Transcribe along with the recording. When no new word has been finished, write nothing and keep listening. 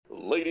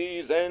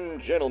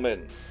and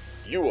gentlemen,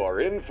 you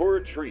are in for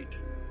a treat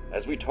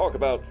as we talk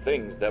about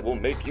things that will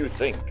make you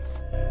think.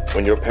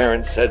 When your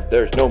parents said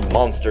there's no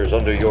monsters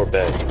under your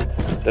bed,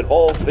 that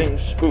all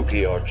things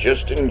spooky are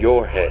just in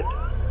your head.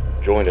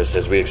 Join us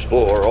as we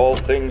explore all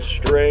things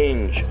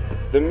strange,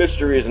 the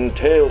mysteries and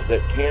tales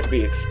that can't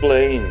be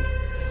explained.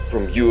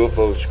 From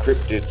UFOs,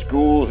 cryptids,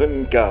 ghouls,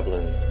 and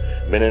goblins,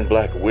 men in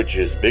black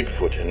witches,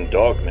 Bigfoot, and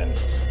dogmen,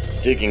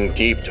 digging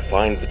deep to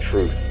find the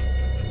truth.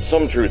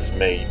 Some truths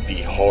may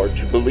be hard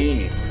to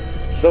believe,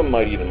 some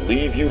might even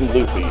leave you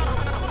loopy,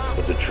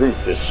 but the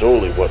truth is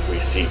solely what we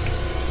seek,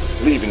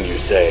 leaving you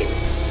saying,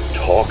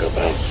 talk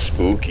about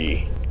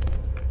spooky.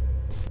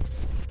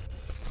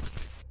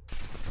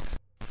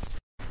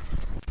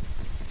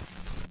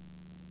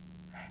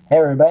 Hey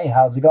everybody,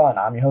 how's it going?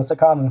 I'm your host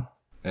Akamu.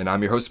 And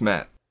I'm your host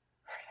Matt.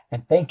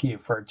 And thank you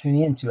for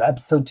tuning in to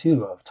episode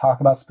 2 of Talk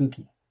About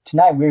Spooky.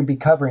 Tonight we'll be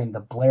covering the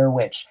Blair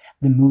Witch,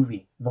 the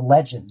movie, the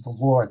legend, the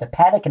lore, the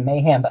panic and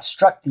mayhem that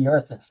struck the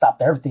earth and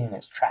stopped everything in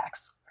its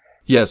tracks.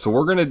 Yeah, so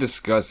we're going to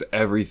discuss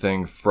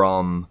everything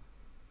from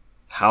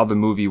how the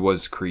movie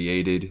was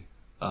created,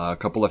 a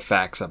couple of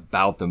facts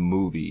about the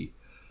movie,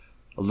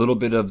 a little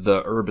bit of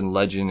the urban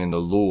legend and the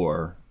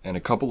lore, and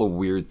a couple of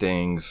weird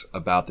things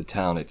about the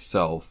town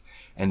itself.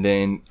 And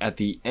then at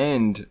the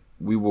end,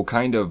 we will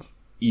kind of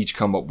each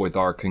come up with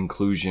our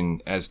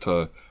conclusion as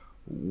to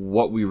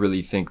what we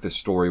really think the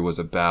story was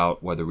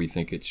about, whether we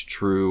think it's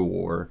true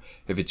or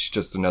if it's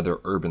just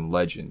another urban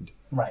legend.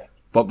 Right.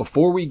 But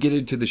before we get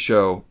into the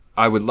show,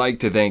 I would like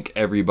to thank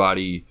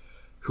everybody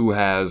who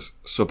has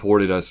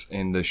supported us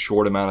in the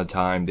short amount of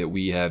time that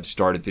we have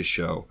started this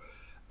show.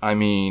 I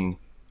mean,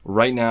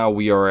 right now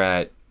we are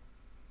at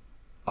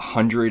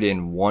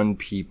 101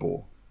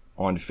 people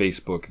on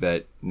Facebook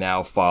that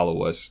now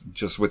follow us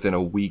just within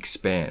a week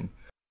span.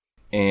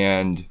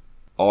 And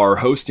our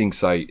hosting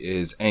site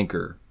is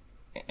Anchor.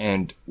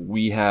 And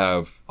we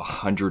have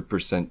 100%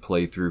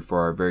 playthrough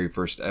for our very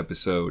first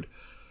episode.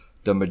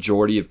 The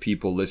majority of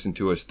people listen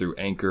to us through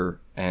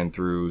Anchor and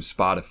through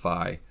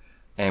Spotify.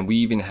 And we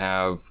even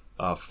have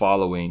a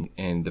following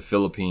in the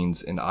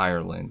Philippines and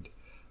Ireland,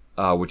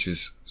 which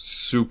is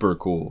super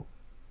cool.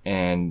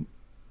 And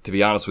to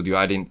be honest with you,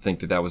 I didn't think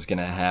that was going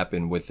to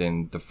happen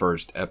within the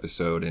first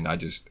episode. And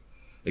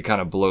it kind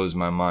of blows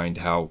my mind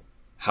how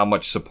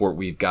much support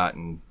we've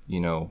gotten,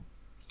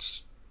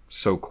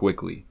 so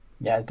quickly.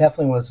 Yeah, it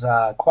definitely was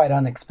quite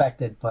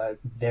unexpected, but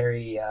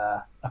very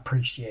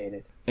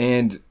appreciated.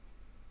 And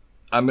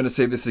I'm going to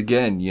say this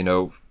again,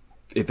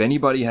 if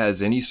anybody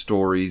has any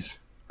stories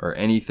or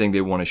anything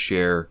they want to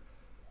share,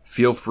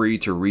 feel free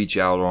to reach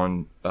out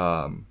on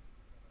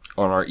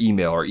our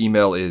email. Our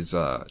email is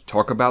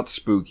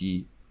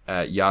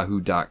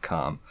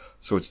talkaboutspooky@yahoo.com.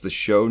 So it's the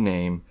show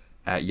name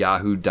at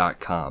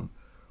yahoo.com.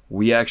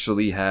 We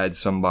actually had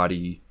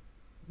somebody,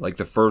 like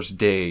the first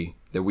day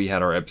that we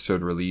had our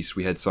episode released,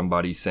 we had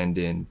somebody send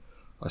in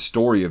a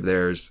story of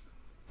theirs,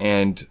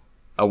 and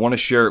I want to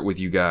share it with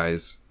you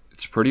guys.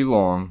 It's pretty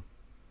long,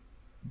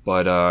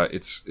 but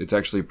it's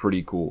actually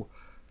pretty cool.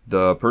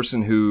 The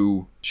person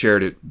who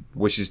shared it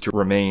wishes to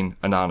remain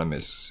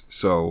anonymous,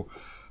 so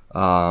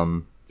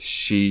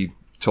she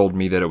told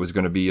me that it was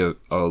going to be a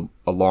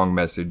long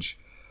message,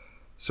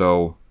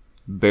 so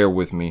bear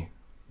with me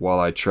while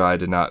I try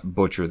to not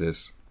butcher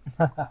this.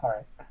 All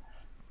right.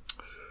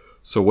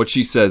 So what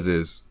she says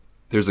is,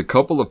 there's a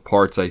couple of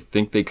parts I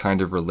think they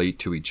kind of relate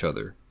to each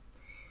other.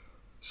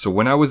 So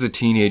when I was a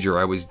teenager,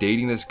 I was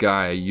dating this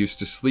guy I used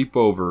to sleep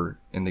over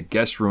in the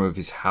guest room of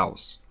his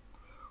house.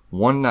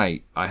 One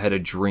night, I had a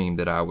dream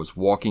that I was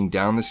walking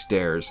down the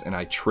stairs and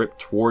I tripped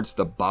towards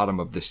the bottom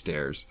of the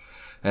stairs.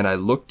 And I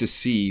looked to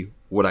see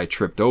what I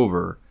tripped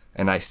over,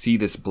 and I see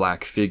this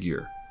black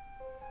figure.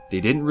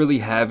 They didn't really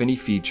have any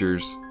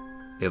features.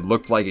 It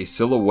looked like a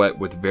silhouette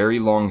with very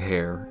long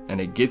hair, and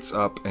it gets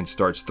up and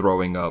starts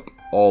throwing up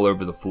all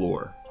over the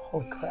floor.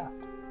 Holy crap.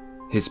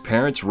 His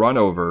parents run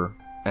over,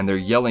 and they're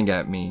yelling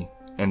at me,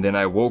 and then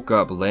I woke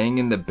up laying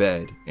in the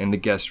bed in the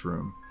guest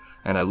room,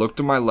 and I look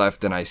to my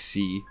left and I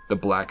see the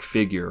black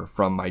figure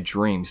from my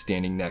dream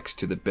standing next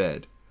to the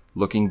bed,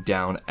 looking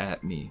down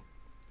at me.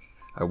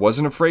 I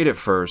wasn't afraid at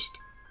first,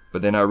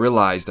 but then I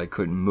realized I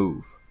couldn't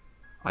move.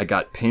 I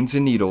got pins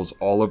and needles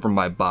all over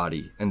my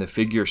body, and the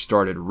figure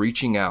started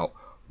reaching out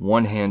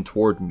one hand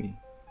toward me.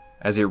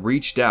 As it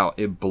reached out,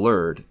 it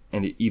blurred,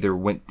 and it either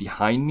went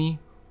behind me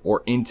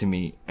or into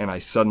me, and I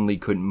suddenly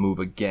couldn't move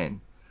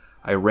again.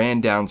 I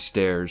ran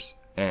downstairs,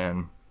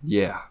 and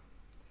yeah.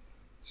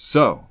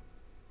 So,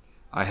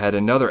 I had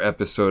another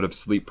episode of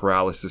sleep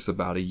paralysis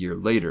about a year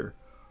later,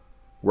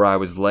 where I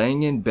was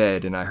laying in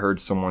bed and I heard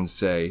someone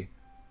say,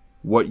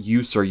 "What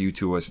use are you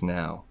to us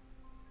now?"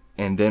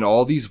 And then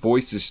all these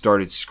voices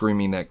started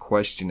screaming that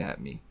question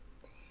at me.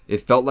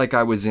 It felt like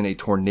I was in a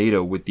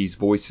tornado with these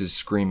voices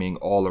screaming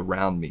all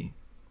around me.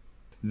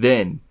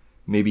 Then,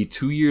 maybe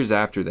 2 years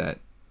after that,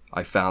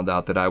 I found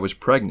out that I was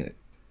pregnant.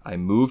 I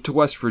moved to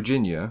West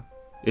Virginia.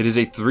 It is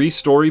a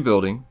 3-story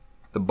building.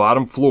 The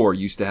bottom floor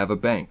used to have a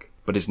bank.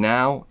 but is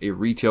now a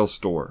retail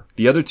store.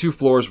 The other 2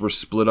 floors were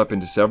split up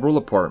into several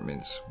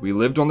apartments. We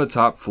lived on the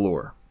top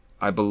floor.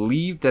 I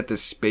believe that the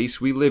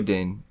space we lived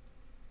in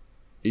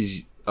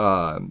is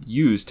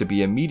used to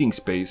be a meeting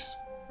space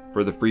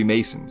for the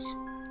Freemasons.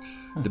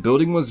 The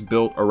building was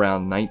built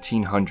around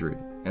 1900,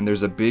 and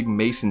there's a big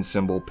Mason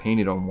symbol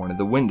painted on one of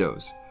the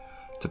windows.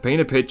 To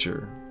paint a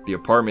picture, the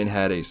apartment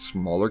had a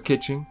smaller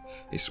kitchen,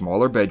 a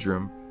smaller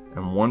bedroom,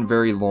 and one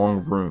very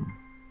long room.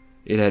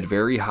 It had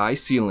very high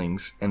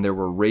ceilings, and there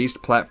were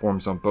raised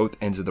platforms on both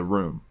ends of the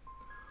room.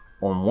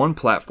 On one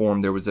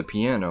platform there was a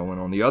piano,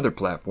 and on the other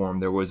platform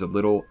there was a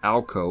little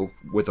alcove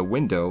with a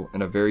window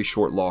and a very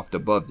short loft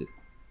above it.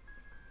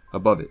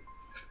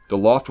 The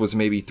loft was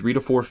maybe 3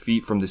 to 4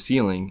 feet from the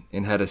ceiling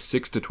and had a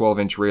 6 to 12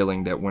 inch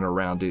railing that went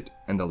around it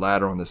and the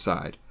ladder on the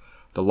side.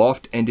 The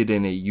loft ended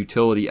in a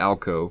utility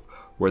alcove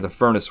where the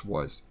furnace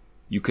was.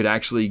 You could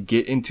actually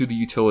get into the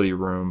utility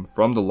room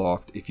from the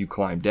loft if you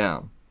climbed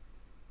down.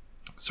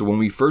 So when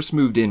we first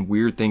moved in,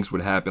 weird things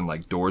would happen,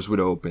 like doors would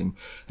open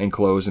and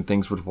close and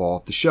things would fall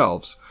off the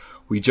shelves.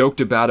 We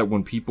joked about it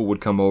when people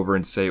would come over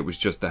and say it was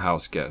just a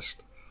house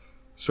guest.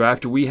 So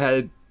after we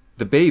had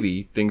the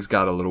baby, things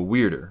got a little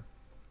weirder.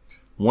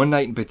 One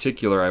night in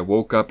particular, I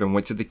woke up and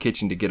went to the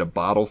kitchen to get a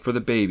bottle for the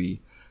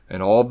baby,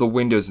 and all of the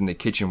windows in the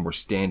kitchen were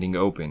standing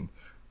open.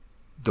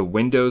 The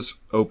windows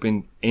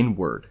opened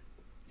inward.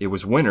 It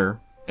was winter,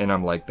 and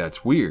I'm like,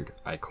 that's weird.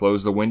 I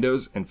closed the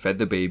windows and fed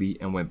the baby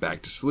and went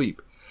back to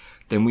sleep.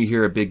 Then we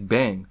hear a big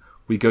bang.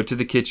 We go to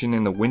the kitchen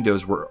and the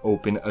windows were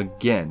open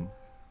again.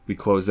 We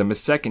closed them a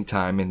second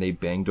time and they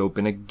banged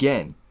open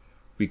again.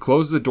 We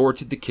closed the door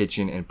to the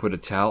kitchen and put a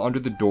towel under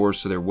the door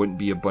so there wouldn't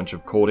be a bunch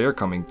of cold air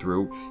coming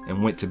through,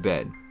 and went to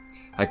bed.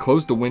 I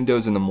closed the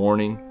windows in the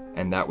morning,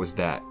 and that was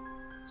that.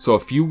 So a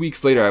few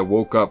weeks later I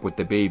woke up with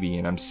the baby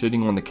and I'm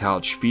sitting on the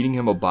couch feeding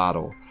him a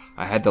bottle.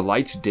 I had the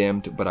lights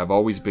dimmed, but I've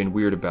always been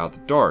weird about the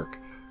dark,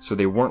 so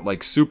they weren't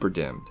like super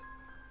dimmed.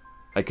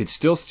 I could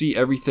still see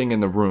everything in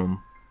the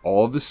room.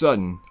 All of a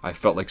sudden, I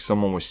felt like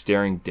someone was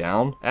staring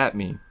down at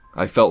me.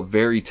 I felt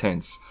very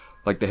tense,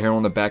 like the hair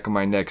on the back of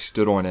my neck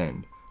stood on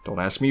end. Don't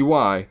ask me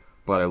why,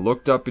 but I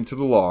looked up into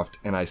the loft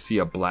and I see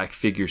a black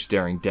figure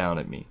staring down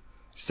at me.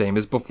 Same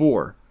as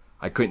before.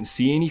 I couldn't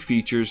see any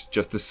features,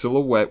 just a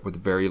silhouette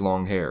with very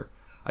long hair.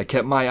 I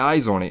kept my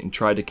eyes on it and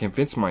tried to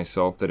convince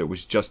myself that it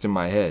was just in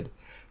my head.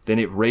 Then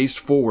it raised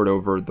forward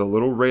over the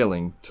little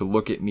railing to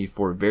look at me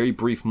for a very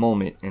brief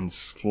moment and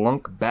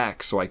slunk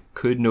back so I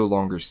could no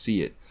longer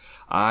see it.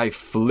 I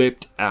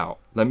flipped out.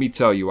 Let me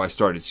tell you, I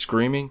started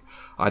screaming.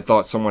 I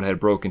thought someone had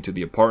broken into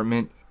the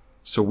apartment.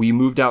 So we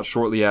moved out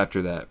shortly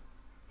after that.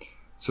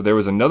 So there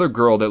was another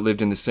girl that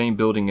lived in the same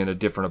building in a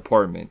different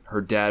apartment.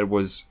 Her dad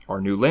was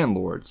our new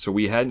landlord, so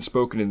we hadn't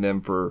spoken to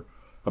them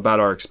about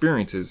our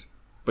experiences,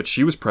 but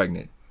she was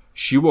pregnant.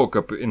 She woke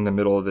up in the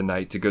middle of the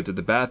night to go to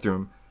the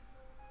bathroom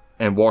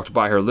and walked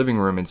by her living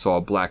room and saw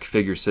a black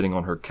figure sitting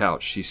on her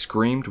couch. She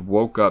screamed,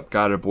 woke up,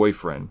 got a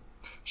boyfriend.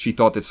 She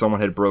thought that someone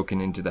had broken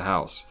into the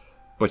house,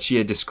 but she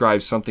had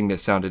described something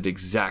that sounded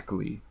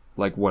exactly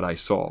like what I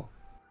saw.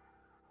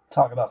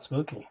 Talk about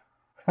spooky.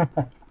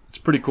 It's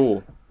pretty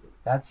cool.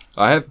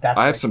 I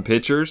have some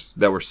pictures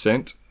that were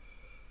sent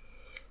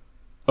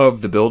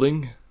of the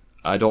building.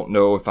 I don't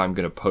know if I'm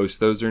going to post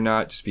those or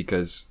not, just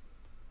because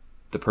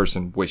the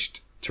person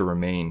wished to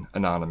remain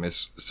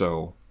anonymous.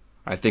 So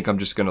I think I'm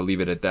just going to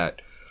leave it at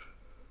that.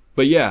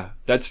 But yeah,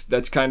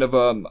 that's kind of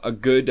a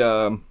good.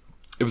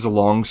 It was a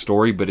long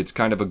story, but it's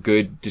kind of a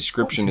good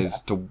description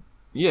as to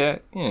yeah.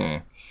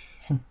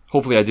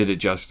 Hopefully, I did it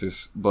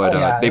justice.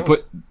 But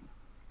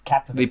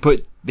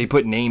they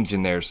put names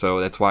in there, so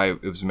that's why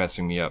it was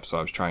messing me up. So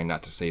I was trying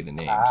not to say the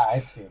names. I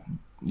see.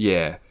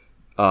 Yeah,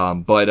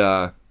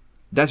 but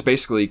that's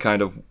basically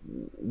kind of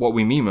what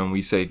we mean when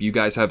we say if you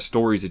guys have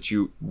stories that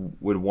you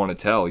would want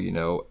to tell, you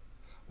know,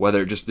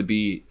 whether just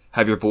to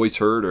have your voice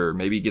heard or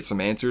maybe get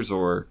some answers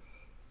or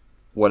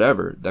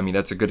whatever. I mean,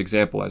 that's a good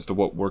example as to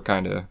what we're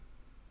kind of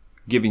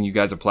giving you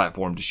guys a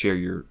platform to share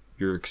your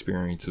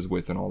experiences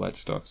with and all that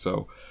stuff.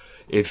 So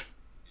if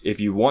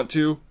you want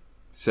to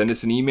send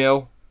us an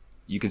email,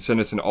 you can send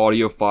us an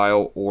audio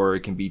file or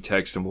it can be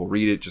text and we'll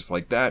read it just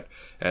like that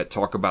at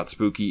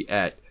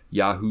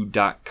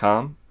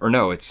talkaboutspooky@yahoo.com. Or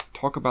no, it's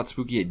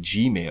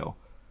talkaboutspooky@gmail.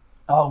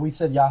 Oh, we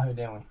said Yahoo,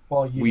 didn't we?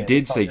 Well, we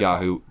did say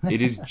Yahoo.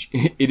 It is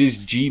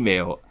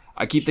Gmail.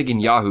 I keep thinking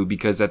Yahoo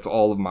because that's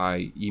all of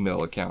my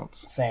email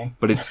accounts. Same.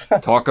 But it's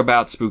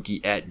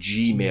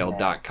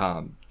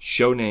talkaboutspooky@gmail.com.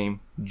 Show name,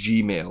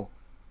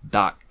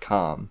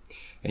 gmail.com.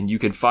 And you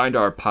can find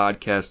our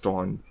podcast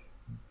on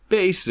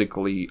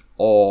basically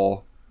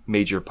all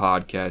major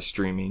podcast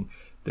streaming.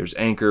 There's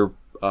Anchor,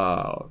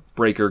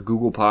 Breaker,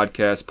 Google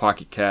Podcasts,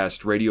 Pocket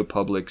Cast, Radio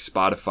Public,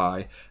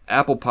 Spotify,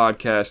 Apple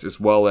Podcasts, as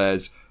well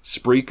as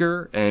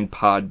Spreaker and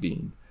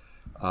Podbean.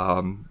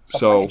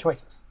 So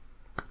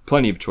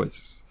plenty of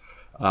choices.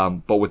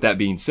 But with that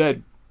being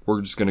said,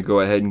 we're just going to go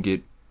ahead and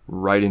get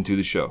right into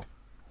the show.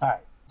 All right.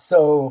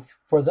 So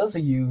for those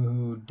of you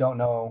who don't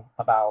know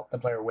about the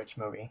Blair Witch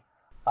movie,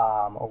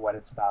 or what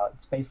it's about.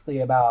 It's basically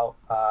about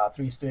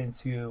three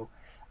students who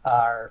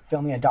are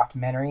filming a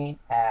documentary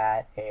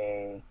at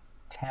a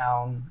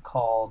town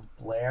called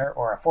Blair,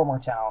 or a former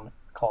town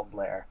called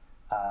Blair,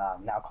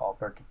 now called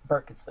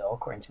Burkittsville,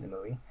 according to the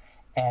movie.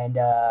 And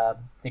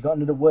they go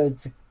into the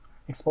woods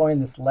exploring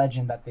this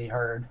legend that they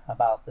heard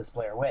about this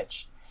Blair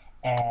Witch,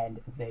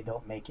 and they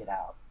don't make it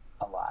out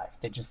alive.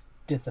 They just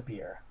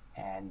disappear,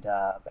 and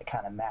it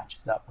kind of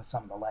matches up with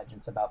some of the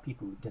legends about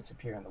people who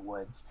disappear in the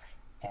woods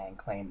and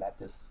claim that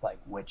this like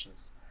witch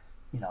is,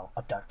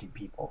 abducting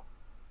people.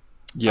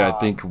 Yeah, I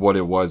think what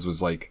it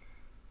was like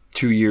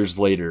 2 years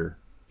later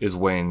is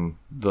when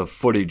the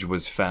footage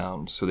was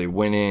found. So they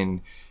went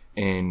in,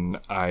 and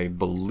I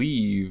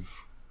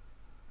believe,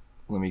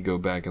 let me go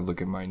back and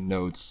look at my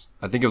notes.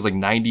 I think it was like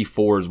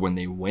 94 is when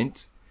they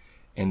went,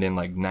 and then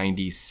like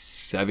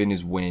 97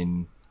 is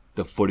when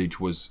the footage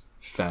was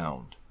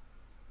found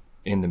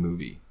in the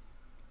movie.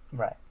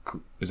 Right.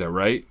 Is that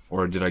right?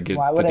 Or did I get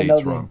Well, I the wouldn't dates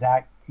know the wrong?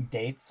 exact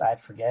dates. I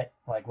forget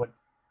like what.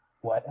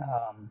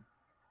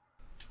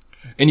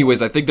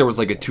 Anyways, I think there was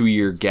like a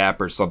 2-year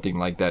gap or something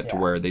like that to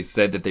Yeah. where they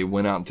said that they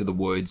went out into the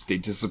woods, they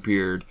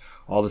disappeared,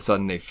 all of a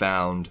sudden they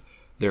found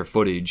their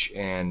footage,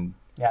 and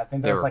Yeah, I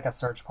think there was were- like a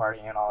search party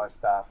and all this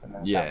stuff, and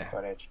then Yeah. found the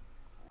footage.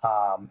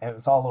 It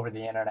was all over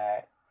the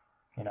internet,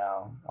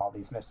 all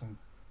these missing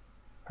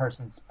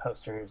persons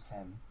posters,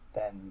 and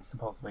then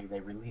supposedly they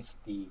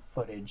released the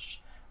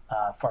footage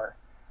for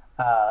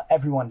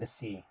everyone to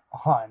see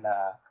on,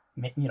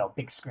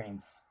 big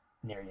screens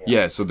near you.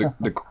 yeah, so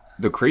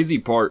the crazy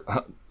part,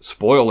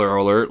 spoiler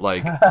alert,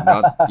 like,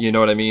 not, you know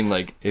what I mean?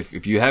 Like,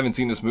 if you haven't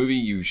seen this movie,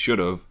 you should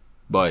have,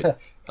 but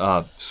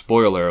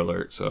spoiler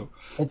alert, so.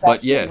 It's But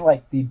actually yeah.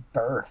 like the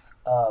birth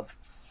of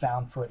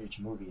found footage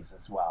movies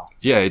as well.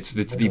 Yeah, it's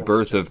the Literally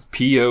birth of just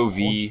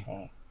POV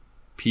Okay.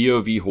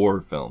 POV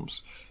horror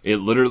films. It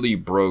literally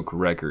broke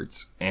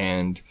records,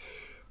 and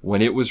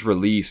when it was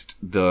released,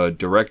 the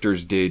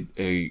directors did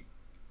a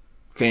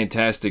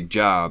fantastic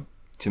job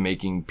to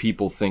making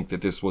people think that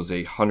this was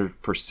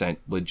 100%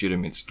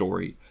 legitimate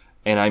story.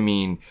 And I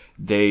mean,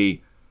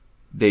 they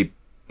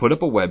put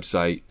up a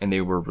website, and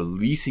they were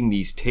releasing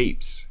these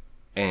tapes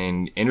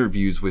and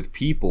interviews with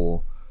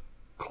people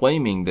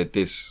claiming that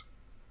this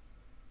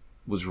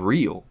was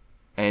real,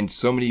 and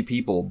so many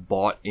people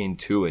bought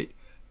into it.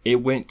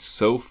 It went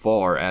so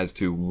far as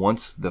to,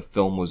 once the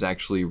film was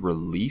actually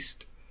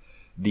released,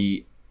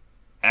 the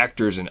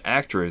actors and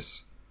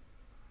actress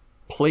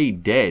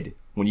played dead.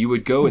 When you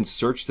would go and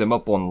search them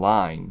up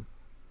online,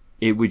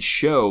 it would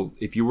show,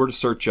 if you were to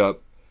search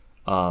up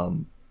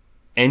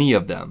any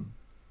of them,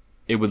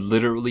 it would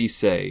literally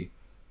say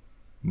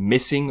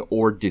missing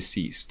or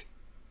deceased.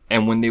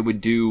 And when they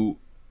would do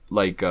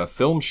like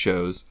film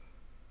shows,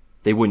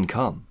 they wouldn't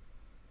come.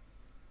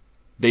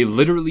 They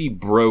literally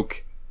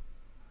broke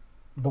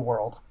The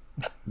world.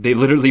 They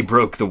literally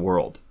broke the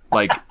world.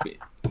 Like,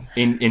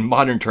 in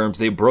modern terms,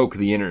 they broke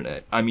the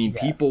internet. I mean,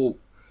 Yes. people,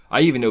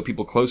 I even know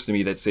people close to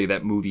me that say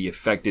that movie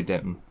affected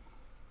them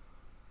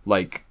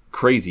like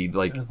crazy.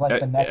 Like, It was like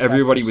the next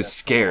everybody was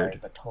Exorcist in a way, scared.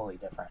 but totally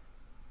different.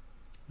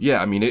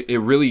 Yeah, I mean, it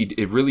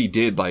really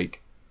did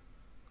like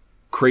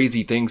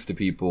crazy things to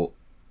people.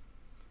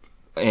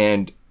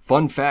 And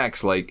fun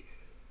facts, like,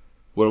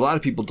 what a lot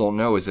of people don't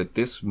know is that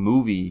this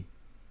movie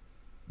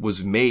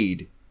was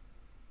made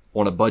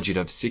on a budget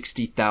of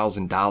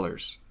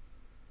 $60,000,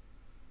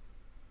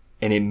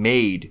 and it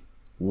made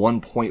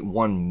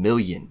 1.1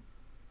 million.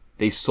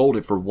 They sold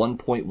it for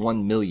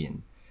 1.1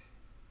 million.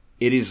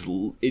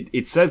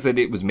 It says that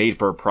it was made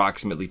for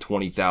approximately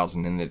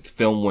 20,000, and that the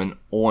film went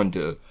on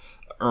to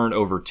earn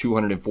over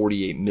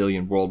 248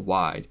 million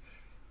worldwide.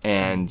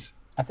 And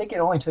I think it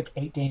only took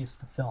 8 days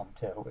to film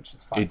too, which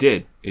is fun. it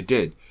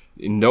did.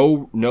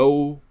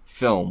 No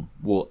film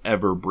will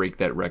ever break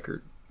that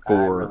record I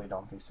really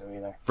don't think so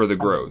either. for the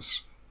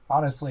gross.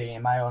 Honestly,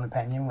 in my own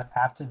opinion,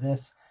 after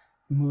this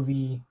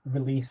movie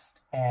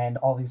released and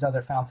all these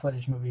other found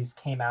footage movies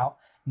came out,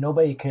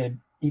 nobody could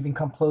even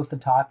come close to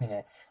topping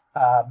it.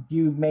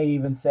 You may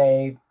even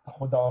say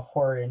the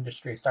horror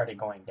industry started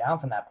going down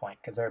from that point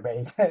because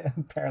everybody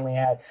apparently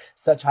had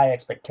such high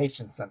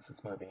expectations since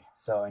this movie.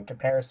 So in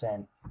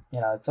comparison,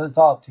 it's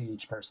all up to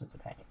each person's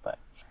opinion. But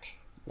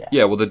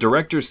Yeah, well, the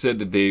director said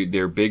that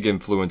their big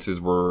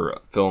influences were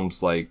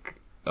films like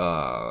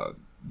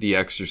The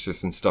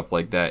Exorcist and stuff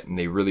like that, and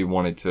they really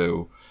wanted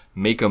to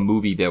make a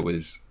movie that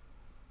was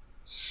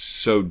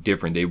so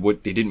different. They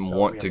didn't So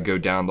want to go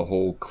realistic. down the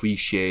whole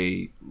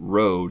cliche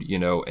road,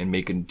 and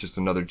make just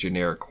another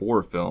generic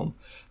horror film.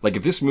 Like,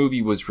 if this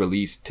movie was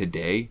released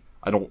today,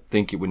 I don't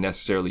think it would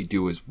necessarily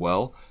do as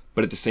well.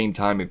 But at the same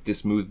time, if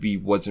this movie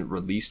wasn't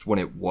released when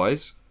it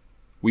was,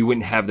 we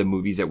wouldn't have the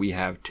movies that we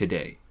have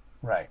today.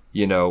 right.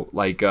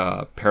 Like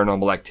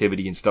Paranormal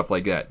Activity and stuff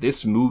like that.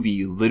 This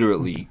movie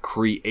literally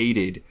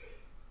created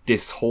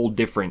this whole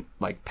different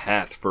like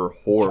path for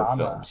horror Genre.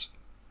 films.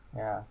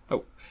 Yeah.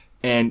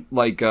 And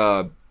like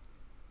I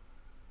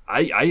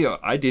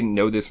didn't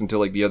know this until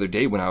like the other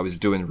day when I was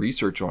doing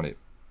research on it.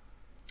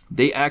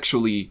 They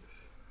actually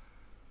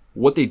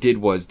what they did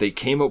was they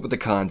came up with a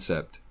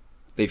concept.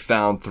 They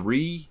found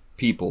 3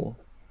 people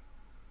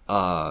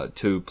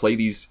to play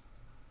these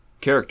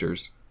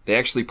characters. They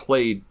actually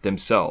played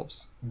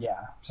themselves. Yeah. I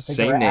think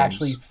Same they were names.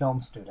 actually film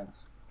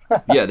students.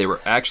 Yeah, they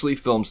were actually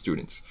film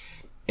students.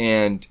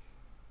 And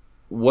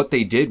what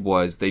they did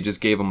was they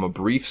just gave them a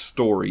brief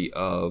story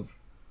of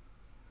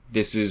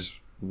this is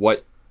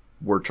what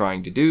we're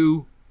trying to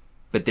do,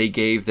 but they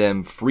gave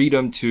them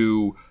freedom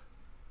to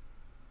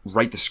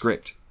write the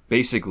script.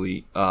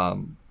 Basically,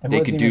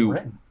 they could do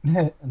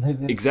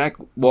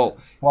exactly. Well,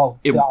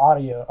 the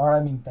audio, or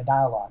I mean, the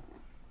dialogue.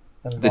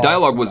 The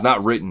dialogue was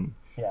not written.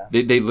 Yeah.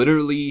 They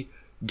literally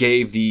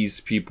gave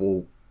these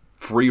people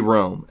free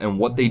roam, and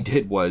what they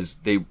did was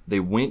they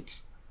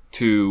went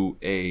to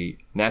a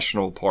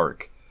national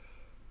park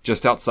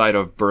just outside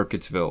of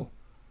Burkittsville.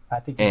 I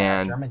think it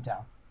was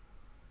Germantown.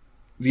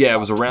 Yeah, it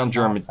was around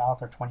German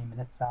south or 20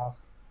 minutes south.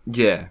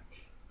 Yeah,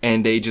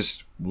 and they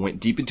just went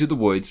deep into the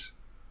woods.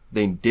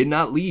 They did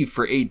not leave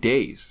for 8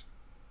 days.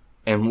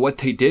 And what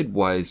they did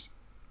was,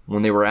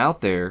 when they were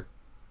out there,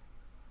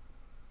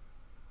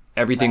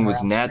 everything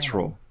was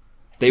natural.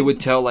 They would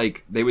tell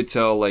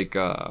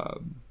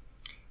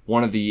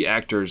one of the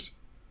actors,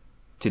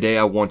 today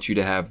I want you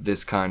to have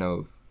this kind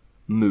of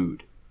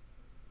mood.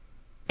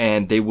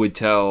 And they would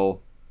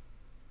tell,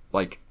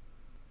 like,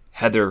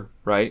 Heather,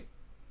 right?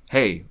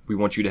 Hey, we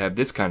want you to have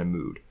this kind of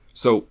mood.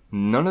 So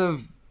none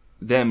of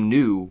them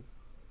knew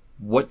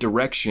what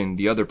direction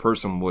the other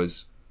person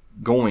was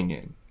going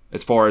in,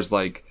 as far as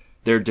like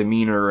their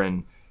demeanor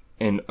and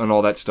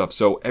all that stuff.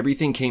 So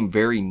everything came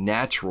very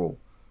natural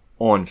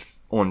on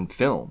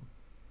film.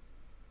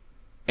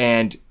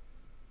 And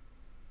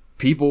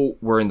people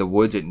were in the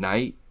woods at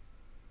night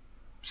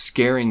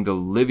scaring the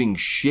living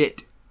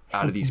shit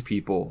out of these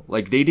people.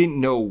 Like, they didn't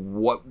know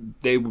what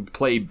they would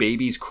play.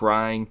 Babies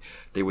crying.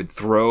 They would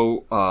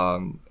throw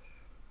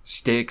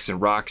sticks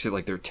and rocks at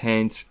like their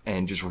tents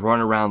and just run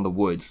around the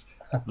woods.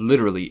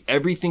 Literally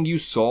everything you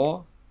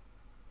saw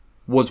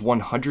was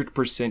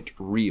 100%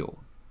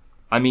 real.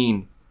 I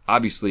mean,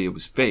 obviously it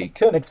was fake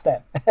to an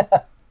extent.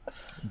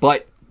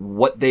 But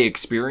what they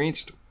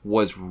experienced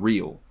was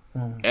real.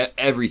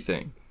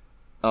 Everything.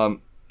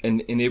 And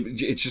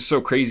it's just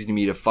so crazy to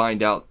me to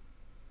find out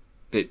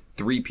that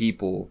 3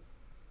 people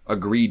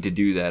agreed to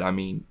do that. I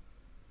mean,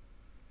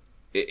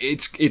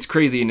 it's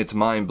crazy and it's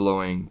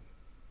mind-blowing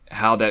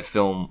how that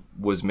film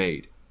was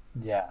made.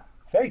 Yeah.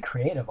 Very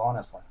creative,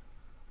 honestly.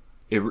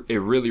 It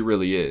really,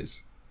 really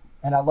is.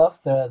 And I love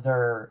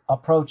their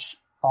approach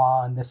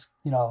on this,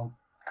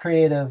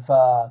 creative,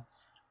 I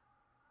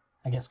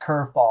guess,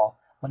 curveball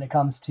when it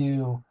comes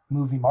to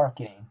movie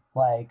marketing.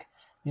 Like,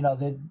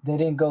 they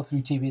didn't go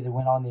through TV, they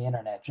went on the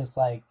internet, just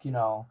like,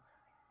 you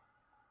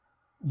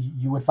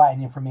would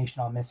find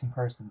information on missing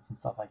persons and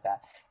stuff like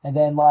that. And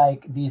then,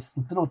 like, these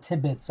little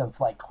tidbits of,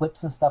 like,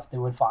 clips and stuff they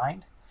would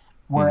find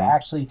were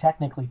actually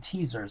technically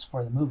teasers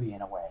for the movie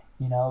in a way,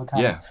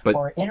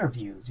 or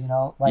interviews,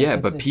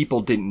 but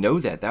people didn't know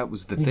that. That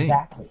was the thing.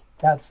 Exactly.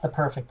 That's the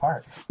perfect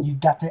part. You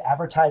got to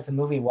advertise the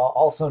movie while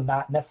also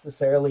not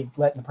necessarily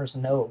letting the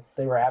person know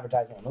they were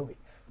advertising a movie.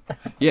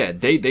 Yeah,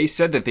 they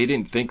said that they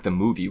didn't think the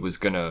movie was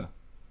gonna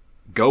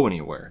go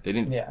anywhere. They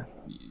didn't. Yeah.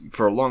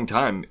 For a long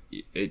time,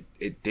 it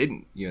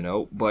didn't.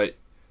 But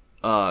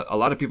a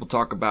lot of people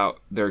talk about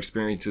their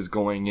experiences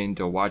going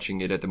into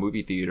watching it at the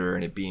movie theater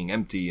and it being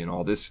empty and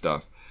all this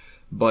stuff.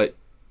 But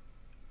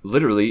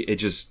literally,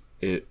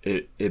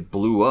 it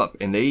blew up.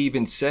 And they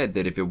even said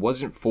that if it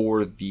wasn't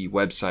for the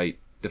website,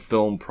 the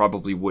film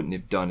probably wouldn't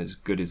have done as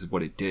good as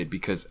what it did,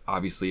 because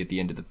obviously at the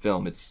end of the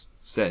film, it's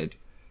said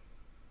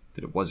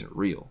that it wasn't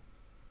real,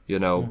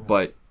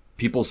 but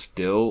people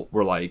still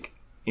were like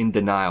in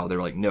denial.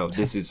 They're like, no,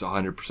 this is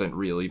 100%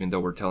 real, even though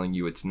we're telling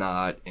you it's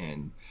not,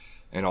 and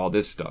all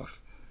this stuff.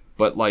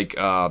 But like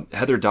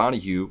Heather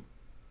Donahue,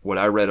 what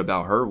I read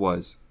about her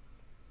was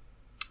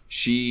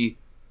she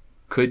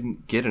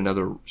couldn't get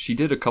she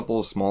did a couple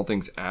of small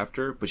things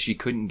after, but she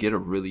couldn't get a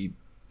really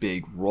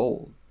big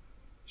role.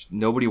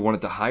 Nobody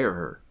wanted to hire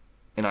her.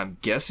 And I'm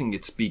guessing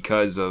it's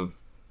because of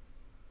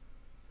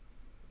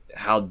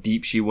how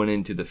deep she went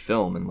into the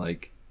film and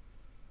like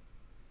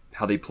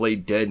how they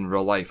played dead in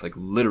real life. Like,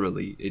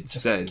 literally, it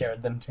just says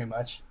scared them too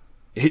much.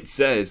 It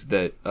says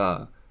that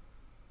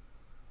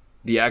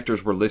the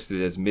actors were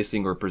listed as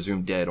missing or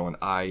presumed dead on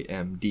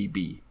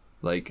IMDb.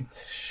 Like,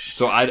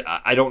 so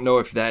I don't know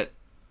if that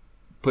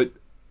put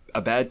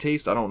a bad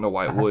taste. I don't know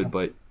why it would,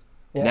 but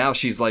now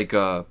she's like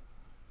a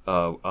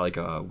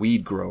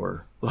weed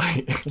grower.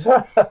 Like,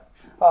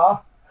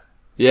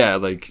 yeah,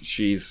 like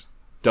she's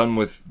done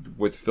with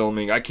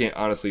filming. I can't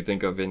honestly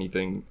think of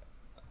anything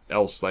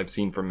else I've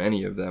seen from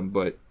any of them,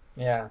 but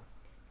yeah.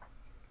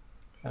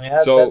 I mean,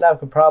 that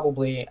could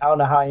probably, I don't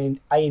know how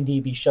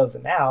IMDb shows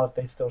it now, if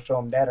they still show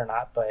them dead or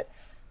not, but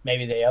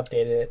maybe they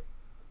updated it.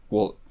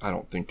 Well, I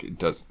don't think it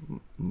does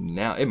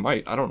now. It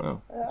might. I don't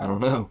know. I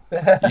don't know.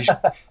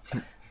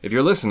 If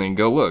you're listening,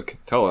 go look.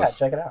 Tell us.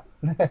 Check it out.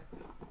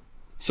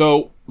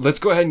 So let's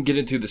go ahead and get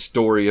into the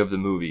story of the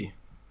movie.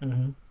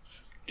 Mm-hmm.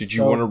 Did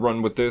you want to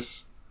run with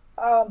this?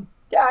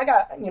 Yeah,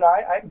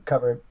 I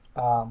covered.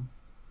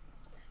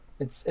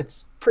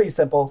 It's pretty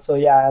simple. So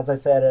yeah, as I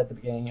said at the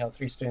beginning,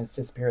 3 students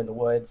disappear in the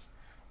woods,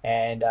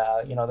 and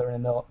they're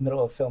in the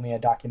middle of filming a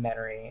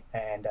documentary,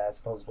 and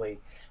supposedly,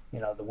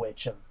 the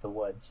Witch of the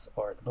Woods,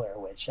 or the Blair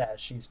Witch, as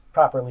she's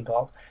properly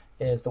called,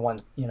 is the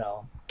one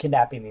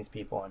kidnapping these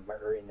people and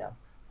murdering them.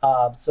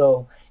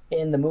 So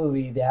in the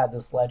movie, they have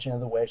this legend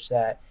of the witch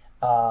that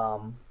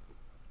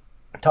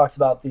talks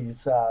about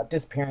these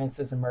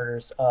disappearances and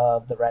murders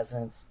of the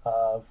residents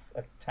of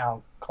a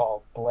town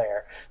called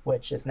Blair,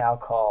 which is now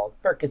called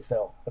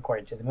Burkittsville,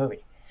 according to the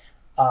movie.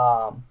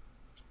 Um,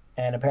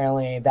 and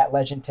apparently, that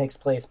legend takes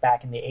place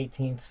back in the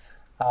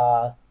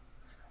 18th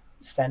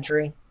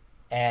century,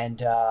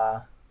 and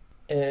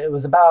it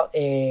was about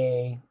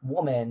a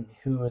woman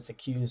who was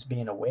accused of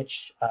being a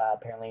witch.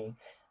 Apparently,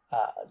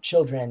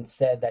 children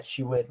said that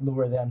she would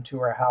lure them to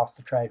her house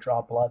to try to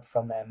draw blood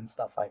from them and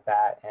stuff like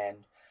that, and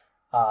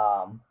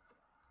um,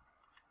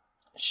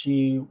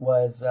 she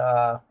was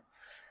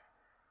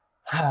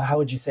how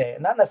would you say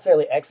it? Not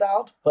necessarily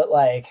exiled, but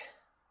like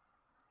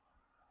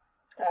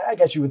I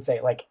guess you would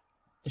say like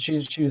she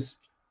was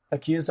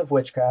accused of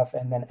witchcraft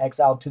and then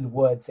exiled to the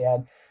woods. They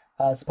had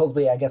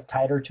supposedly, I guess,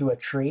 tied her to a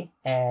tree,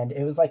 and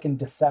it was like in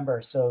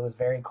December, so it was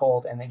very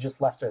cold, and they just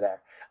left her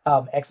there.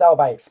 Exile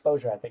by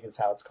exposure, I think is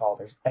how it's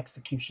called, or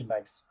execution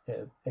by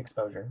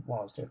exposure, one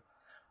of those two.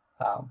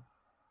 Um,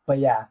 but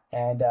yeah,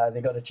 and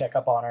they go to check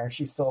up on her.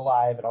 She's still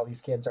alive, and all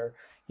these kids are,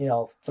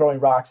 throwing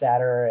rocks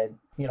at her, and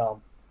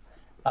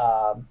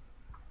um,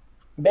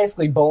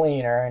 basically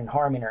bullying her and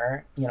harming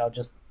her.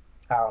 Just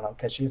I don't know,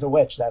 because she's a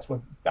witch. That's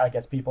what I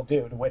guess people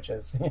do to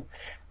witches.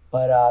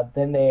 But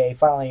then they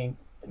finally,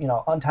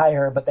 untie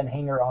her, but then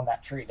hang her on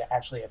that tree to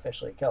actually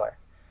officially kill her.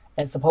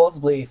 And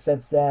supposedly,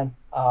 since then,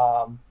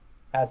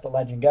 as the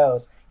legend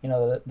goes,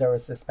 there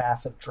was this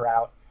massive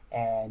drought,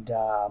 and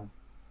um,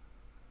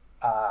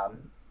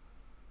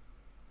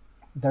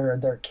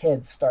 their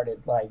kids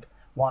started like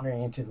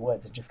wandering into the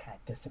woods and just kind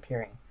of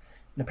disappearing.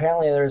 And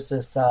apparently, there's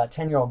this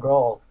 10-year-old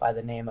girl by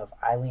the name of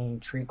Eileen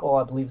Treacle,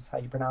 I believe is how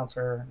you pronounce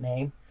her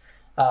name.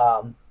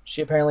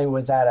 She apparently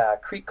was at a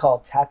creek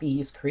called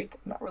Tappy Creek.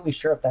 I'm not really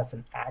sure if that's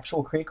an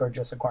actual creek or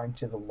just according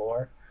to the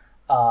lore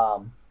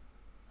um,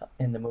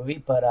 in the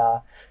movie,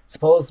 but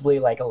supposedly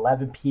like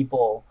 11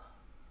 people.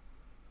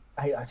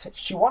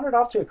 She wandered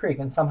off to a creek,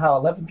 and somehow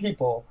 11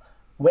 people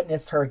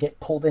witnessed her get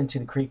pulled into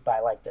the creek by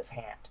like this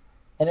hand.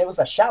 And it was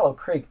a shallow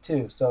creek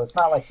too, so it's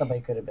not like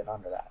somebody could have been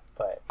under that.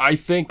 But I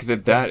think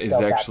that is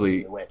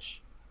actually. A witch.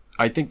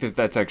 I think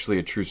that's actually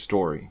a true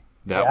story.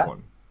 That Yeah?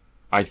 one.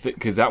 I think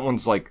because that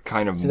one's like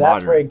kind of So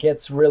that's where modern. it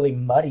gets really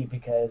muddy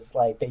because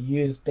like they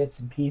use bits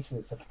and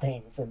pieces of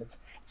things, and it's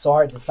so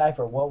hard to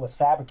decipher what was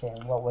fabricated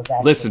and what was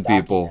actually Listen,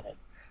 people. documented.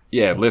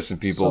 Yeah, It's listen,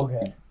 so people.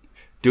 good.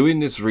 Doing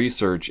this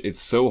research, it's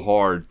so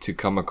hard to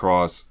come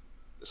across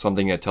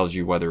something that tells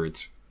you whether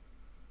it's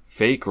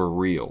fake or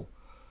real.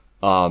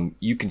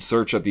 You can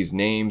search up these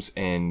names,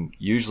 and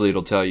usually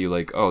it'll tell you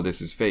like, "Oh, this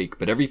is fake."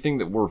 But everything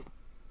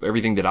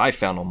that I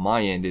found on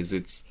my end is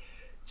it's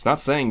not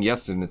saying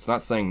yes and it's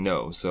not saying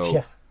no. So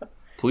Yeah,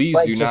 please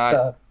like do just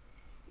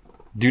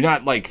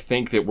not like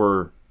think that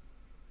we're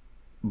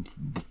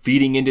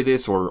feeding into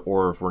this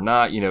or if we're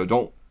not, we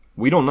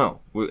don't know.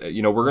 We're going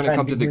to trying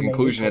come to to be the human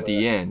conclusion at for the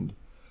this. end.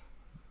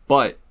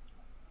 But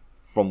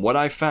from what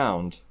I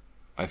found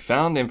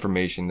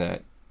information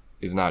that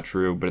is not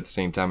true, but at the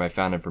same time I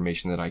found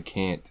information that I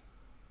can't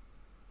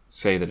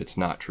say that it's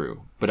not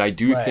true. But I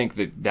do Right. think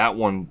that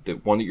one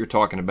that you're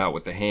talking about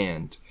with the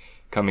hand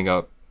coming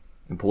up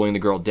and pulling the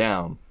girl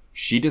down,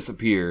 she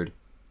disappeared.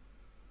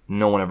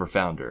 No one ever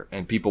found her,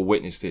 and people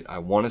witnessed it. I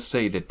want to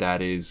say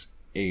that is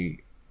a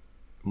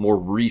more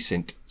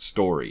recent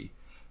story.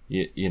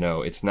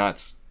 It's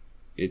not.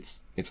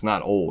 It's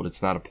not old.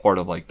 It's not a part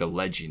of like the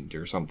legend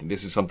or something.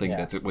 This is something Yeah.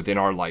 that's within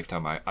our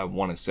lifetime. I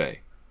want to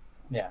say.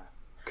 yeah.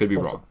 Could be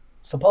Well, wrong.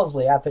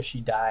 supposedly after she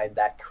died,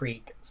 that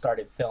creek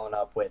started filling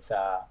up with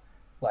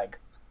like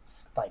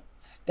like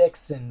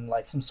sticks and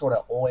like some sort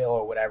of oil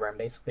or whatever, and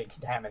basically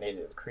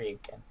contaminated the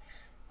creek.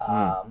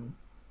 And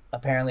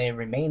apparently it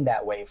remained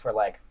that way for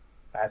like,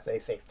 as they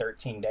say,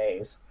 13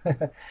 days.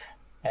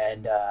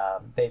 And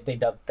they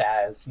dubbed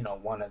that as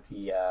one of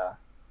the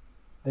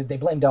they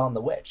blamed it on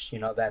the witch,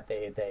 that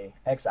they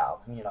exiled,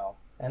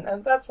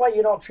 and that's why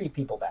you don't treat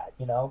people bad,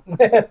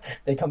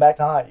 they come back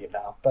to haunt you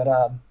now. But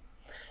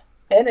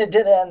and it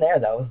did end there.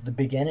 That was the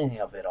beginning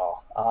of it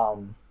all.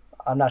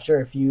 I'm not sure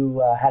if you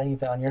had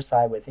anything on your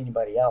side with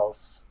anybody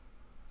else,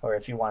 or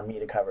if you want me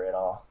to cover it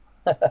all.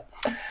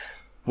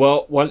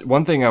 Well,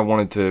 one thing I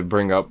wanted to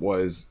bring up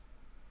was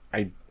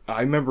I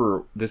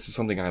remember this is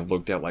something I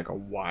looked at like a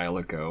while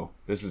ago.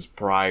 This is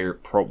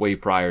way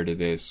prior to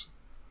this.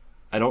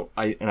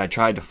 I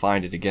tried to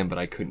find it again, but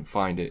I couldn't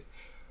find it.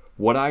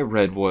 What I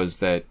read was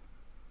that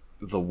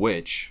the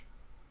witch,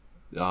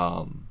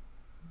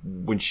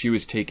 when she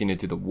was taken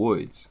into the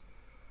woods,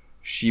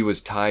 she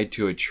was tied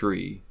to a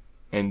tree,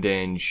 and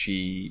then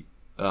she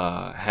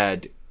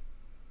had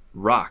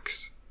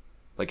rocks,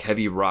 like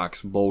heavy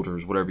rocks,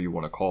 boulders, whatever you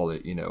want to call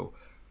it,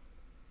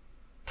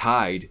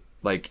 tied,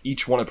 like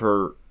each one of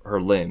her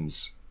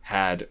limbs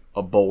had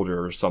a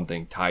boulder or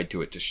something tied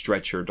to it to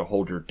stretch her, to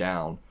hold her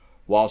down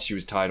while she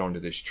was tied onto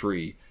this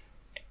tree.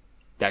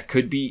 That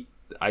could be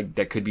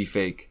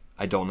fake.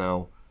 I don't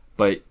know.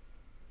 But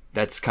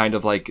that's kind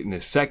of like in the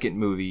second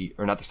movie,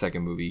 or not the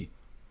second movie,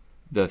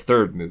 the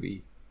third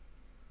movie.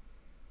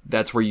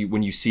 That's where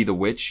when you see the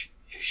witch,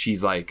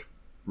 she's like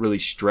really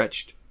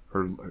stretched.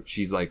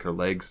 She's like, her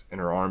legs and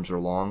her arms are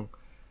long.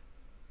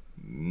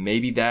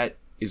 Maybe that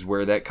is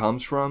where that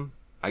comes from.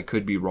 I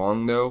could be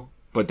wrong though,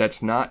 but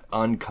that's not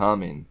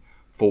uncommon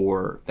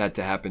for that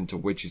to happen to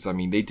witches. I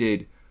mean, they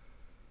did,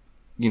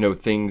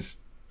 things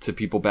to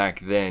people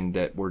back then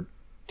that were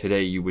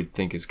today you would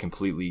think is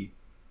completely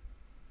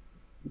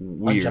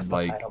weird.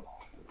 Like,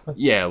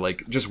 yeah,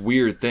 like just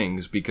weird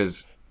things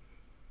because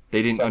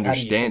they didn't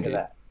understand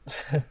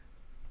it.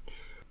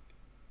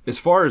 As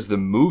far as the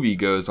movie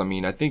goes, I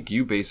mean, I think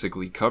you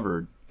basically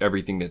covered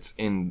everything that's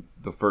in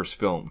the first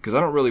film, because I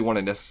don't really want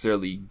to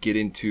necessarily get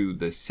into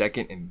the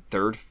second and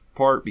third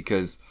part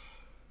because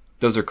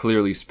those are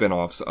clearly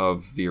spin-offs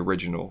of the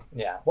original.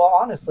 Yeah. Well,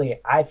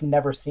 honestly, I've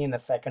never seen the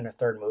second or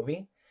third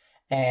movie,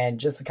 and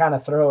just to kind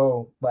of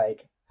throw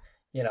like,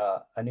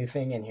 a new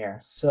thing in here.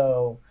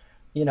 So,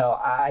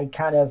 I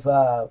kind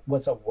of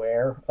was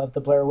aware of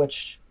the Blair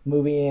Witch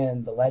movie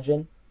and the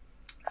legend.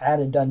 I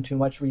hadn't done too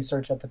much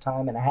research at the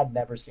time, and I had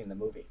never seen the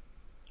movie.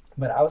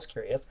 But I was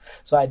curious,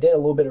 so I did a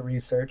little bit of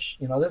research.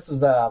 This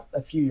was a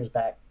few years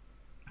back,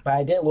 but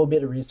I did a little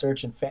bit of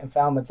research and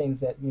found the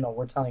things that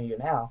we're telling you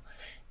now.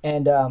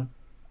 And I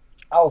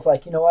was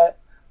like, you know what?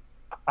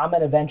 I'm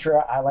an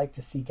adventurer. I like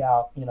to seek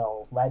out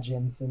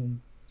legends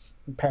and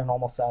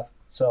paranormal stuff.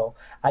 So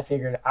I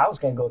figured I was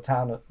going to go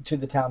to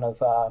the town of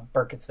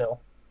Burkittsville,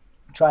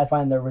 try to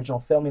find the original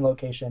filming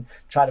location,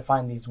 try to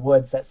find these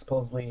woods that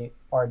supposedly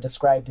are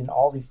described in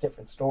all these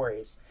different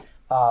stories.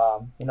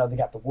 They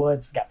got the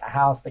woods, they got the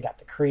house, they got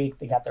the creek,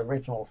 they got the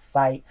original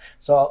site.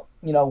 So,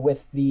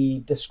 with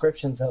the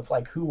descriptions of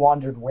like who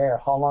wandered where,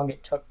 how long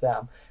it took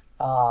them,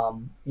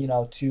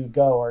 to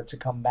go or to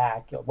come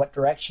back, what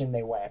direction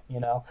they went,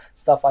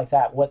 stuff like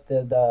that, what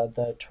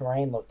the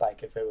terrain looked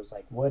like, if it was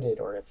like wooded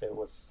or if it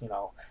was,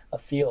 a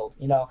field.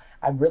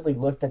 I really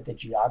looked at the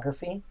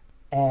geography.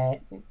 And,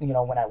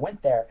 when I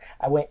went there,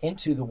 I went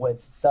into the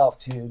woods itself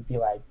to be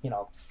like,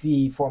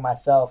 see for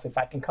myself if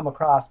I can come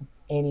across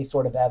any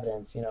sort of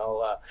evidence,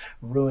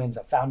 ruins,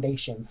 a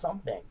foundation,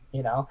 something,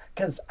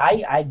 because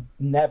I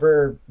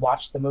never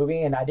watched the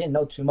movie and I didn't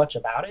know too much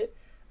about it.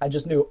 I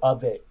just knew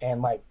of it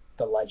and like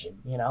the legend,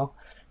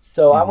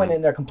 So I went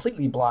in there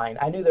completely blind.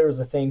 I knew there was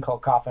a thing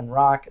called Coffin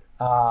Rock.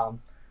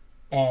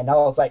 And I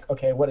was like,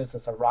 okay, what is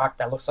this? A rock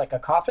that looks like a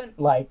coffin?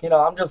 Like,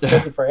 I'm just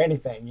looking for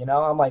anything,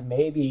 I'm like,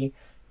 maybe,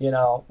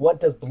 what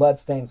does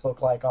bloodstains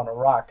look like on a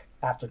rock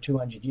after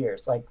 200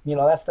 years? Like,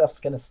 that stuff's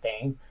going to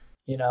stain,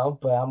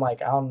 but I'm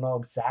like, I don't know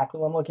exactly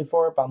what I'm looking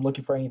for, but I'm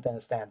looking for anything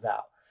that stands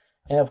out.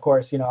 And of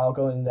course, I'll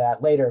go into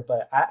that later,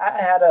 but I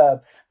had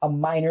a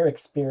minor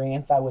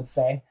experience, I would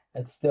say.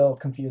 It still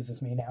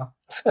confuses me now.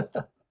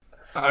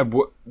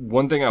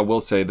 One thing I will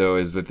say, though,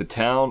 is that the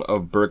town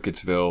of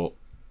Burkittsville,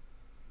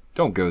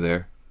 don't go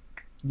there.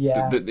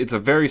 Yeah. It's a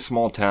very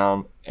small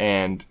town,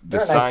 and the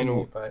sign... Nice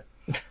to me,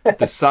 but...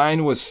 the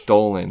sign was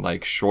stolen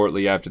like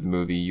shortly after the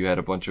movie. You had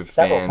a bunch of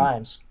several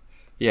times.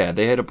 Yeah,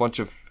 they had a bunch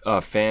of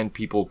fan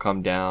people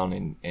come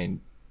down and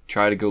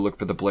try to go look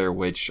for the Blair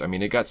Witch. I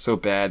mean, it got so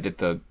bad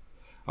that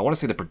I want to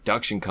say the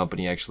production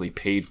company actually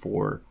paid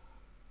for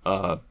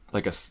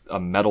like a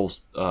metal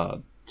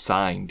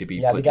sign to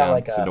be put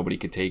down so nobody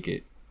could take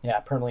it. Yeah,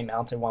 permanently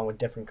mounted one with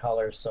different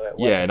colors. So it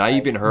yeah, and I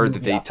even heard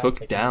that they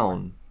took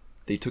down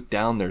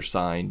their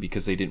sign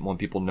because they didn't want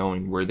people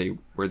knowing where they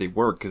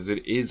were, because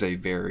it is a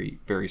very,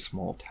 very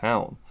small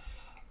town.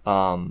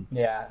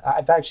 Yeah,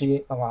 I've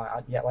actually,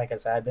 like I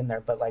said, I've been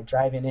there, but like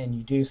driving in,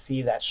 you do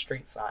see that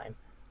street sign.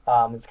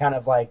 It's kind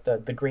of like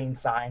the green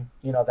sign,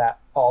 that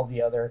all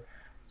the other,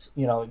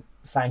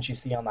 signs you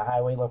see on the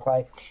highway look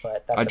like.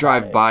 But that's I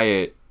drive by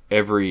it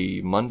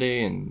every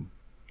Monday and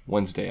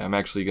Wednesday. I'm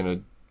actually gonna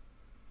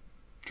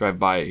drive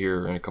by it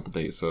here in a couple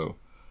days. So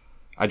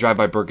I drive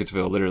by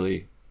Burkittsville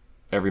literally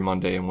every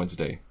Monday and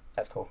Wednesday.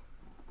 That's cool.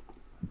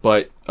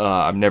 But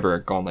I've never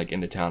gone like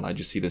into town. I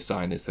just see the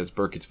sign that says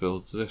Burkittsville.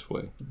 It's this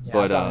way. Yeah,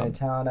 but I've gone into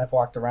town. I've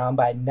walked around,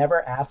 but I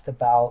never asked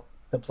about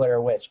the Blair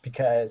Witch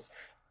because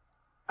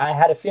I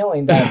had a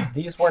feeling that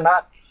these were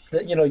not,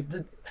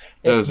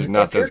 those are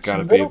not those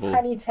kind of people. Little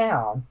tiny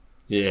town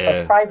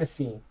of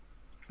privacy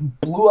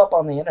blew up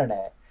on the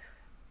internet,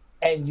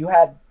 and you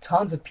had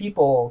tons of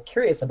people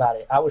curious about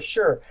it. I was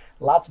sure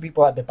lots of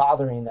people had been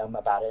bothering them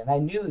about it, and I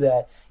knew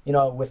that,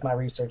 with my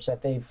research,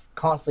 that they've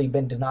constantly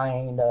been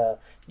denying the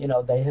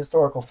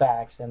historical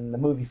facts and the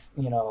movie,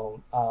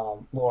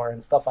 lore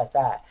and stuff like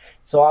that.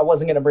 So I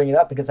wasn't going to bring it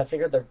up because I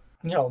figured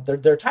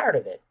they're tired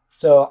of it.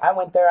 So I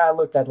went there, I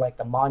looked at like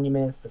the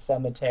monuments, the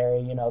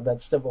cemetery, the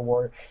Civil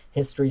War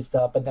history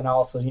stuff, but then I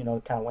also,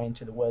 kind of went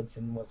into the woods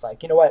and was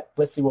like, you know what,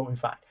 let's see what we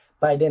find.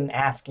 But I didn't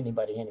ask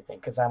anybody anything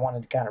because I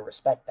wanted to kind of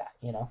respect that,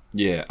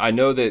 Yeah, I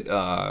know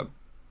that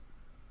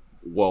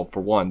well,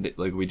 for one,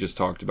 like we just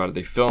talked about it,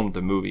 they filmed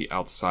the movie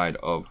outside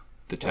of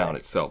the town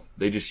itself.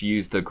 They just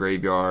used the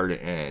graveyard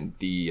and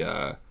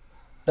the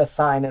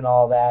sign and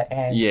all that,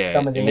 and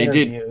some of the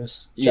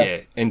interviews.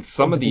 And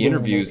some of the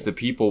interviews, the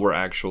people were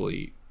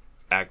actually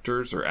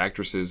actors or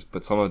actresses,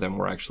 but some of them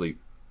were actually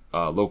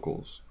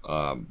locals.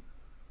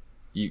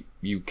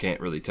 You can't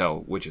really tell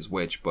which is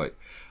which, but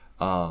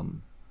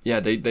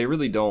they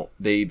really don't.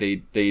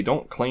 They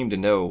don't claim to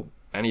know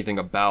anything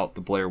about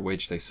the Blair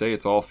Witch. They say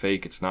it's all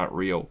fake, it's not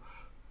real.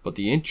 But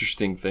the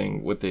interesting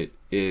thing with it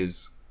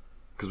is,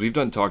 because we've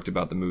talked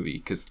about the movie,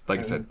 because like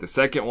I said, the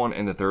second one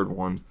and the third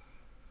one.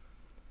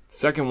 The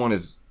second one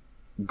is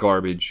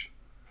garbage.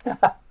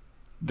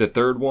 The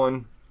third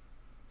one,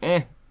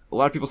 a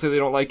lot of people say they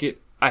don't like it.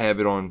 I have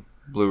it on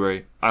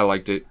Blu-ray. I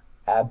liked it.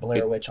 I have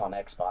Blair Witch on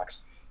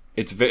Xbox.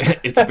 It's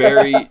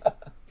very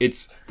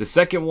it's the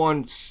second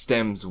one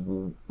stems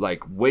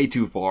like way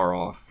too far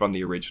off from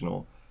the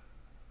original.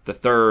 The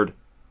third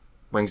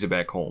brings it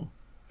back home,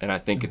 and I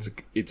think it's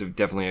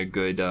definitely a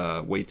good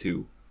way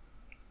to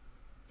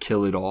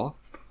kill it off.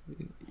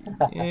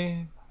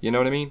 You know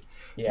what I mean?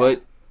 Yeah.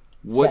 But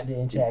send it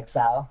into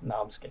exile.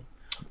 No, I'm just kidding.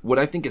 What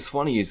I think is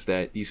funny is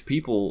that these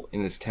people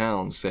in this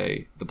town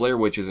say the Blair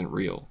Witch isn't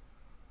real.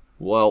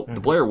 Well, the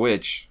Blair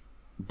Witch,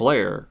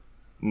 Blair,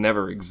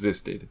 never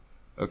existed.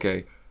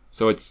 Okay,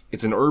 so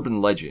it's an urban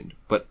legend,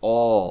 but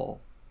all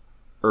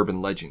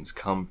urban legends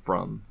come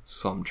from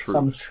some truth.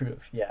 Some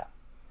truth, yeah.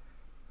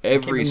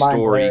 Every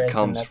story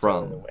comes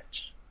from the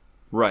witch.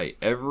 Right.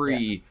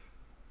 Every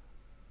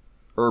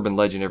urban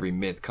legend, every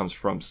myth comes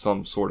from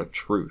some sort of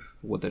truth.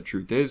 What that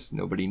truth is,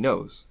 nobody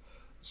knows.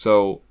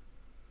 So,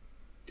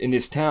 in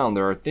this town,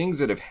 there are things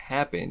that have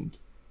happened,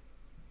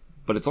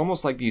 but it's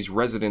almost like these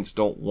residents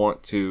don't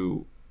want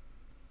to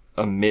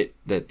admit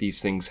that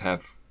these things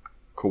have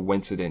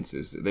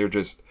coincidences. They're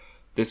just,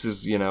 this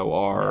is,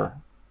 our,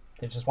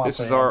 this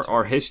is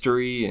our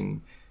history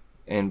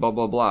and blah,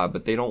 blah, blah,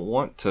 but they don't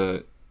want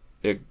to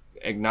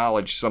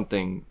acknowledge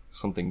something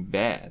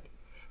bad.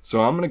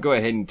 So I'm going to go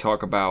ahead and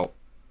talk about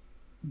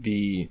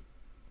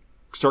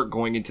start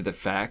going into the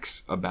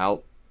facts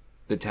about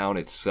the town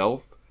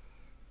itself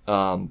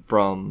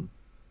from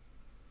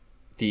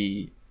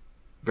the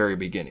very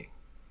beginning.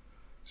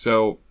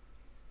 So,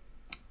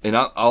 and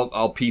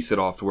I'll piece it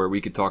off to where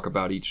we could talk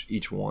about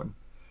each one.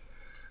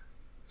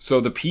 So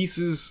the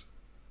pieces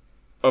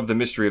of the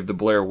mystery of the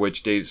Blair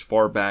Witch date as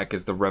far back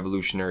as the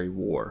Revolutionary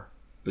War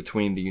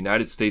between the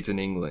United States and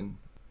England.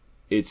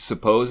 It's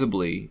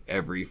supposedly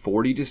every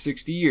 40 to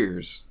 60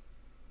 years,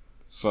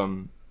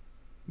 some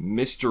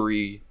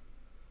mystery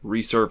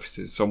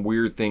resurfaces, some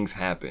weird things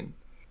happen.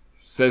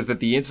 Says that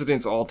the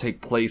incidents all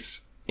take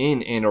place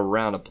in and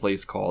around a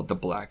place called the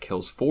Black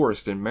Hills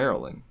Forest in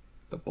Maryland.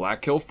 The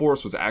Black Hill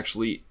Forest was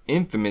actually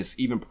infamous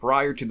even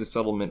prior to the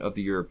settlement of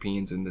the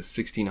Europeans in the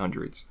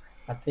 1600s.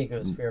 I think it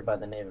was feared by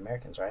the Native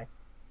Americans, right?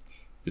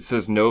 It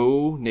says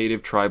no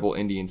native tribal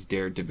Indians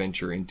dared to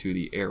venture into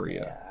the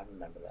area. Yeah, I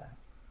remember that.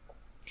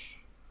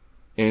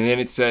 And then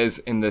it says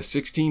in the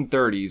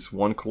 1630s,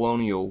 one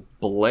colonial,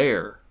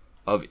 Blair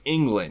of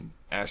England,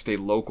 asked a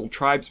local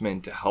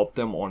tribesman to help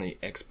them on an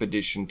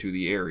expedition to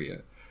the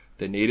area.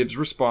 The natives'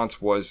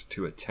 response was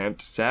to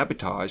attempt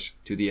sabotage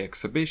to the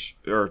expedition,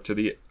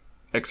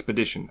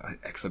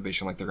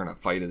 like they're gonna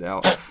fight it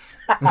out.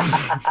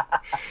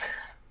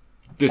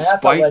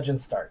 That's how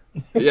legends start.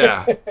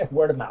 Yeah.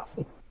 Word of mouth.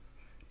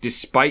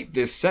 Despite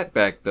this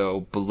setback,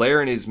 though,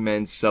 Blair and his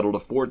men settled a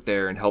fort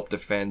there and helped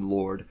defend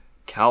Lord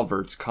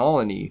Calvert's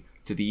colony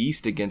to the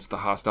east against the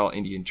hostile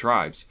Indian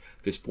tribes.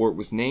 This fort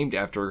was named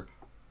after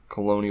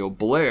Colonial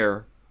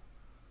Blair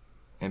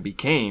and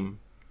became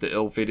the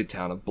ill-fated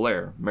town of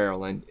Blair,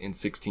 Maryland, in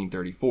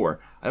 1634.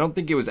 I don't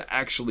think it was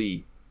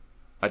actually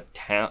a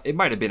town. It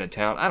might have been a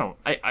town.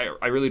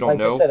 I really don't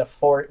know. Like I said, a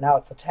fort. Now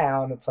it's a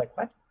town. It's like,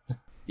 what?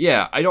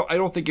 Yeah, I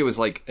don't think it was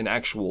like an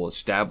actual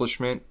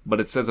establishment, but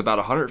it says about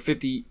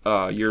 150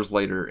 years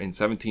later, in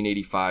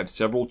 1785,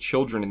 several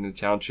children in the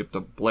township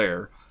of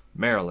Blair,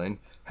 Maryland,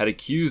 had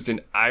accused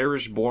an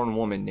Irish-born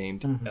woman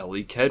named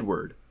Ellie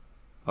Kedward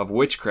of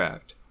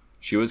witchcraft.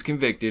 She was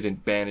convicted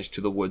and banished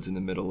to the woods in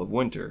the middle of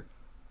winter.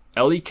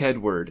 Ellie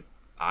Kedward,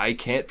 I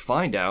can't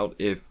find out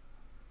if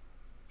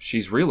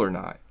she's real or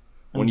not.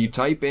 When you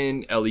type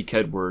in Ellie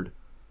Kedward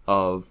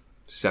of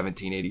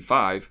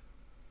 1785,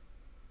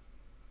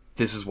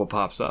 this is what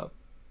pops up.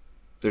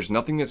 There's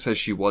nothing that says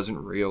she wasn't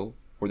real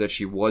or that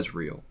she was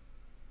real.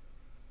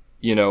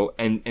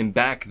 And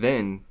back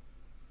then,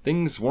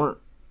 things weren't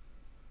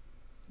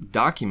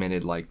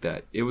documented like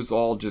that. It was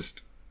all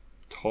just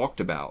talked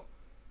about.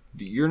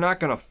 You're not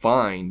going to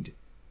find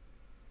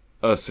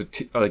a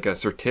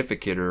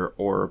certificate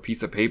or a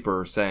piece of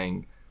paper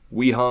saying,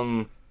 we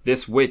hung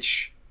this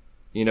witch,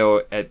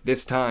 at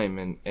this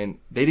time. And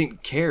they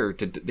didn't care.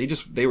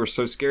 They were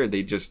so scared.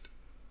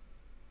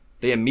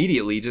 They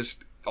immediately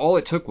all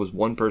it took was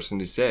one person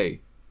to say,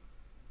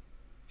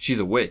 she's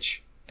a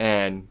witch.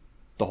 And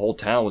the whole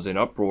town was in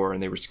uproar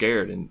and they were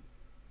scared and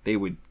they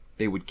would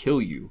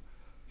kill you.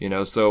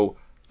 So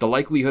the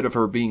likelihood of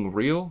her being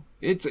real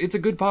It's a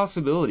good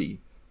possibility,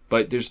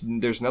 but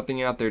there's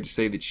nothing out there to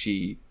say that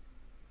she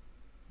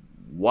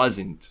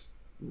wasn't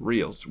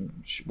real,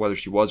 whether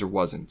she was or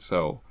wasn't.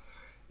 So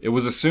it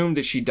was assumed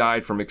that she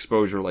died from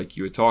exposure like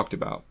you had talked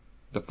about.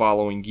 The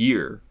following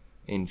year,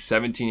 in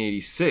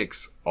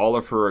 1786, all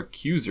of her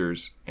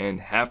accusers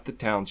and half the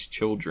town's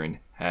children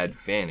had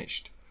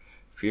vanished.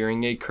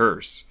 Fearing a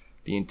curse,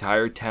 the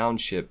entire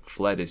township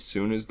fled as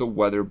soon as the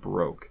weather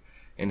broke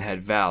and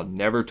had vowed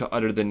never to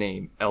utter the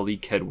name Ellie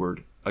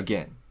Kedward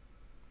again.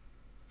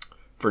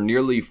 For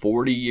nearly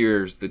 40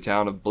 years, the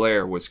town of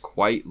Blair was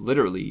quite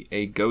literally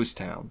a ghost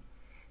town.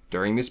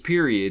 During this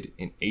period,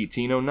 in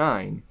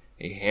 1809,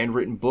 a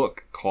handwritten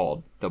book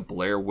called The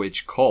Blair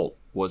Witch Cult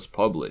was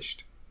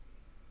published.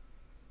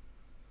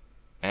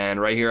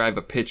 And right here I have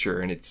a picture,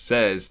 and it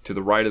says to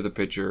the right of the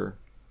picture,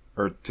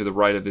 or to the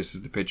right of this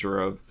is the picture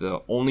of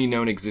the only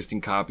known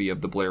existing copy of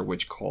The Blair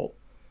Witch Cult.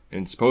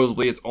 And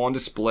supposedly it's on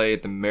display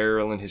at the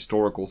Maryland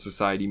Historical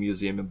Society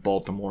Museum in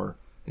Baltimore,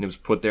 and it was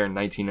put there in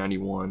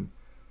 1991.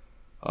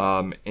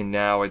 And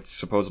now it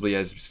supposedly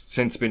has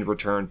since been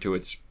returned to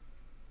its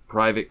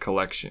private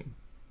collection.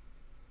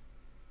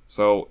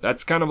 So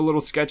that's kind of a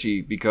little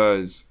sketchy,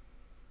 because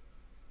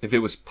if it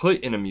was put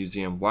in a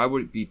museum, why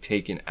would it be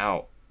taken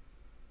out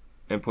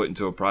and put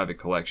into a private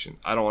collection?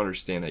 I don't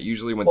understand that.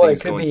 Usually when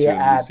things go into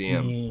a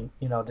museum,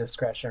 the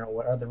discretion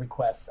or the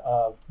request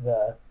of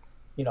the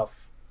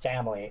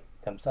family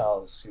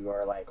themselves, who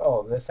are like,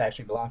 oh, this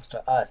actually belongs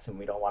to us and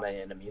we don't want it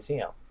in a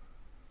museum.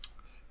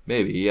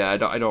 Maybe, yeah. I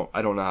don't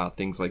know how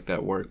things like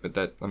that work, but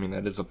that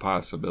is a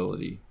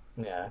possibility.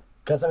 Yeah,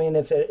 because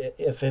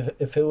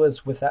if it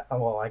was without,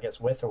 well, I guess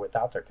with or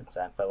without their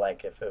consent, but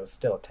like if it was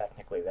still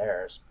technically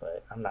theirs,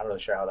 but I'm not really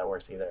sure how that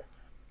works either.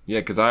 Yeah,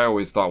 because I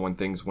always thought when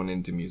things went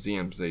into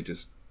museums, they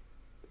just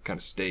kind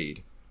of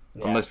stayed.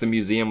 Yeah. Unless the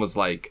museum was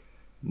like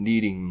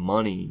needing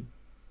money,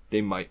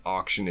 they might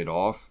auction it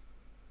off.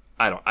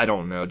 I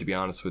don't know, to be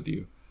honest with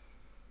you.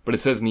 But it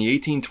says in the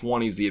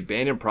 1820s, the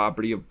abandoned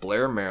property of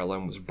Blair,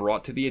 Maryland was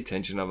brought to the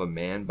attention of a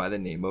man by the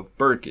name of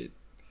Burkitt.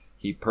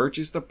 He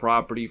purchased the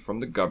property from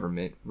the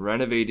government,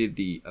 renovated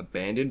the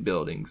abandoned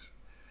buildings,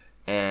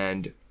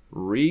 and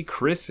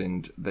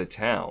rechristened the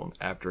town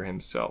after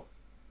himself.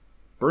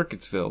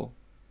 Burkittsville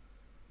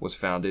was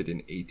founded in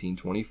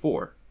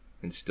 1824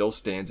 and still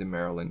stands in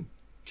Maryland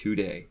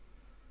today.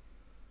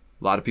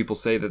 A lot of people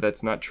say that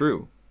that's not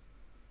true.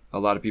 A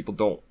lot of people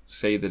don't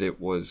say that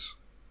it was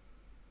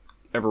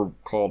ever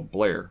called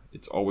Blair.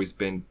 It's always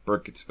been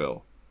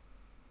Burkittsville.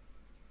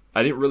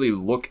 I didn't really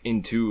look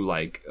into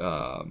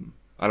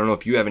I don't know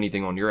if you have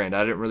anything on your end.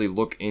 I didn't really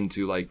look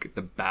into like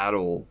the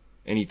battle,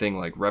 anything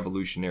like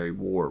Revolutionary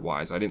War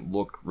wise. I didn't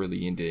look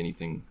really into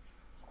anything.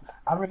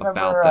 I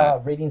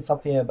remember reading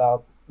something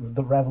about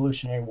the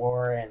Revolutionary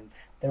War, and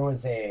there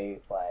was a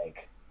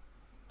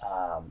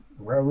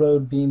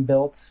railroad being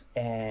built,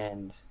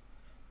 and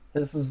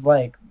this was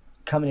like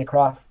coming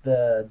across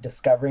the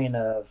discovering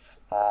of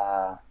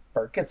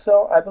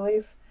Burkittsville, I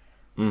believe.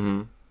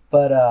 Mm-hmm.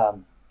 But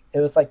it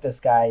was like this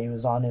guy, he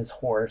was on his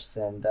horse,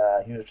 and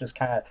he was just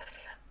kind of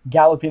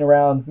galloping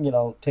around,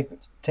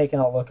 taking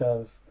a look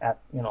at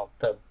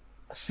the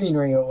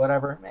scenery or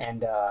whatever,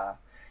 and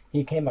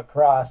he came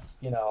across,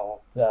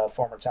 the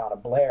former town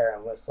of Blair,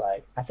 and was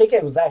like, I think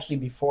it was actually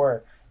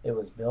before it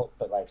was built,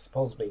 but like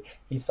supposedly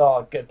he saw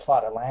a good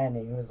plot of land,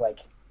 and he was like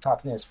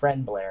talking to his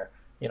friend Blair,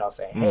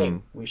 saying, hey,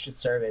 we should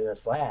survey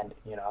this land,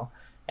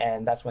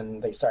 and that's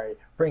when they started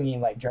bringing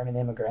like German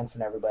immigrants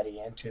and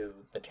everybody into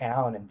the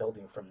town and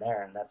building from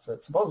there. And that's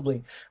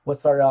supposedly what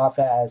started off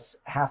as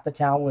half the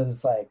town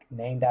was like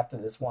named after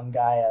this one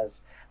guy.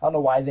 As I don't know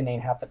why they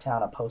named half the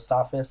town a post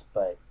office,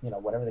 but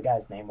whatever the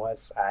guy's name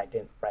was, I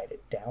didn't write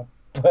it down.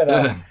 But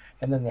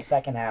and then the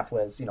second half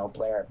was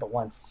Blair. But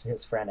once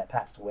his friend had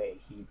passed away,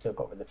 he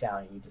took over the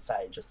town and he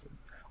decided just to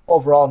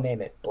overall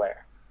name it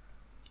Blair.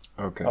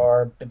 Okay.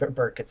 Or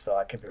Burkittsville,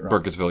 I could be wrong.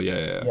 Burkittsville,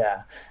 yeah.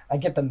 Yeah, I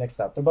get them mixed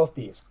up. They're both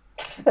B's.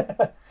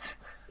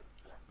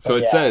 So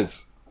it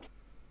says,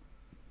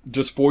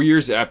 just 4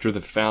 years after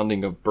the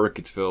founding of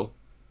Burkittsville,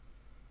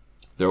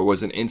 there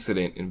was an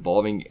incident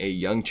involving a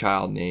young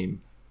child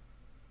named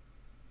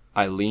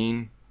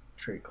Eileen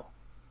Treacle.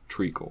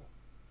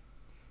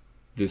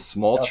 This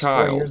small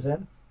child. 4 years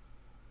in?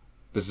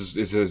 This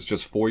is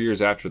just 4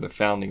 years after the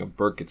founding of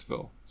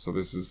Burkittsville. So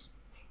this is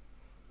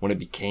when it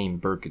became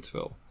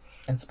Burkittsville.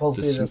 And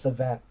supposedly this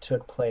event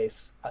took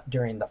place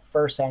during the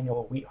first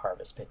annual wheat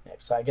harvest picnic.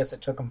 So I guess it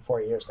took them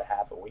 4 years to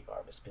have a wheat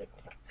harvest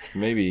picnic.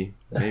 Maybe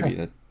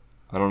that.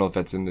 I don't know if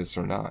that's in this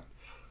or not.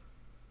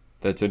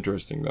 That's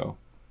interesting though.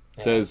 It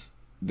says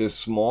this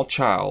small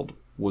child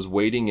was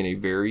wading in a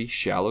very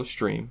shallow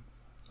stream.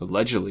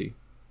 Allegedly,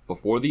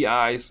 before the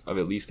eyes of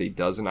at least a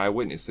dozen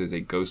eyewitnesses,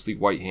 a ghostly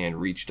white hand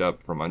reached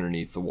up from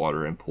underneath the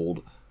water and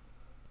pulled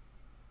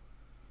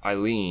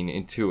Eileen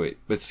into it.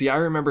 But see, I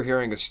remember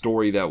hearing a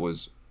story that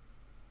was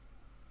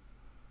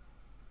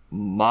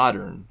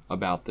modern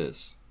about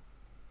this.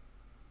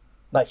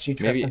 Like she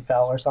tripped and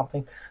fell or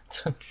something?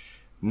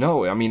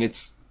 No, I mean,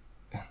 it's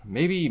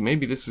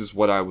maybe this is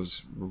what I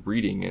was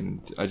reading,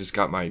 and I just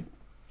got my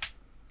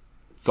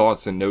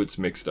thoughts and notes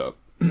mixed up.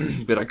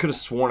 But I could have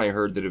sworn I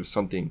heard that it was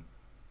something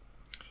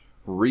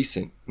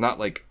recent, not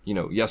like,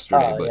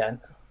 yesterday, but yeah.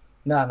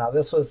 No,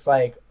 this was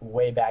like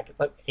way back,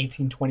 like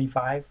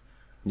 1825.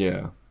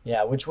 yeah.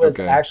 Yeah, which was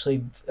Okay.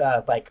 actually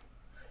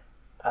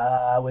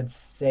I would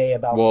say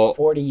about Well,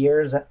 40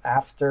 years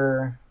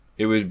after.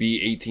 it would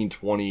be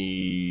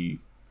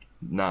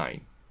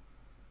 1829.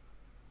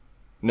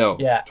 No,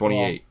 Yeah, well,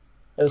 28.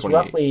 it was 28.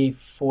 roughly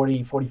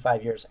 40,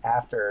 45 years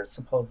after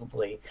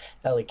supposedly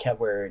Ellie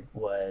Kedward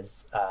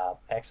was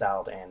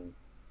exiled and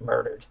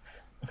murdered.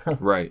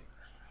 Right.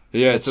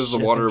 Yeah, it Which says the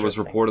is water was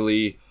interesting.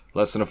 reportedly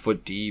less than a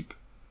foot deep,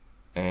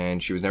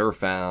 and she was never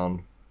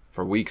found.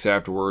 For weeks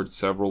afterwards,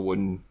 several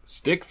wooden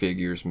stick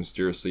figures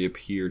mysteriously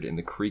appeared in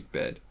the creek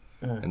bed,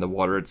 Mm. and the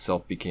water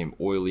itself became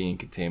oily and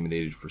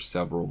contaminated for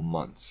several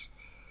months.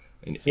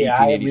 In See,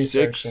 I had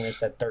researched and it 1886,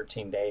 said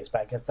 13 days,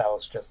 but I guess that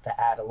was just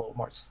to add a little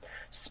more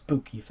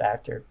spooky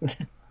factor.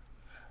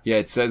 yeah,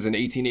 it says in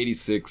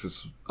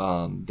 1886,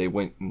 they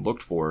went and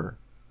looked for her.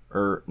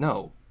 Or,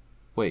 no,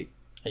 wait,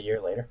 A year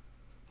later.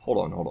 hold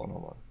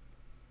on.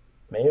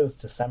 Maybe it was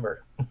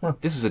December.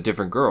 This is a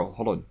different girl.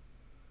 Hold on.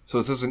 So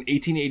it says in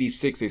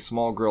 1886, a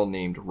small girl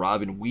named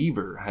Robin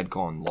Weaver had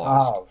gone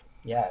lost. Oh,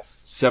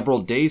 yes.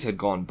 Several days had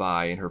gone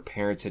by and her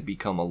parents had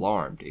become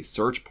alarmed. A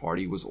search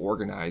party was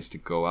organized to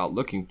go out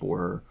looking for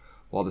her.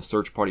 While the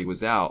search party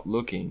was out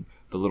looking,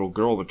 the little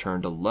girl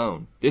returned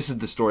alone. This is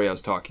the story I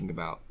was talking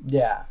about.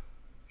 Yeah.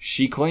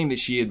 She claimed that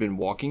she had been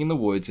walking in the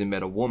woods and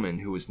met a woman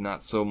who was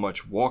not so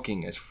much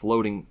walking as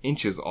floating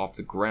inches off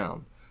the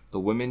ground. The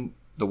woman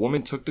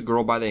took the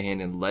girl by the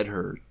hand and led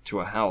her to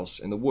a house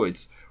in the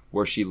woods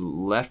where she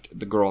left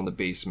the girl in the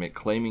basement,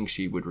 claiming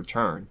she would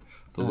return.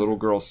 The little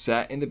girl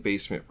sat in the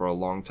basement for a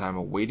long time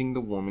awaiting the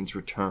woman's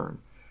return,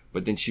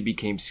 but then she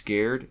became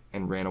scared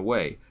and ran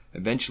away.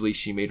 Eventually,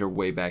 she made her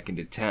way back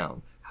into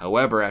town.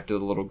 However, after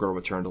the little girl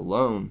returned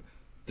alone,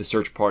 the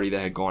search party that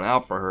had gone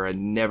out for her had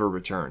never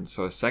returned.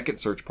 So a second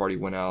search party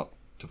went out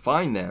to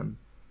find them,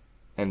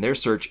 and their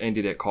search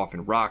ended at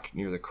Coffin Rock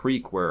near the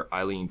creek where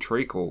Eileen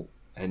Trakel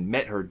had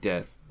met her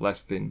death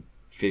less than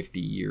 50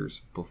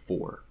 years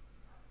before.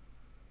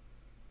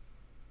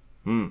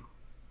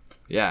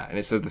 Yeah, and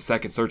it says the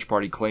second search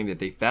party claimed that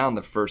they found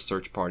the first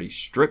search party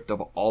stripped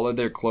of all of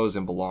their clothes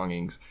and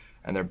belongings,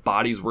 and their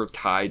bodies were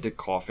tied to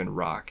Coffin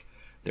Rock.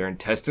 Their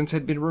intestines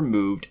had been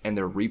removed, and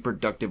their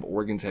reproductive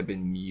organs had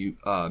been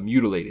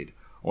mutilated.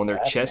 On their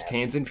That's chest, nasty.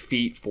 hands, and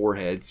feet,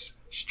 foreheads,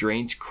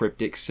 strange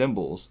cryptic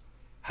symbols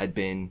had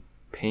been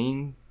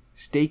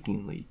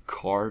painstakingly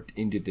carved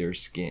into their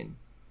skin.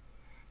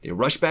 They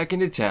rushed back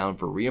into town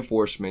for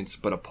reinforcements,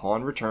 but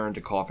upon return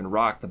to Coffin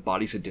Rock, the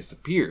bodies had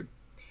disappeared.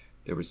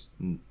 There was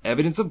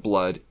evidence of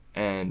blood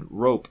and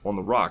rope on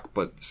the rock,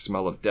 but the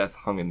smell of death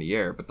hung in the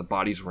air, but the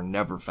bodies were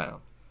never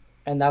found.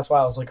 And that's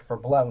why I was looking for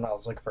blood when I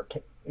was looking for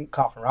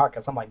Coffin Rock,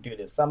 because I'm like, dude,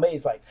 if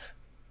somebody's like,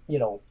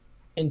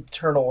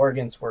 internal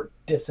organs were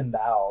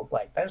disemboweled,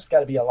 like, there's got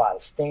to be a lot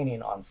of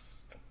staining on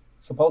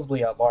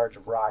supposedly a large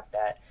rock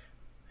that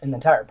an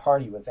entire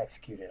party was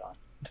executed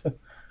on.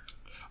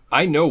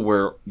 I know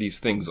where these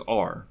things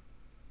are.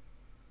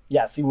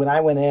 Yeah, see, when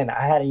I went in,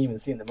 I hadn't even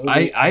seen the movie. I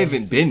hadn't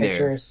haven't seen been there.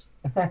 pictures.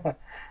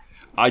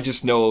 I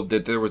just know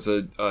that there was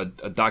a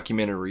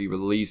documentary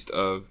released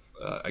of,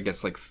 I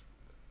guess, like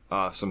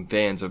some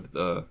fans of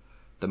the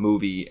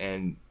movie,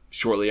 and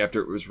shortly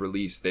after it was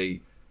released,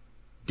 they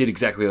did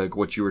exactly like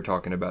what you were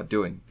talking about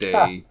doing.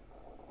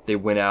 They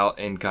went out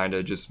and kind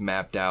of just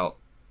mapped out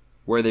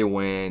where they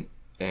went,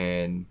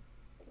 and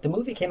The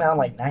movie came out in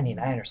like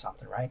 99 or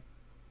something, right?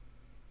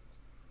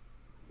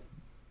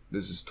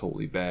 this is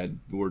totally bad.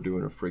 We're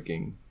doing a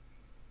freaking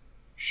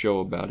show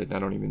about it. And I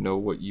don't even know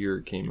what year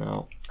it came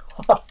out.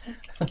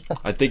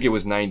 I think it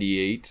was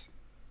 98.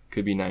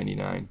 Could be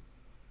 99.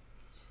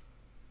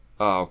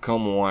 Oh,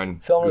 come on.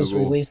 Film was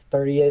Google. released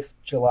 30th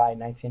July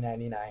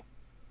 1999.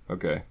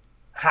 Okay.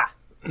 Ha!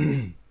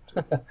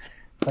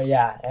 But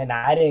yeah, and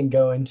I didn't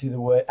go into the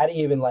wood. I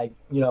didn't even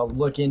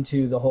look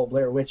into the whole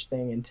Blair Witch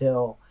thing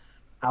until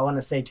I want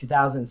to say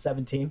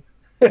 2017.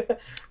 So,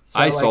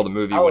 I saw the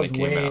movie I when was it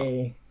came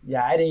out.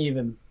 Yeah, I didn't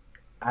even.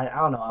 I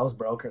don't know. I was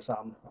broke or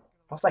something.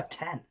 I was like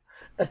 10.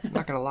 I'm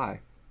not gonna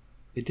lie.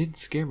 It didn't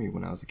scare me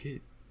when I was a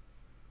kid.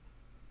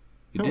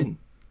 It didn't.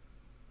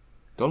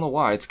 Don't know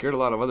why. It scared a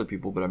lot of other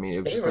people, but I mean, it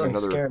It was didn't just like really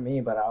another. scare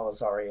me, but I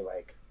was already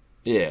like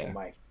Yeah. in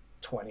my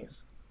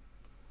 20s.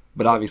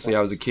 But obviously,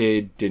 I was a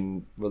kid,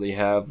 didn't really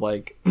have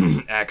like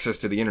access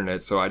to the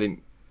internet, so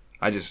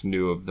I just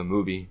knew of the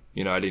movie.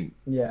 I didn't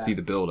Yeah. see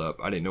the build up.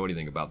 I didn't know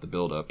anything about the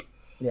build up.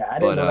 Yeah, I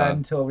didn't But, know that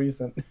until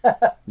recent.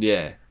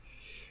 Yeah.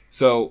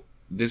 So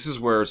this is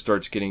where it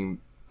starts getting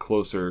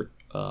closer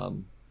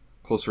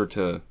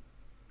to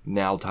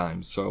now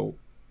times. So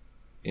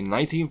in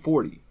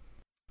 1940,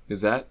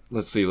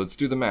 let's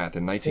do the math.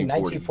 In See,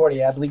 1940,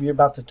 1940, I believe you're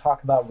about to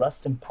talk about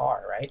Rustin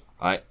Parr, right?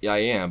 I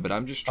am, but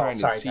I'm just trying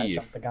sorry, to see I if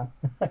jumped the gun.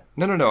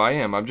 no, I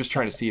am. I'm just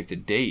trying to see if the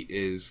date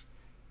is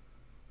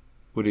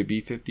would it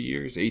be 50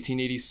 years?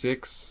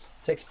 1886?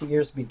 60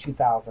 years would be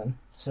 2000.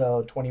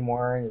 So 20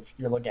 more if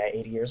you're looking at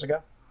 80 years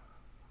ago.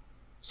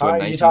 So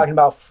Are you talking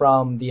about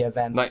from the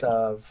events Ni-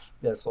 of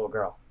this little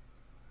girl?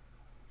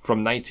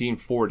 from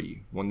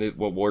 1940,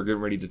 what we're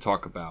getting ready to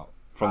talk about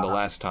from the Uh-huh.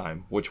 last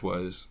time, which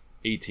was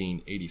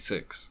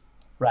 1886.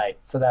 Right.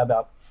 So that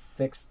about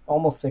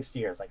almost 60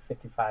 years, like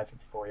 55,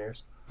 54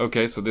 years.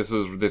 Okay, so this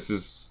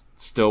is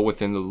still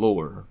within the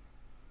lore.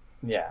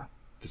 Yeah.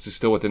 This is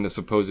still within the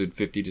supposed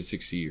 50 to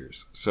 60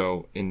 years.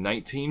 So in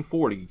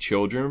 1940,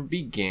 children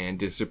began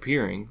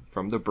disappearing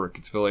from the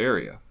Burkittsville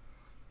area.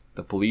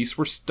 The police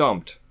were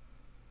stumped,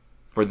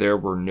 for there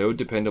were no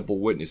dependable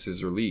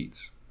witnesses or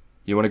leads.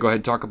 You want to go ahead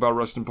and talk about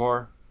Rustin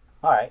Parr?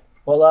 All right.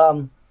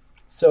 Well,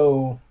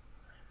 so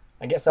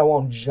I guess I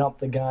won't jump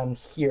the gun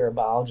here,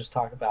 but I'll just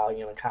talk about,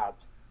 kind of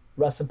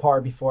Rustin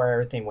Parr before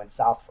everything went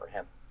south for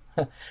him.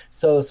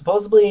 So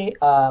supposedly,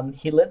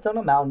 he lived on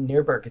a mountain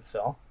near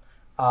Burkittsville,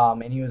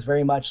 and he was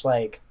very much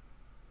like,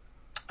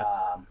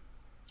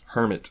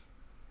 Hermit.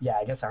 yeah,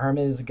 I guess a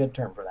hermit is a good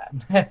term for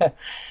that.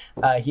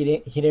 He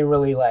didn't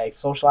really like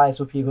socialize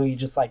with people. He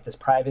just liked this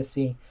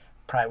privacy,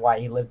 probably why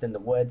he lived in the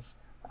woods,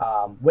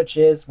 which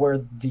is where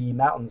the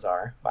mountains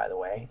are, by the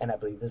way. And I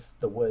believe this is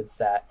the woods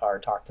that are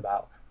talked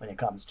about when it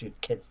comes to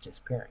kids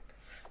disappearing.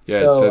 Yeah,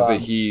 So, it says that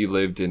he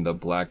lived in the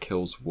Black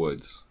Hills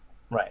Woods.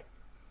 right.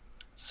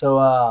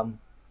 So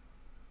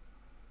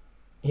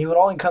he would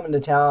only come into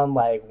town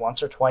like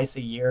once or twice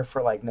a year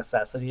for like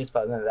necessities,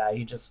 but other than that,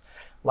 he just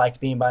liked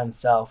being by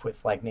himself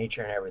with like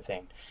nature and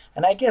everything.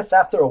 And I guess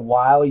after a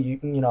while,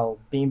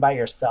 being by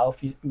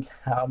yourself,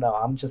 I don't know.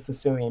 I'm just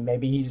assuming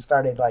maybe he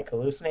started like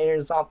hallucinating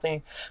or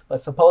something.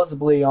 But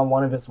supposedly on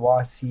one of his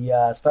walks, he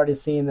started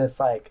seeing this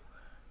like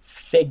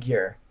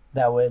figure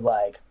that would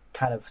like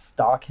kind of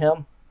stalk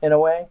him in a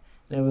way,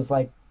 and it was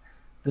like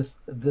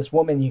this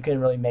woman you couldn't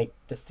really make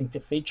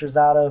distinctive features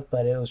out of,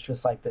 but it was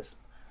just like this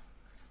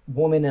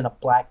woman in a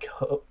black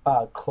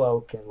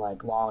cloak and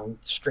like long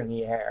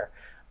stringy hair,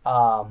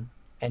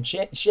 and she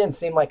didn't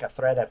seem like a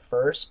threat at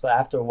first, but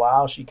after a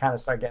while she kind of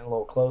started getting a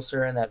little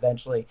closer, and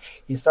eventually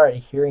he started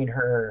hearing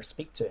her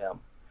speak to him,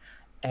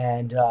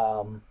 and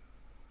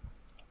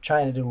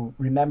trying to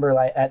remember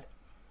like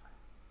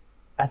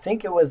I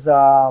think it was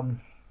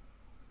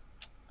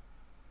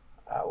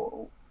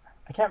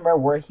I can't remember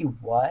where he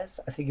was.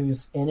 I think he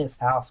was in his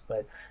house,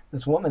 but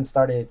this woman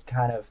started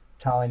kind of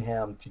telling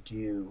him to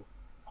do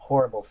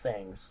horrible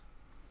things.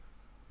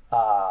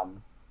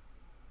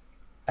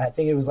 I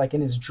think it was like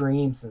in his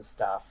dreams and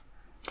stuff.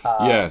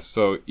 Yeah,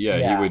 so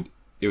yeah.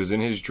 it was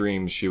in his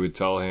dreams. She would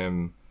tell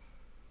him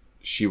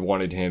she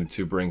wanted him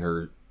to bring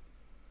her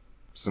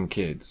some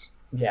kids.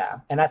 Yeah,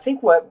 and I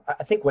think what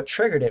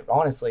triggered it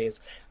honestly is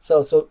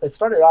so it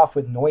started off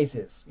with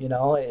noises.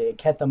 It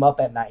kept him up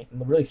at night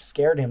and really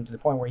scared him to the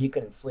point where he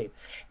couldn't sleep.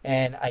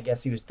 And I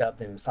guess he was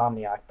dubbed an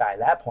insomniac by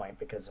that point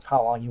because of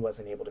how long he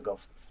wasn't able to go,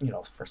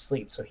 for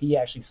sleep. So he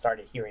actually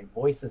started hearing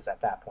voices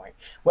at that point,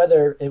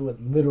 whether it was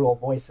literal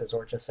voices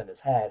or just in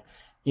his head.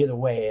 Either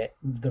way,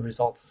 the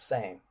result's the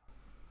same.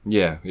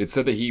 Yeah, it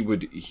said that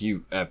he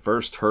at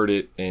first heard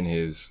it in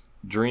his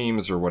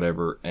dreams or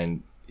whatever,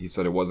 and he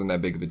said it wasn't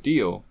that big of a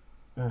deal.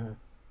 Mm-hmm.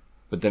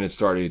 But then he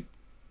started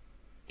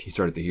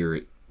to hear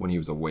it when he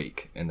was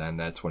awake, and then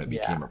that's when it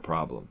became a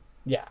problem.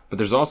 Yeah. But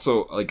there's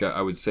also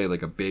I would say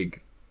like a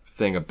big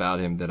thing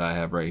about him that I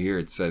have right here.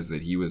 It says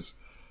that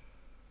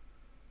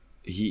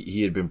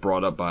he had been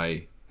brought up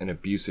by an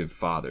abusive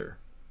father,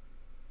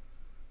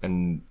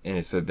 and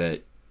it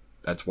said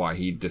that's why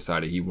he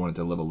decided he wanted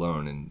to live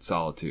alone in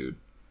solitude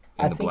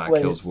in the Black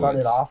Hills Woods. What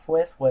it started off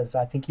with was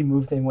I think he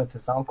moved in with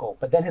his uncle,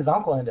 but then his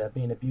uncle ended up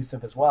being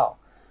abusive as well.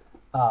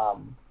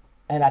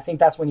 And I think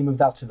that's when he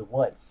moved out to the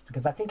woods,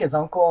 because I think his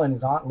uncle and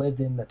his aunt lived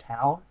in the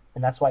town,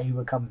 and that's why he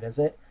would come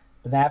visit.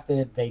 But then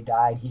after they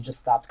died, he just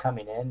stopped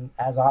coming in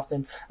as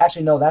often.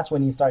 Actually, no, that's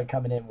when he started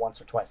coming in once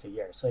or twice a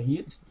year. So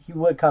he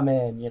would come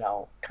in,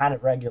 kind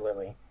of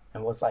regularly,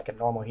 and was like a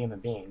normal human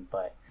being.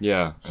 But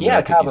yeah, he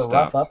had kind of a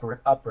rough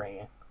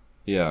upbringing.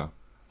 Yeah,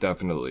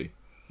 definitely.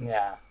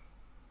 Yeah.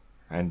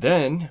 And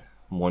then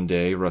one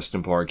day,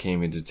 Rustin Parr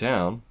came into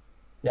town.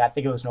 Yeah, I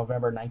think it was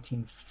November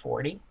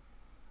 1940.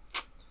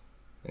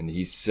 And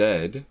he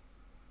said,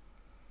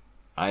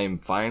 "I am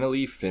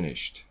finally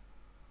finished."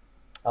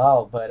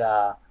 Oh, but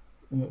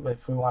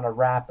if we want to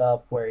wrap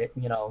up where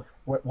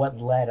what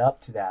led up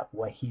to that,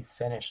 what he's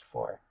finished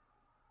for,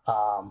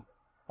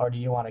 or do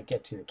you want to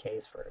get to the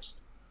case first?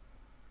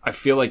 I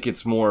feel like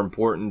it's more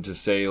important to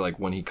say like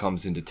when he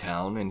comes into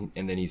town,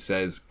 and then he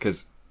says,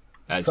 because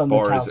as from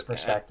far the town's as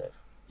perspective,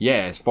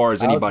 as far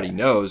as anybody Okay.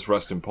 knows,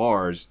 Rustin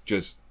Parr's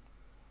just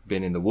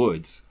been in the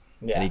woods.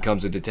 yeah, And he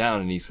comes into town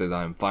and he says,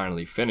 "I'm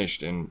finally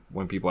finished." And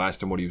when people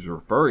asked him what he was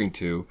referring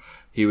to,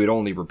 he would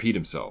only repeat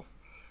himself.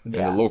 And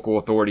yeah, the local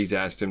authorities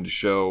asked him to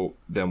show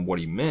them what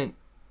he meant,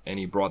 and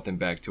he brought them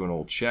back to an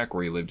old shack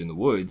where he lived in the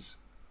woods.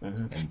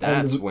 Mhm. And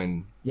that's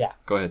when... yeah.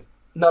 Go ahead.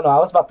 No, I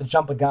was about to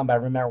jump a gun, but I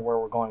remember where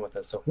we're going with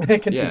this, so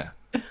continue.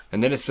 Yeah.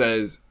 And then it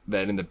says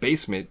that in the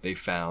basement they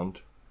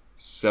found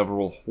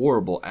several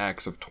horrible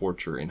acts of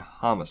torture and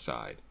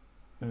homicide.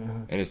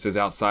 Mm-hmm. And it says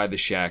outside the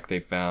shack,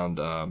 they found,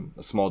 a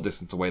small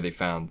distance away, they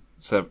found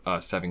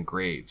 7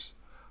 graves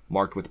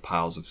marked with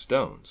piles of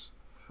stones.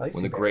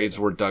 When the graves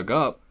were dug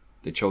up,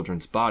 the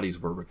children's bodies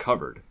were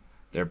recovered.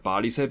 Their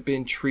bodies had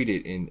been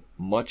treated in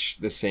much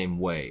the same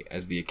way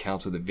as the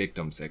accounts of the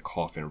victims at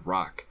Coffin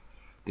Rock.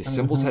 The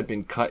symbols had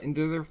been cut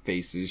into their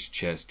faces,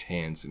 chest,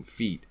 hands, and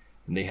feet,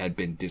 and they had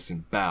been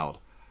disemboweled.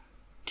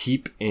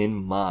 Keep in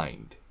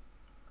mind,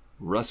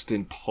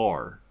 Rustin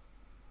Parr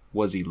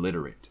was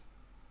illiterate.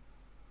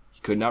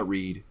 He could not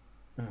read,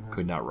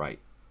 could not write.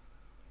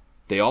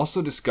 They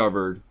also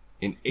discovered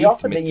an eighth... He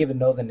also didn't even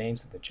know the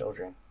names of the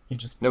children. He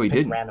just he picked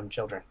didn't. random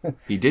children.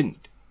 He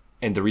didn't.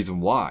 And the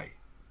reason why,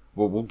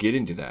 well, we'll get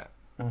into that.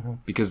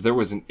 Because there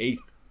was an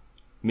 8th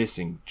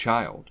missing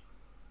child,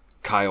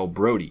 Kyle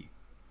Brody,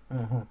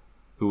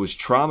 who was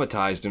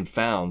traumatized and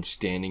found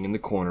standing in the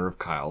corner of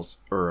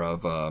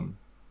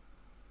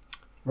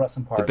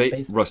Rustin Parr's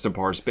basement. Rustin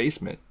Parr's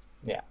basement.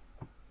 Yeah.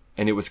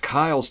 And it was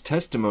Kyle's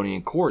testimony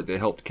in court that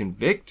helped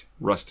convict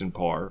Rustin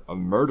Parr of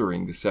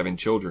murdering the 7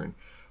 children.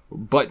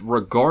 But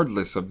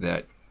regardless of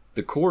that,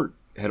 the court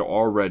had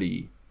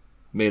already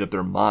made up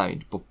their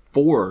mind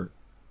before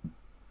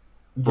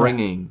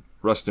bringing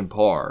Rustin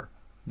Parr.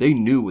 They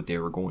knew what they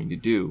were going to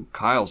do.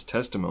 Kyle's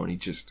testimony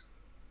just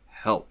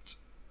helped.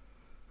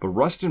 But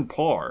Rustin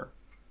Parr,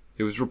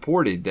 it was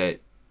reported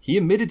that he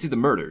admitted to the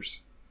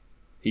murders.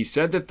 He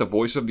said that the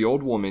voice of the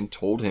old woman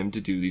told him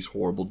to do these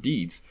horrible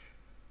deeds.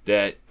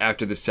 That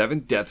after the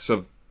 7 deaths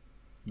of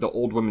the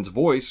old woman's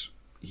voice,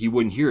 he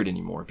wouldn't hear it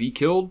anymore. If he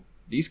killed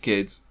these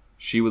kids,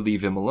 she would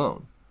leave him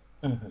alone.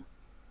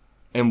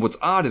 And what's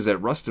odd is that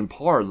Rustin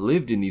Parr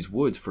lived in these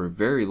woods for a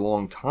very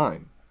long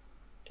time.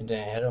 It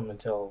didn't hit him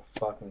until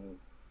fucking,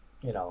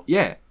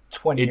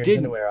 20 it years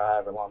didn't. into it, or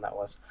however long that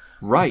was.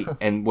 Right.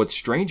 And what's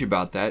strange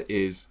about that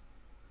is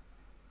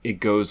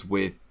it goes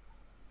with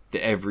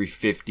the every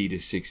 50 to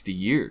 60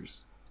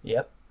 years.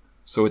 Yep.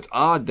 So it's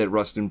odd that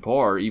Rustin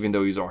Parr, even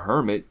though he's a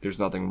hermit, there's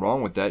nothing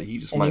wrong with that. He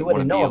just might he want to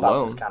wouldn't be know about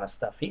alone. this kind of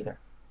stuff either.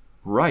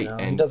 Right.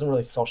 He And doesn't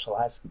really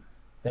socialize.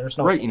 There's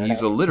no right, and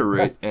he's internet.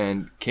 illiterate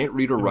and can't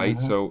read or write,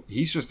 so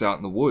he's just out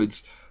in the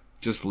woods,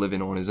 just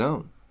living on his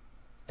own.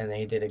 And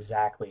they did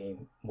exactly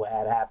what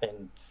had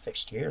happened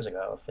 60 years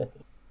ago, 50.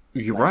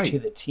 You're Like, right. to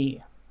the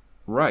T.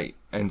 Right.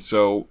 And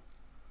so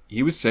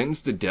he was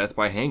sentenced to death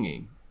by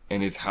hanging,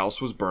 and his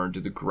house was burned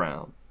to the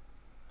ground.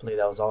 I believe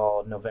that was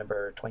all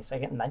November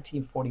 22nd,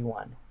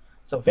 1941.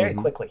 So very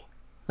quickly.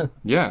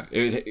 Yeah,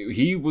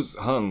 he was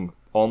hung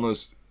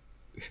almost,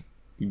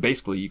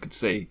 basically you could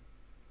say,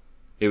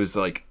 it was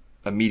like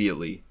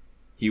immediately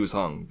he was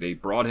hung. They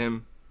brought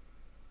him,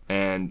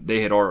 and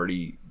they had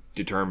already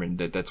determined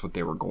that that's what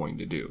they were going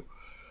to do.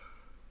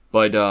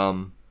 But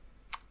a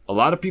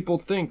lot of people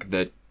think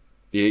that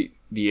the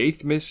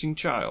 8th missing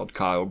child,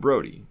 Kyle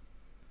Brody,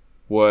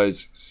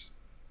 was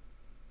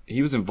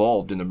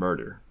involved in the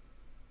murder.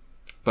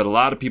 But a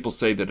lot of people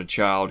say that a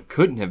child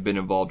couldn't have been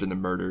involved in the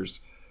murders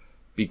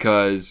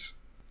because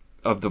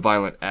of the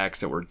violent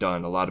acts that were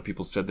done. A lot of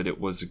people said that it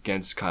was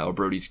against Kyle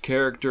Brody's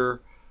character,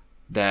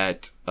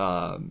 that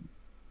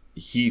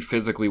he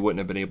physically wouldn't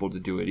have been able to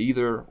do it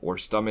either or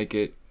stomach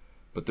it.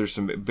 But there's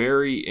some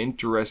very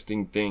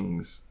interesting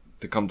things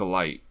to come to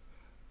light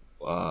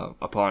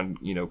upon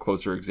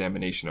closer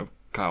examination of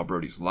Kyle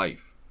Brody's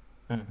life.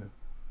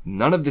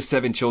 None of the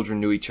 7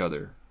 children knew each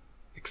other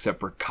except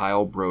for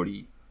Kyle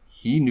Brody.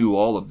 He knew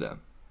all of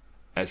them.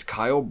 As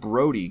Kyle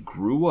Brody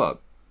grew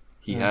up,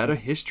 he had a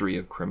history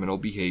of criminal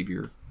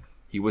behavior.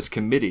 He was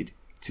committed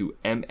to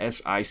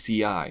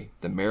MSICI,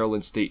 the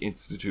Maryland State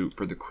Institute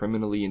for the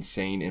Criminally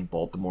Insane in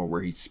Baltimore,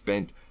 where he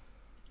spent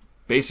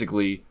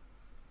basically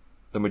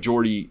the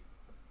majority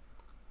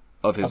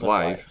of his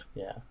life.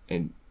 Yeah.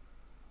 And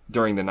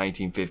during the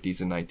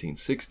 1950s and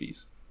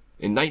 1960s.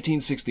 In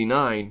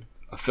 1969,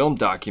 a film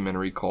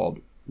documentary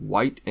called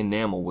White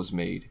Enamel was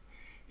made.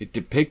 It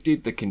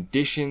depicted the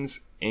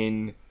conditions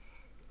in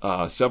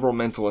several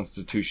mental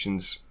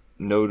institutions,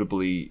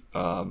 notably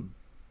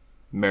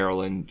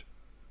Maryland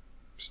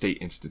State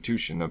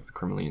Institution of the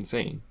Criminally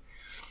Insane,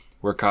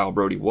 where Kyle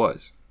Brody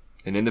was.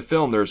 And in the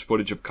film, there's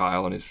footage of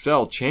Kyle in his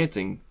cell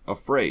chanting a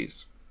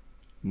phrase,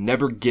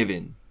 "Never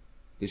given."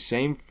 The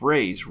same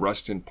phrase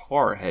Rustin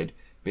Parr had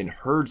been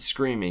heard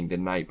screaming the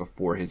night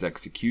before his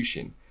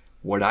execution.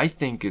 What I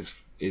think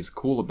is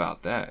cool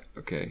about that,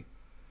 okay,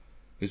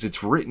 is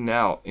it's written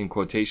out in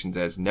quotations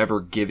as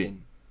 "never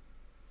given."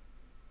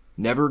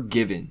 Never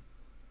given.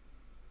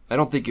 I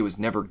don't think it was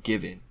never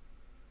given.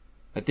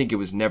 I think it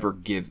was never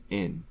give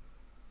in.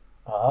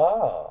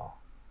 Oh.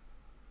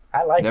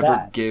 I like never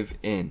that. give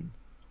in.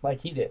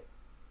 Like he did.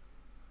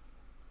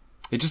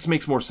 It just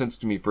makes more sense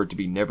to me for it to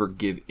be never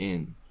give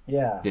in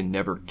Yeah. than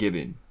never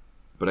given.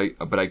 But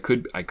I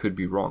could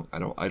be wrong. I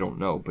don't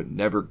know. But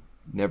never.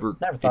 Never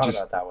thought it just,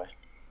 about it that way.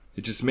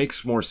 It just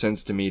makes more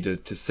sense to me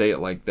to say it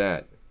like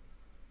that.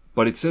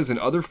 But it says in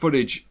other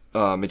footage,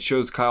 it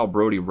shows Kyle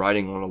Brody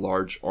writing on a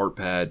large art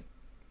pad.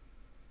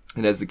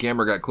 And as the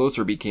camera got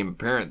closer, it became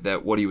apparent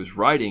that what he was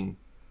writing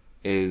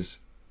is...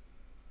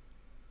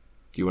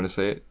 Do you want to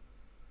say it?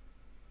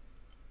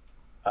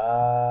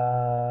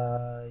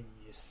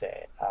 You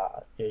say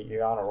it.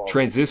 You're on a roll.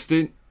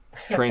 Transistus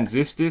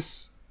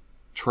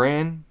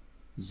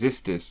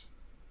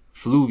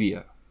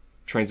fluvia.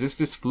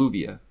 Transistus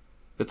fluvia.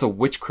 That's a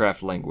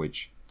witchcraft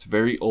language. It's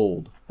very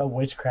old. A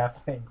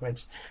witchcraft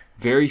language.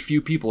 Very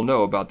few people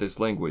know about this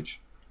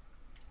language.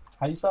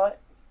 How do you spell it?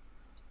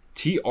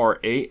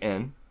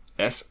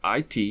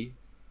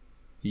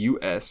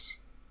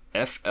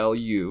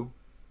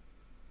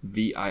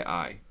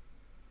 Transitusfluvii.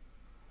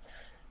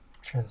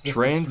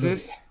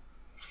 Transis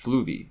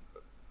fluvi.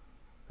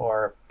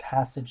 Or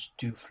Passage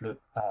du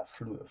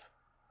Fleuve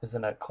is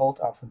an occult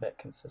alphabet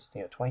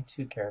consisting of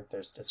 22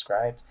 characters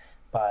described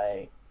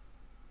by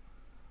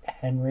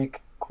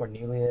Henrik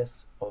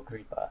Cornelius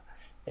Agrippa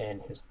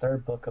in his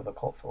third book of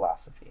occult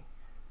philosophy.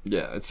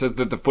 Yeah, it says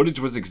that the footage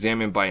was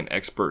examined by an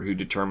expert who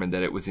determined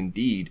that it was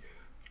indeed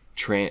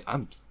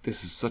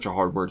this is such a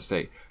hard word to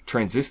say.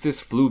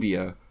 Transistus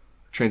fluvia.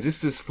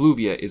 Transistus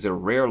fluvia is a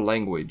rare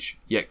language,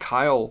 yet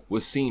Kyle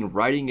was seen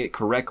writing it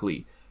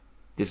correctly.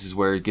 This is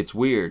where it gets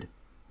weird.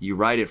 You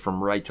write it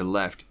from right to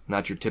left,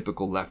 not your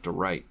typical left to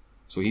right.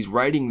 So he's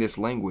writing this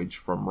language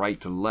from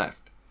right to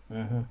left.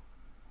 Mm-hmm.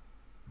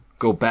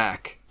 Go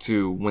back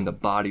to when the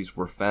bodies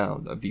were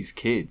found of these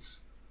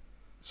kids.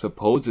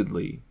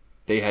 Supposedly,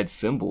 they had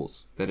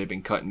symbols that had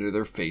been cut into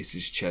their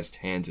faces, chest,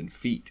 hands, and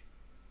feet.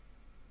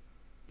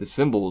 The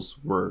symbols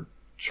were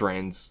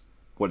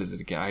what is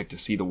it again? I have to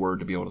see the word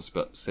to be able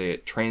to say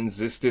it.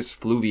 Transistus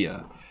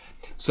fluvia.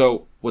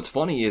 So what's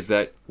funny is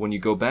that when you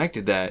go back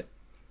to that,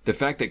 the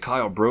fact that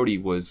Kyle Brody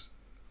was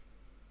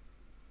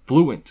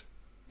fluent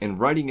in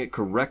writing it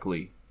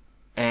correctly,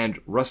 and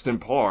Rustin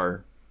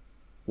Parr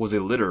was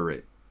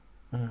illiterate.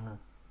 Mm-hmm.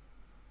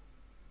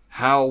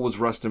 How was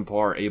Rustin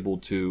Parr able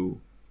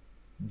to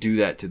do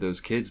that to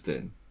those kids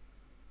then?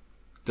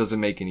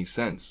 Doesn't make any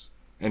sense.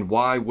 And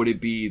why would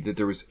it be that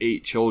there was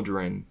 8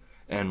 children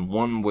and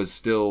one was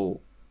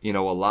still,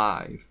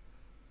 alive,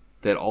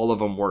 that all of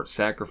them weren't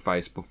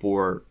sacrificed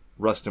before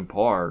Rustin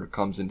Parr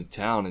comes into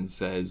town and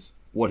says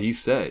what he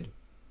said?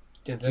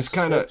 Dude, just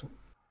kind of...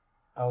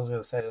 I was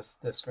going to say this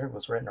script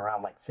was written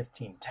around like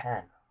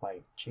 1510.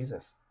 Like,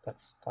 Jesus,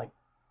 that's like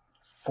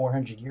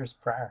 400 years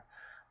prior.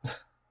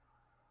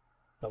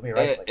 Nobody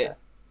writes like that.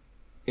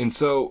 And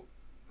so,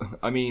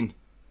 I mean,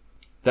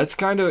 that's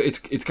kind of,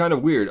 it's kind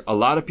of weird. A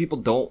lot of people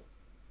don't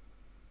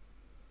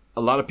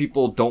want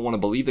to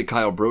believe that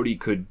Kyle Brody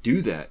could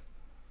do that.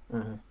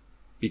 Mm-hmm.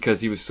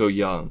 Because he was so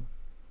young.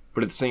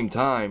 But at the same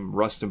time,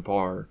 Rustin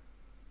Parr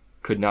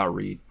could not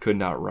read, could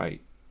not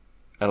write.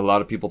 And a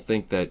lot of people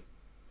think that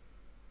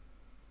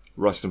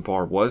Rustin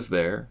Parr was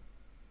there,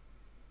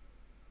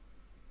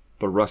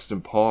 but Rustin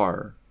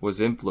Parr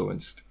was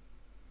influenced,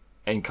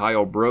 and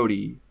Kyle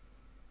Brody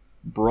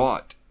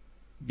brought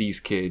these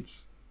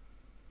kids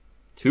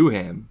to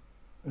him.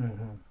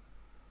 Mm-hmm.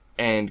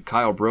 And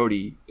Kyle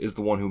Brody is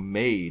the one who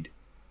made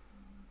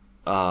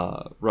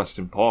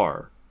Rustin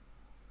Parr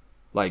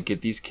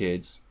get these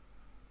kids,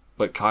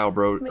 but Kyle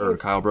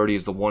Brody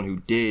is the one who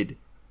did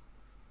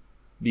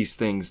these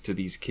things to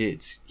these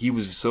kids. He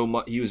was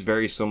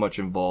very much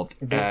involved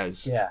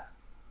as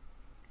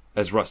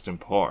Rustin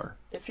Parr.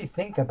 If you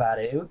think about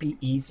it, it would be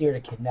easier to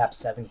kidnap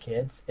 7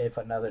 kids if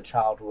another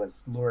child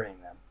was luring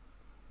them,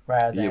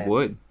 rather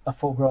than a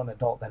full-grown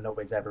adult that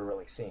nobody's ever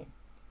really seen.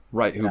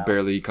 Right, who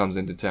barely comes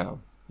into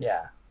town.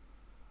 Yeah.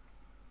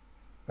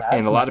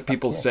 And a lot of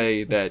people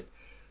say that,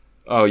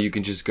 oh, you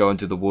can just go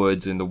into the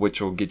woods and the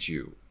witch will get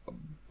you.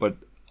 But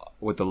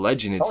with the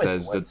legend, it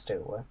says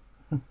that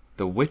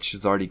the witch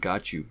has already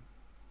got you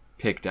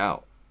picked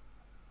out.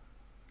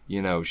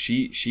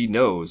 She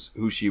knows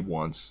who she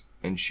wants,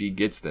 and she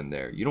gets them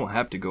there. You don't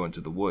have to go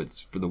into the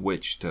woods for the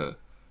witch to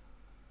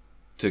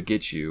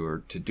get you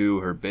or to do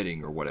her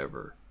bidding or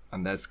whatever.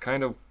 And that's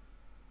kind of,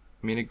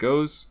 it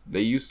goes.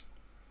 The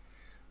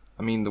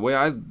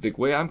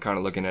way I'm kind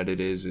of looking at it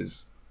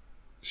is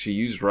she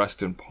used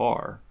Rustin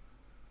Parr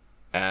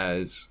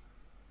as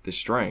the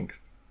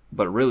strength,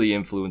 but really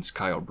influenced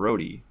Kyle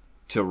Brody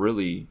to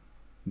really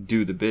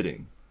do the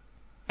bidding.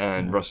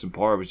 And Rustin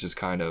Parr was just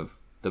kind of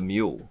the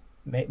mule.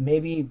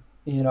 Maybe,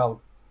 being a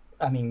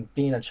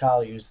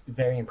child, he was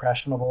very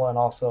impressionable, and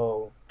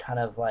also kind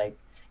of like,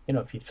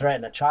 if you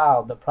threaten a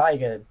child, they're probably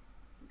going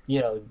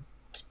to,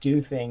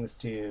 do things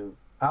to,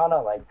 I don't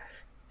know, like,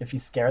 if you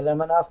scare them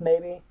enough,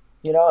 maybe,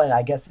 and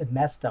I guess it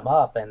messed him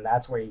up, and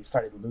that's where he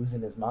started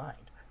losing his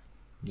mind.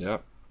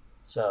 Yep.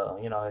 So,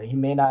 he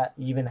may not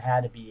even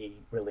had to be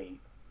really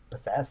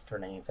possessed or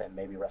anything.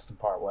 Maybe Rustin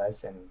Parr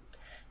was, and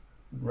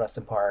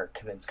Rustin Parr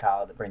convinced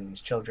Kyle to bring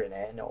these children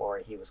in, or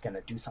he was going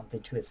to do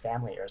something to his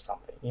family or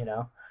something,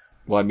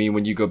 Well,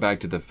 when you go back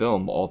to the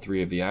film, all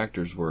 3 of the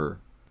actors were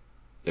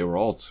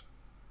all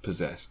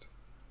possessed.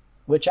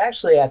 Which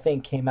actually, I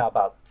think, came out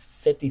about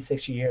 50,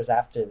 60 years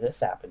after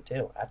this happened,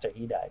 too, after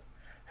he died.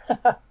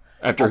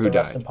 After who died?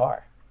 Rustin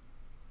Parr.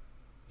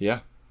 Yeah.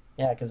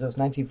 Yeah, because it was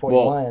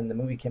 1941, and the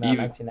movie came out in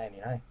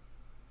 1999.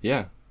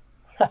 Yeah.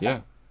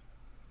 Yeah.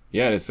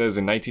 Yeah, and it says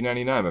in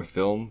 1999, a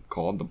film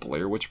called The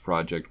Blair Witch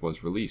Project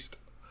was released.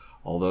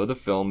 Although the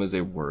film is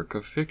a work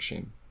of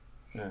fiction,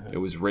 it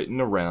was written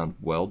around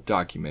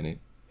well-documented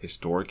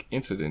historic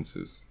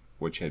incidences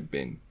which had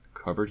been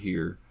covered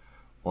here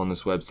on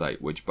this website,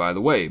 which, by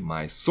the way,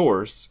 my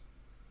source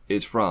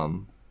is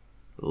from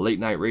Late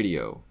Night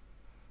Radio,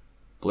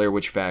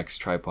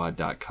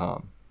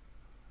 BlairWitchFactsTripod.com.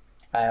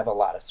 I have a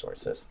lot of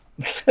sources.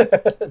 I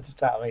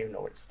don't even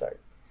know where to start.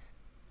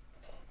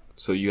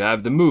 So you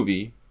have the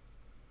movie,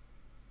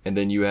 and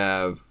then you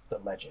have The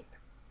legend.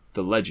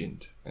 the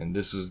legend, and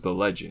this is the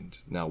legend.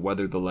 Now,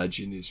 whether the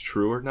legend is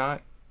true or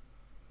not,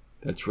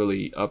 that's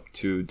really up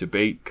to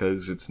debate,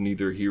 because it's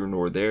neither here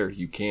nor there.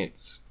 You can't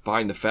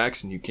find the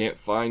facts, and you can't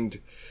find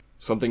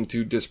something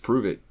to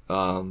disprove it.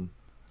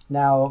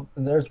 Now,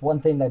 there's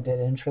one thing that did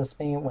interest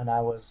me when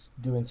I was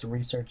doing some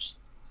research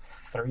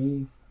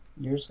 3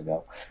 years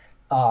ago.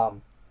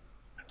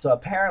 So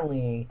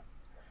apparently,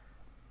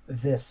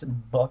 this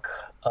book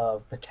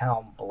of the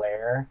town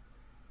Blair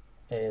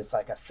is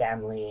like a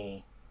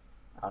family,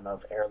 I don't know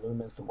if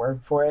heirloom is the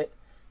word for it,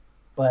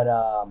 but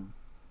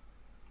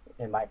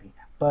it might be.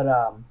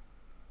 But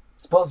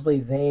supposedly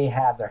they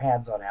have their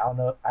hands on it. I don't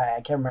know.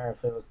 I can't remember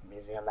if it was the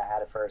museum that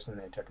had it first and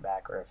they took it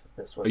back, or if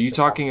this was. Are you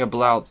talking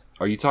about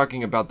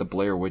the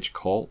Blair Witch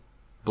cult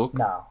book?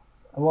 No.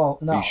 Well,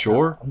 no. Are you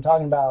sure? No. I'm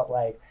talking about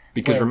like.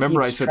 Because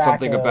remember, I said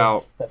something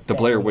about the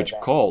Blair Witch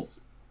events. cult,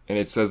 and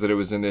it says that it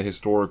was in the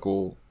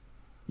historical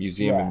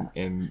museum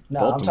in No,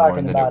 Baltimore. I'm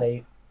talking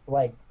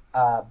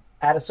about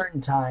at a certain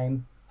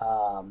time,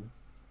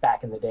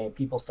 back in the day,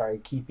 people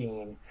started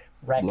keeping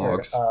record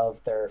Logs.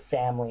 of their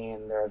family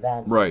and their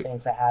events, Right. and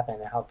things that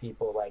happened, and how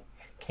people like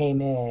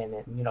came in,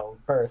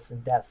 and births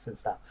and deaths and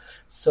stuff.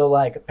 So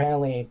like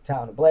apparently,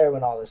 town of Blair,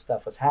 when all this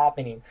stuff was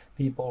happening,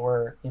 people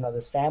were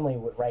this family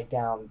would write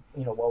down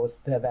what was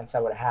the events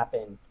that would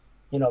happen,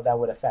 that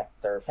would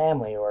affect their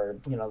family, or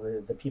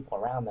the people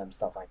around them,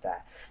 stuff like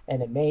that.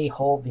 And it may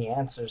hold the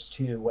answers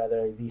to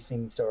whether these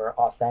things are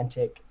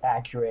authentic,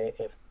 accurate,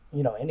 if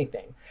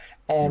anything.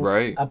 And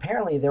Right.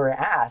 apparently they were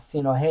asked,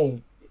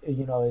 hey,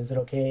 is it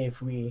okay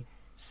if we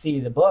see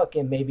the book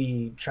and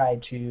maybe try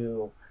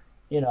to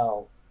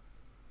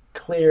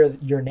clear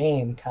your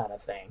name, kind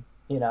of thing,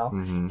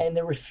 Mhm. and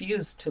they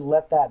refused to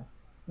let that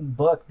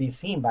book be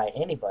seen by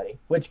anybody,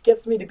 which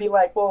gets me to be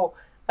like, well,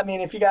 I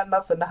mean, if you got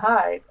nothing to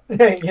hide,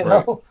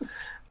 know.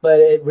 But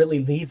it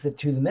really leaves it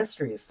to the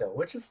mystery still,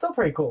 which is still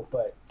pretty cool.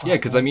 But Yeah,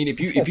 because I mean, if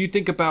you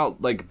think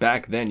about like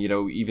back then,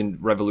 even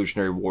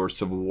Revolutionary War,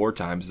 Civil War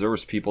times, there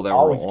was people that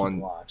always were keep on.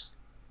 logs.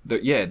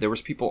 There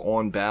was people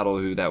on battle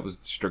who that was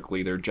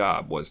strictly their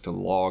job, was to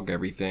log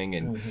everything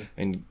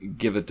and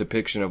give a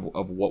depiction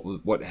of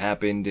what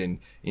happened, and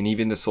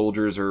even the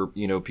soldiers or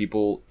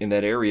people in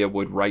that area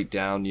would write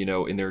down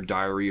in their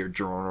diary or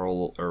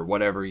journal or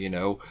whatever,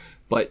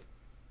 but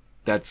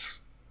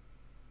that's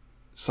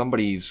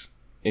somebody's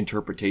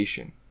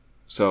interpretation,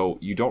 so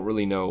you don't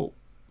really know,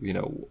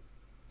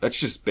 that's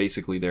just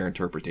basically their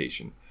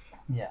interpretation.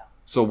 Yeah.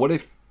 So what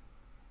if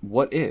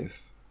What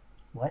if?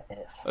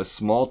 a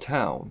small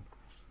town,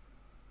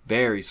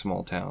 very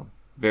small town,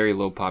 very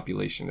low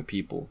population of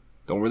people,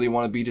 don't really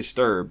want to be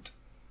disturbed?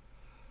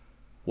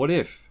 What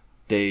if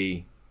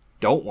they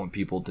don't want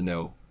people to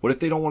know? What if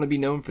they don't want to be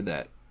known for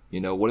that?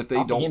 What if they I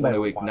don't think don't want anybody to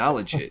would want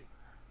acknowledge to. it?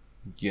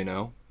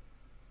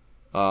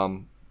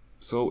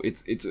 So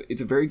it's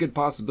a very good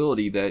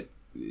possibility that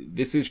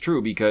this is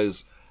true,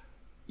 because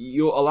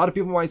a lot of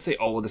people might say,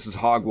 oh, well, this is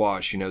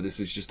hogwash,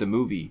 this is just a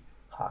movie.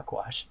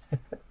 Hogwash.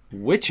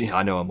 Which,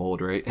 I know I'm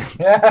old, right?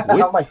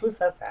 I'm like, who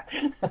says that?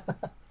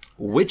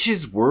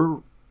 Witches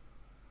were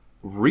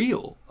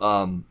real.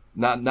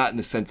 Not in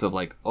the sense of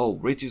like, oh,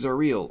 witches are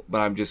real, but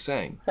I'm just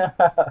saying,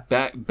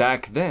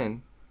 back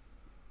then,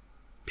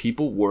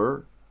 people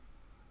were.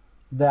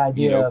 The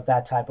idea of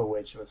that type of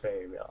witch was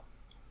very real.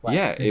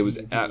 Yeah, it was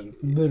the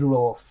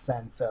literal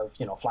sense of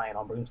flying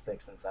on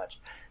broomsticks and such.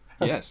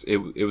 Yes,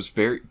 it was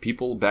very.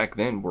 People back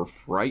then were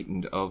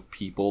frightened of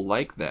people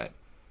like that,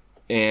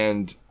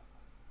 and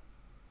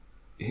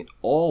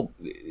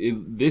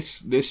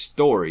this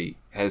story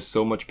has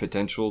so much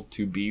potential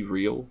to be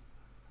real.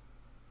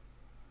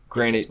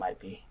 Granted, It just might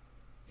be.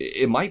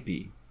 it might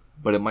be,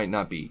 but it might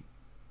not be.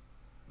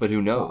 But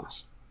who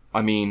knows?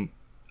 I mean,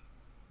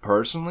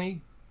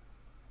 personally,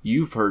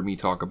 you've heard me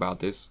talk about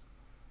this.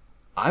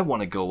 I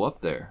want to go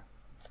up there.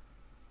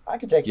 I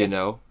could take it.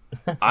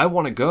 I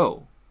want to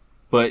go,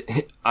 but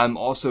I'm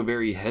also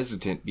very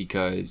hesitant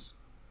because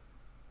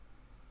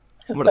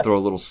I'm gonna throw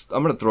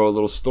a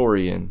little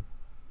story in.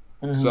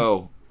 Mhm.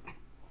 So,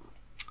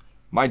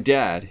 my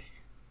dad,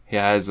 he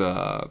has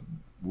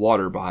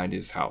water behind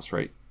his house,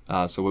 right?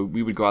 So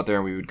we would go out there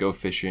and we would go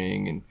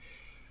fishing, and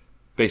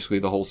basically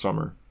the whole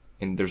summer.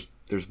 And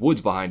there's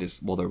woods behind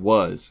us. Well, there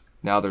was.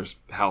 Now there's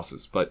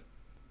houses, but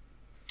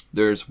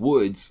there's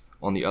woods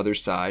on the other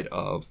side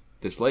of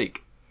this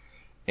lake,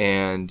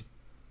 and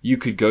you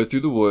could go through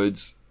the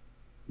woods.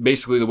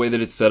 Basically, the way that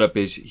it's set up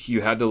is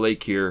you have the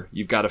lake here.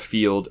 You've got a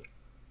field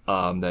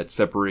that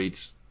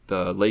separates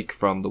the lake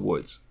from the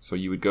woods. So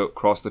you would go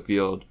across the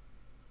field,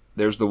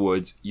 there's the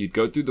woods. You'd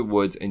go through the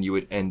woods and you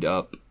would end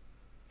up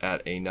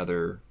at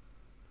another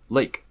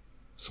lake,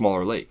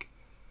 smaller lake.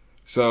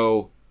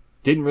 So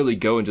didn't really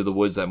go into the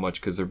woods that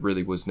much because there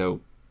really was no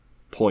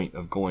point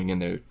of going in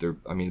there.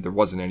 There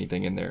wasn't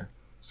anything in there.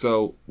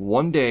 So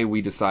one day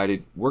we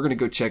decided we're going to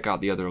go check out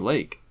the other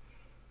lake.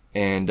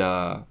 And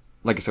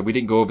like I said, we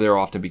didn't go over there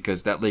often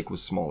because that lake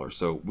was smaller.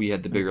 So we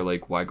had the bigger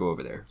lake. Why go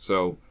over there?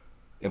 So,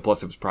 and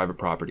plus it was private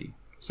property.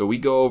 So we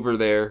go over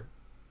there.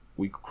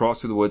 We cross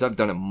through the woods. I've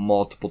done it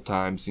multiple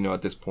times,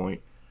 at this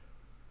point.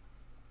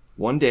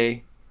 One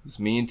day, it's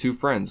me and two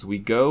friends. We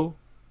go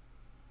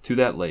to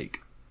that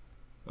lake.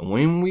 And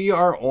when we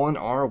are on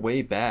our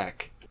way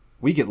back,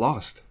 we get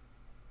lost.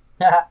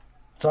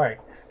 Sorry.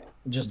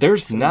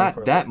 There's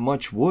not that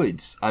much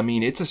woods. I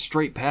mean, it's a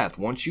straight path.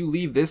 Once you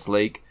leave this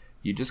lake,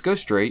 you just go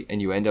straight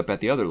and you end up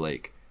at the other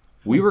lake.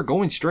 We were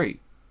going straight.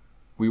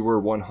 We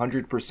were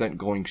 100%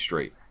 going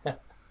straight.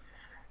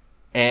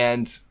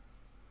 And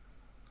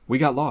we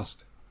got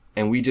lost.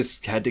 And we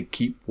just had to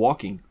keep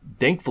walking.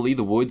 Thankfully,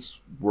 the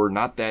woods were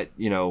not that,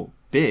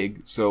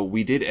 big. So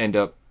we did end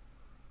up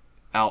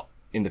out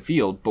in the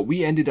field. But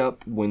we ended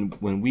up,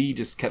 when we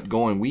just kept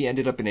going, we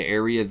ended up in an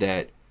area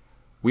that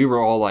we were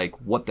all like,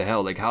 what the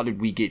hell? Like, how did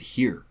we get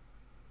here?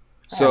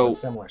 So, I have a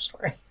similar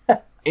story.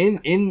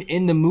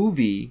 in the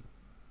movie,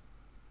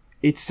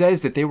 it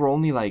says that they were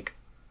only like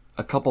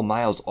a couple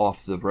miles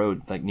off the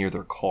road, like near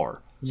their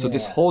car. So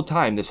this whole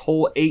time, this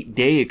whole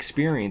 8-day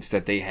experience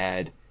that they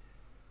had,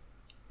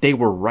 they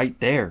were right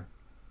there.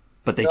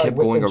 But they kept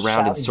going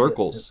around in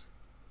circles. Distance.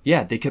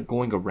 Yeah, they kept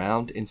going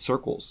around in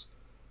circles.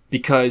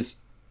 Because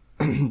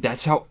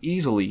that's how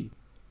easily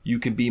you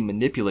can be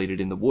manipulated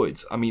in the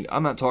woods. I mean,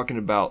 I'm not talking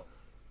about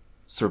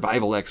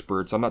survival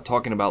experts. I'm not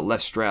talking about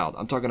Les Stroud.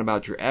 I'm talking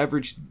about your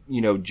average,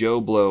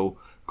 Joe Blow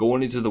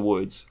going into the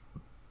woods.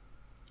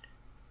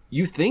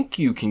 You think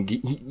you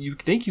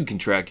can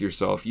track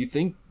yourself. You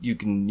think you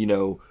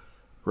can,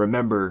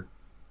 remember.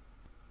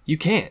 You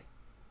can't.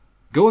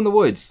 Go in the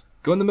woods.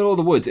 Go in the middle of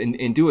the woods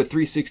and do a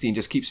 360 and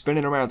just keep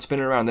spinning around,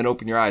 then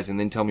open your eyes and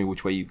then tell me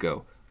which way you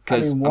go.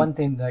 One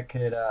thing that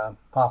could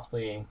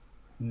possibly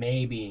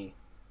maybe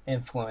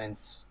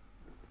influence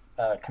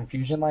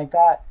confusion like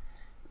that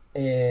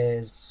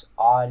is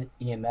odd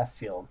EMF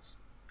fields,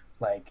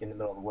 like in the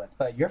middle of the woods.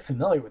 But you're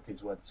familiar with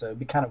these woods, so it'd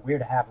be kind of weird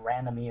to have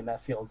random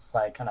EMF fields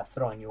like kind of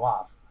throwing you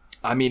off.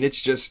 I mean,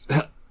 it's just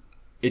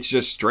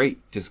straight.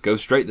 Just go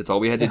straight. That's all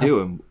we had to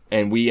do.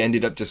 And we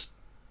ended up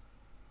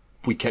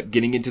we kept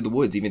getting into the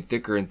woods even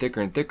thicker and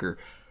thicker and thicker.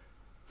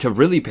 To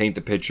really paint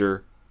the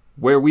picture,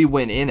 where we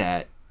went in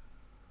at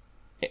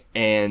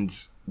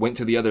and went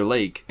to the other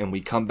lake and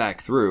we come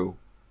back through,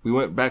 we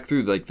went back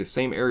through like the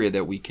same area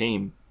that we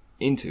came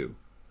into.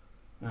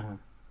 Uh-huh.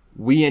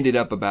 We ended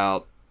up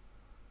about,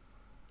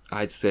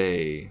 I'd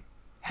say,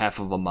 half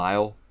of a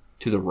mile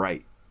to the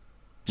right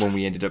when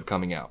we ended up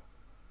coming out.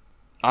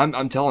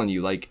 I'm telling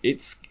you, like,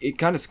 it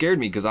kind of scared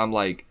me because I'm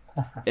like,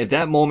 at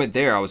that moment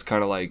there, I was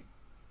kind of like,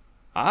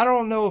 I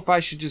don't know if I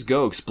should just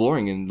go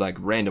exploring in like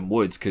random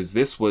woods because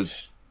this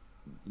was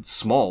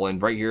small and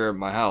right here at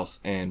my house,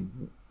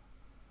 and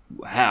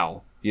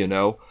how,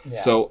 Yeah.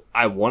 So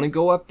I want to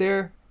go up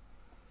there,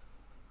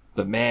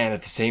 but man,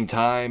 at the same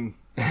time,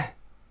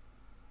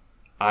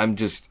 I'm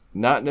just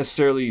not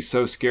necessarily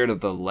so scared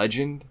of the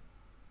legend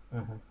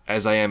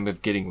as I am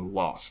of getting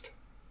lost.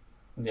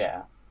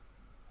 Yeah.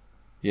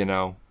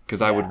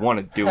 Because I would want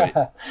to do it.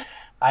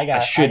 I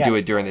should do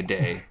it during the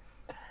day,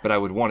 but I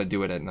would want to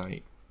do it at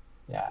night.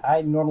 Yeah,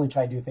 I normally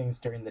try to do things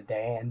during the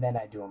day and then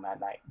I do them at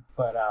night.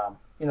 But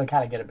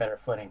kind of get a better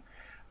footing.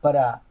 But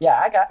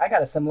I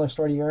got a similar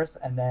story to yours,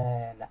 and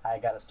then I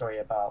got a story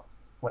about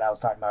what I was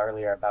talking about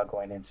earlier about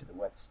going into the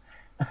woods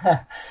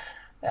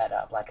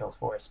at Black Hills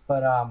Forest.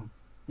 But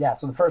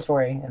so the first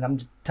story, and I'm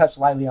touched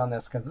lightly on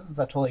this because this is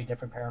a totally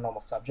different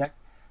paranormal subject,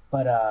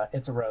 but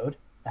it's a road.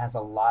 It has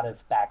a lot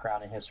of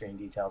background and history and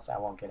details I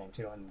won't get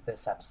into in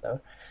this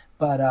episode.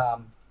 But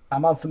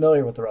I'm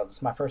unfamiliar with the road. This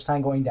is my first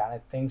time going down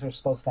it. Things are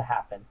supposed to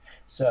happen.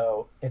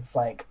 So it's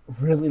like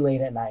really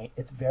late at night.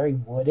 It's very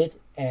wooded,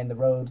 and the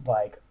road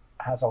like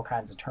has all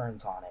kinds of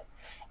turns on it.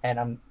 And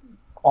I'm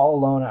all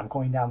alone. I'm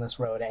going down this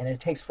road, and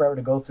it takes forever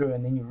to go through.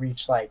 And then you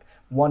reach like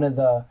one of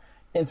the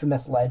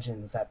infamous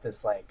legends at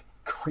this like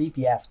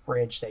creepy ass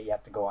bridge that you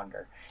have to go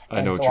under.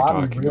 I know what you're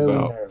talking really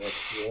about.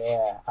 Nervous.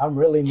 Yeah, I'm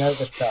really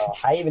nervous though.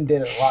 I even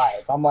did it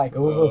live. I'm like,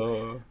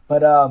 ooh.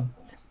 But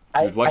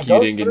you're lucky you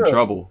didn't get in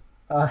trouble.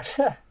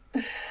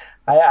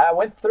 I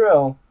went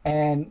through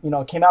and,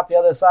 came out the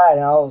other side,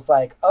 and I was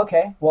like,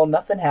 okay, well,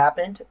 nothing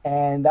happened.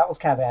 And that was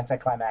kind of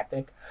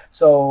anticlimactic.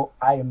 So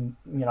I,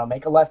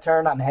 make a left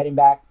turn. I'm heading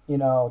back,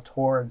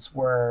 towards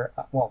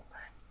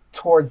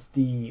towards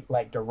the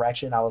like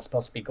direction I was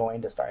supposed to be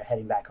going to start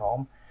heading back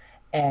home.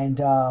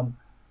 And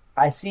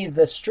I see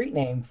the street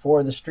name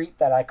for the street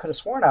that I could have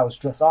sworn I was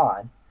just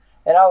on.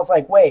 And I was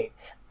like, wait,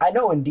 I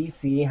know in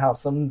DC how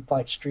some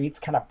like streets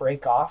kind of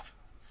break off.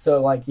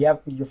 So like you're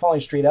following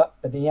straight up,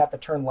 but then you have to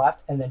turn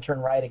left and then turn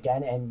right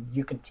again, and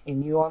you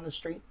continue on the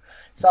street.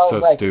 So I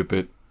was like,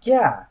 stupid.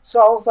 Yeah.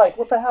 So I was like,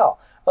 what the hell?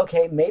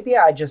 okay, maybe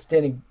I just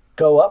didn't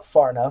go up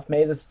far enough.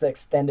 Maybe this is the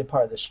extended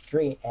part of the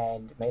street,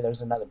 and maybe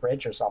there's another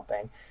bridge or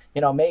something.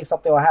 Maybe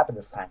something will happen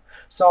this time.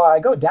 So I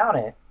go down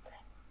it,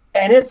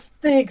 and it's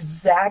the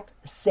exact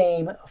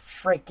same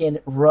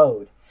freaking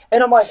road.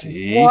 And I'm like,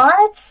 See?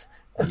 what?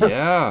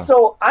 Yeah.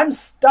 So I'm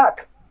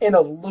stuck in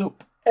a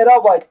loop. And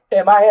I'm like,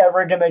 am I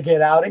ever going to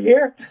get out of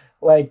here?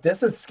 Like,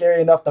 this is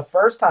scary enough the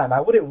first time.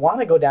 I wouldn't want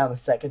to go down the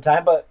second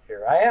time, but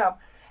here I am.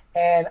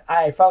 And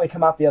I finally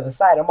come out the other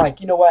side. I'm like,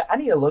 you know what? I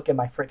need to look at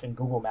my freaking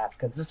Google Maps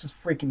because this is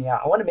freaking me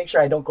out. I want to make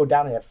sure I don't go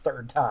down it a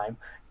third time,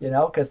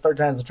 because third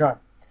time's a charm.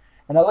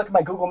 And I look at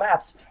my Google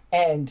Maps,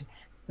 and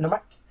no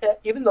matter,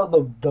 even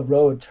though the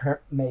road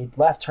made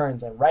left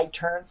turns and right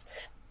turns,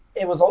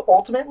 it was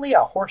ultimately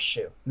a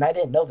horseshoe, and I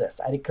didn't know this.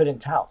 I couldn't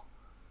tell.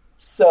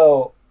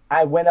 So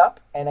I went up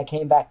and I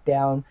came back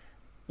down,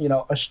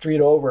 a street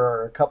over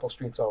or a couple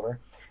streets over.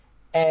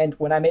 And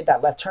when I made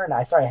that left turn,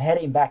 I started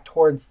heading back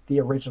towards the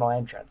original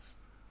entrance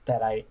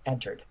that I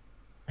entered.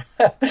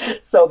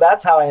 So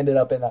that's how I ended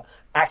up in an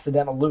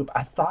accidental loop.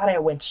 I thought I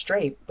went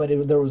straight, but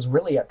there was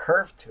really a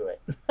curve to it.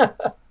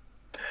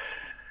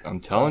 I'm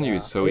telling you,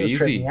 it's so it was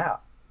tripping easy. me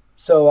out.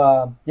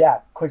 So yeah,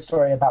 quick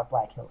story about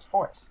Black Hills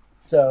Forest.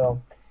 So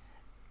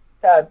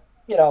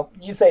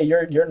you say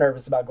you're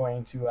nervous about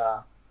going to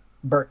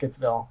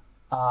Burkittsville.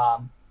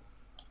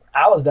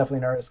 I was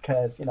definitely nervous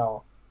because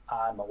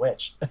I'm a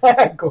witch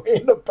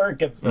going to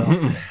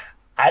Burkittsville.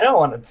 I don't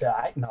want to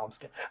die. No, I'm just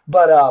kidding.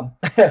 But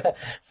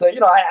so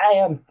I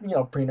am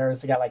pretty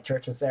nervous. I got like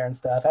churches there and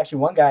stuff. Actually,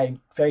 one guy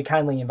very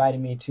kindly invited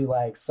me to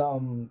like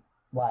some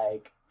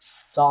like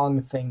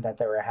song thing that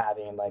they were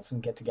having, like some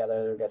get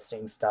together, they were gonna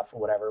sing stuff or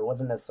whatever. It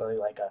wasn't necessarily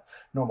like a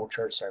normal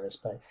church service,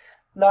 but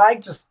no, I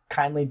just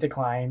kindly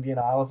declined.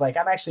 I was like,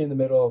 I'm actually in the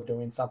middle of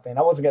doing something.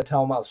 I wasn't gonna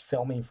tell them I was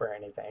filming for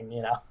anything,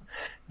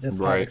 just kind of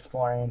Right.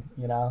 exploring,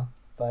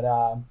 But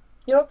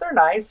they're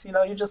nice.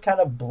 You just kind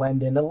of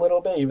blend in a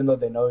little bit, even though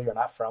they know you're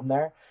not from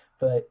there.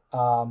 But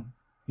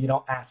you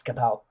don't ask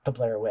about the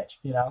Blair Witch.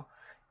 You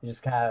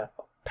just kind of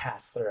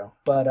pass through.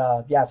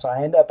 But yeah, so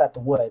I end up at the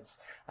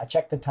woods. I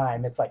check the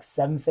time. It's like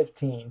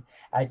 7:15.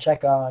 I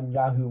check on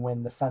Yahoo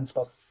when the sun's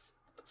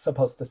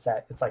supposed to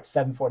set. It's like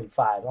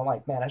 7:45. I'm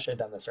like, man, I should have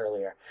done this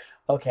earlier.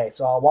 Okay,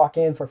 so I'll walk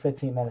in for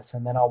 15 minutes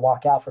and then I'll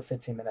walk out for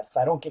 15 minutes.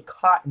 So I don't get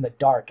caught in the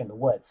dark in the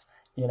woods,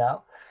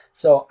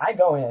 So I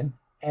go in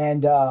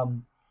and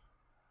I'm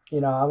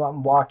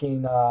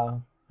walking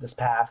this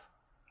path,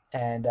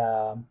 and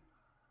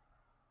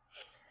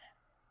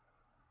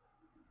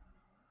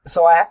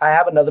so I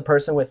have another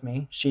person with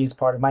me. She's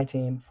part of my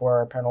team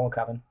for Paranormal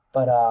Coven,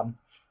 but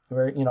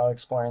we're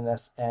exploring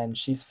this, and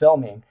she's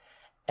filming,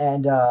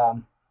 and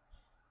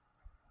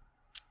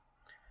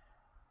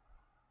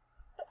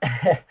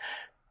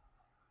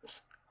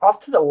off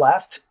to the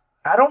left,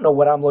 I don't know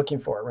what I'm looking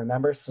for.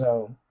 Remember,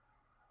 so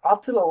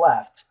off to the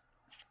left,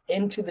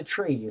 into the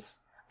trees,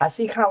 I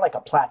see kind of like a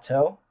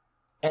plateau,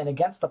 and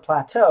against the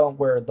plateau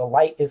where the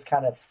light is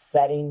kind of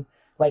setting,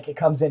 like it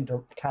comes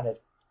into kind of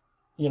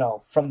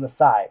from the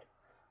side.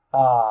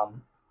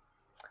 Um,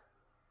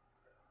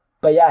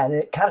 but yeah, and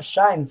it kind of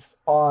shines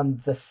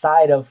on the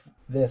side of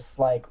this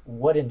like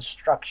wooden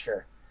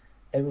structure.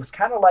 It was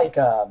kind of like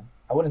I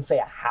wouldn't say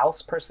a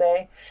house per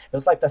se. It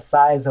was like the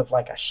size of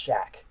like a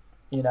shack,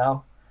 you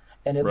know?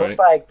 And it looked Right.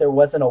 like there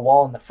wasn't a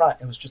wall in the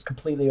front. It was just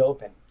completely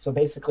open. So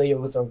basically it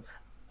was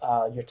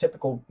your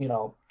typical,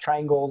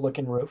 triangle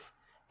looking roof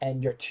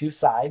and your two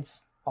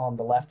sides on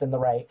the left and the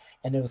right,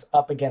 and it was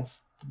up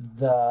against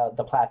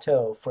the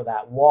plateau for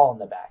that wall in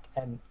the back.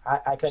 And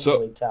I couldn't So,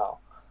 really tell.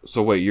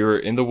 so wait, you're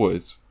in the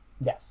woods.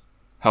 Yes.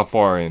 How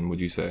far in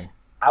would you say?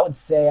 I would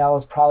say I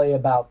was probably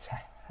about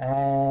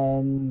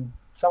 10,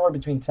 somewhere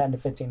between 10 to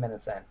 15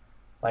 minutes in.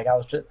 Like I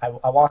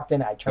walked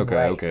in, I turned Okay,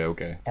 right, okay,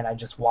 okay, and I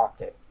just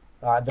walked it.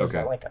 There's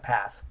okay. like a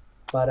path.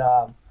 But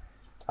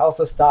I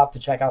also stopped to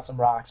check out some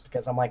rocks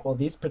because I'm like, well,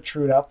 these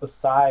protrude up the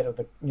side of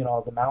the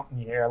mountain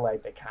here.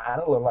 Like they kind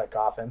of look like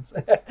coffins.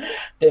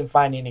 Didn't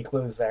find any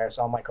clues there.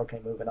 So I'm like, okay,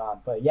 moving on.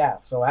 But yeah,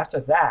 so after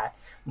that,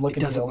 I'm It looking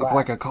to the doesn't look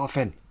like a left.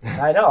 coffin.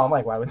 I know. I'm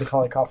like, why would they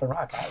call it Coffin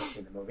Rock? I haven't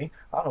seen the movie.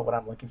 I don't know what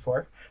I'm looking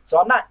for. So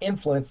I'm not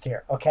influenced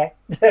here, okay?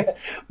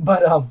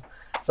 But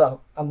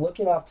so I'm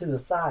looking off to the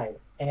side,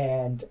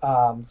 and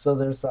so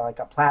there's like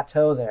a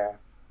plateau there,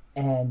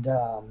 and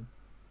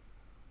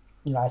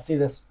I see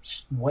this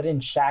wooden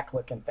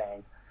shack-looking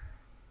thing,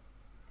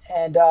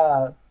 and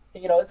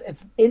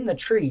it's in the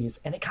trees,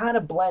 and it kind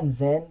of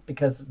blends in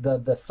because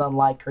the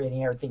sunlight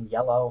creating everything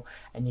yellow,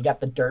 and you got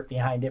the dirt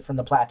behind it from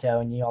the plateau,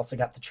 and you also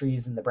got the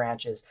trees and the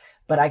branches.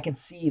 But I can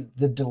see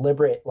the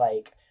deliberate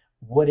like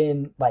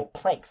wooden like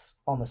planks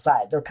on the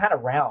side. They're kind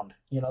of round,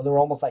 they're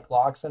almost like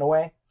logs in a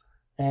way,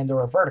 and they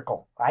were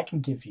vertical. I can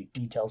give you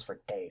details for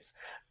days,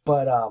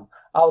 but I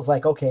was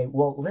like, okay,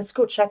 well, let's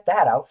go check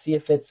that out, see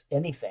if it's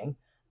anything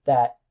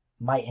that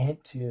might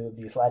hint to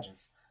these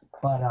legends.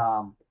 But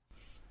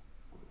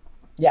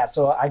yeah,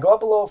 so I go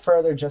up a little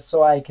further just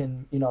so I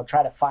can,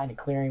 try to find a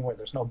clearing where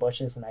there's no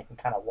bushes and I can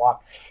kind of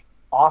walk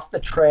off the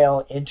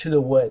trail into the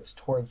woods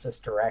towards this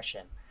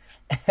direction.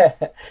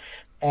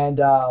 And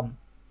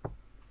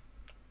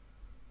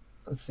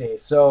let's see.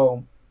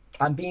 So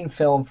I'm being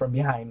filmed from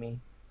behind me,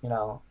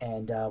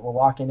 and we're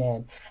walking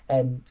in,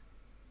 and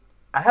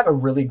I have a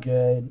really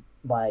good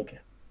like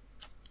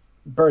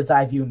bird's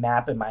eye view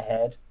map in my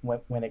head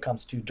when it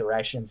comes to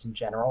directions in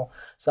general.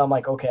 So I'm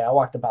like, okay, I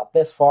walked about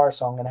this far,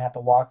 so I'm gonna have to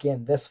walk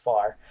in this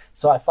far.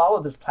 So I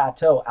followed this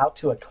plateau out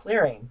to a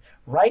clearing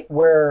right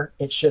where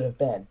it should have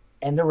been,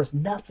 and there was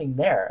nothing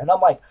there, and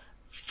I'm like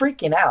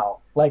freaking out,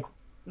 like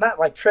not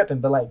like tripping,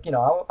 but like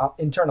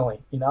internally,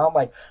 I'm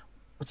like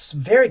it's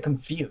very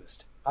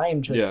confused. I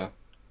am just,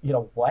 Yeah.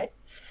 what?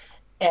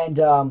 And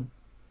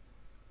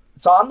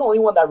so I'm the only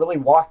one that really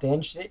walked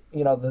in.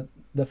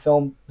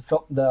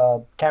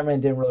 The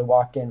cameraman didn't really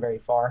walk in very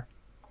far,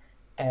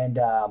 and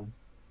I'm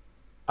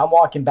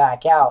walking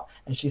back out,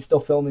 and she's still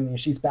filming me.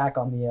 She's back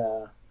on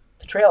the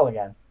trail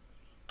again,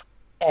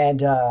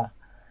 and I'm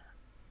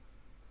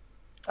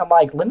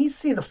like, let me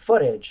see the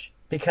footage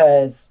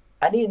because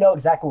I need to know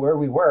exactly where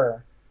we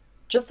were,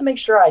 just to make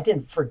sure I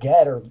didn't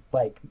forget or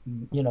like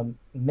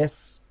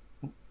miss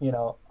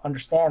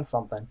understand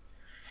something.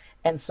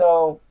 And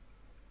so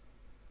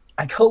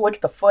I go look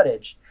at the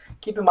footage.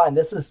 Keep in mind,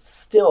 this is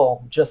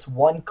still just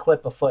one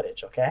clip of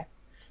footage, okay?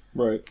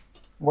 Right.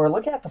 We're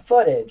looking at the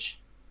footage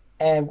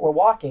and we're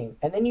walking,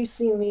 and then you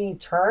see me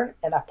turn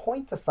and I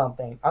point to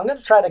something. I'm going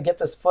to try to get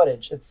this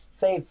footage. It's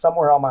saved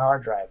somewhere on my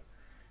hard drive,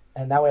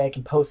 and that way I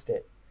can post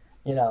it,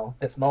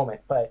 this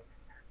moment. But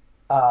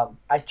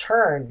I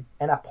turn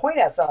and I point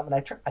at something.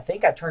 I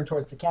think I turn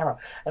towards the camera,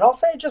 and all of a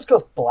sudden it just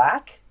goes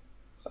black.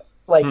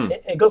 Like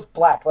it goes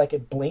black, like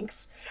it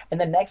blinks,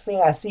 and the next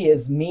thing I see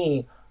is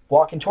me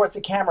walking towards the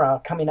camera,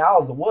 coming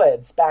out of the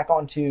woods back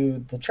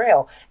onto the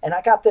trail, and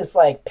I got this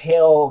like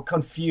pale,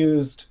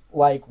 confused,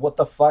 like what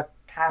the fuck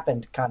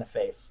happened kind of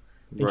face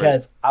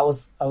because I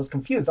was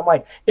confused. I'm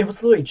like, it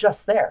was literally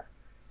just there.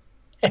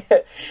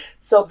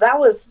 So that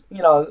was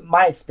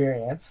my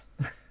experience.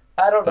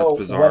 I don't That's know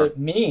bizarre. what it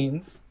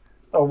means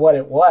or what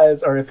it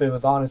was, or if it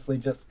was honestly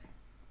just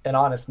an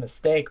honest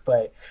mistake,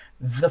 but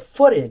the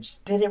footage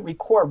didn't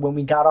record when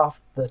we got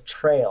off the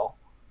trail,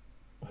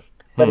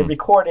 but it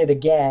recorded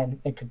again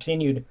and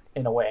continued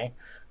in a way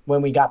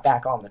when we got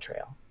back on the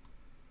trail.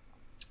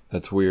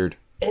 That's weird.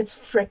 It's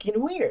freaking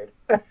weird.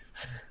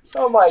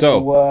 So I'm like, So-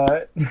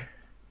 what?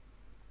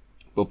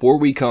 Before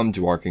we come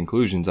to our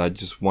conclusions, I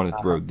just want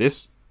to throw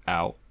this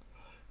out.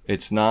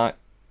 It's not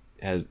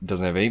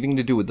doesn't have anything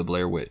to do with the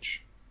Blair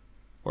Witch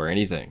or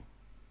anything,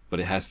 but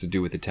it has to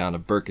do with the town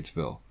of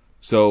Burkittsville.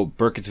 So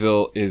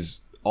Burkittsville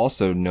is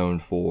also known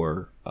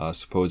for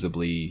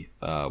supposedly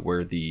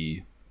where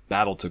the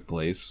battle took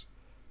place.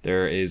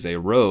 There is a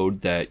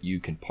road that you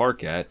can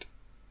park at,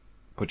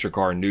 put your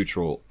car in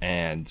neutral,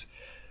 and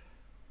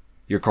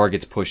your car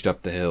gets pushed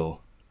up the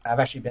hill. I've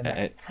actually been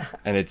there.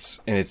 And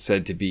it's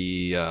said to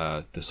be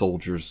the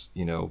soldiers,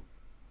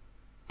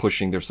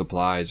 pushing their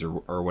supplies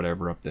or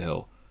whatever up the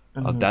hill.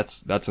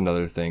 That's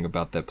another thing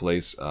about that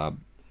place.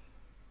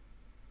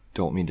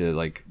 Don't mean to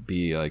like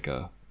be like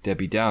a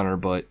Debbie Downer,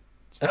 but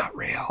it's not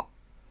real.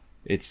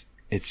 It's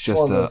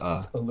just one of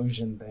those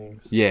illusion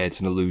things. yeah, it's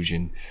an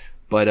illusion.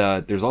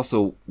 But there's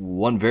also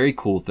one very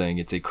cool thing.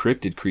 It's a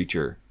cryptid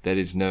creature that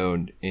is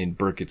known in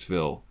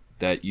Burkittsville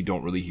that you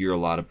don't really hear a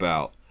lot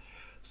about.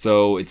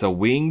 So it's a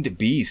winged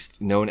beast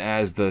known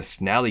as the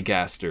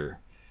Snallygaster.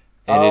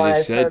 And it is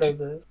I've said heard of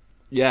this.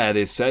 Yeah, it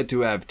is said to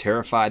have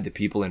terrified the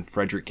people in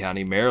Frederick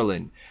County,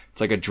 Maryland.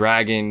 It's like a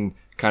dragon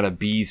kind of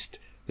beast.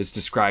 It's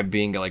described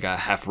being like a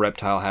half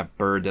reptile, half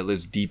bird that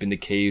lives deep in the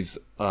caves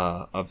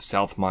of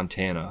South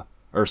Montana.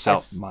 Or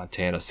South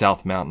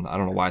Mountain. I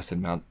don't know why I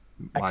said Montana.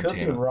 I could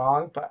be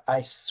wrong, but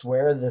I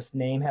swear this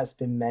name has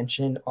been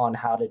mentioned on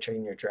How to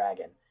Train Your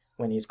Dragon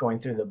when he's going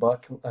through the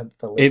book.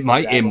 The list It of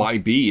might dragons.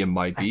 be.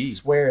 I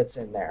swear it's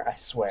in there. I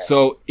swear.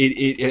 So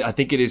I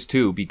think it is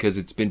too, because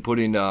it's been put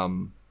in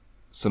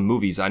some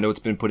movies. I know it's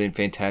been put in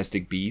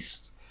Fantastic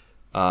Beasts.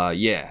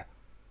 Yeah.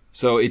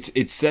 So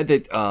it's said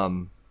that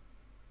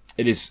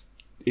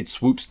it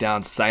swoops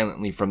down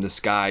silently from the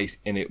skies,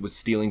 and it was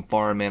stealing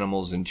farm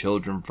animals and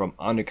children from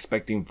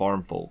unexpecting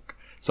farm folk.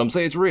 Some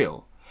say it's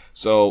real.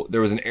 So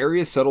there was an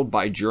area settled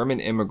by German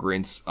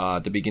immigrants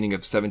at the beginning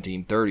of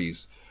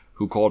 1730s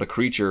who called the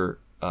creature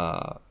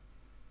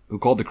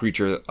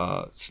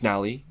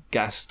Snally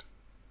Geist.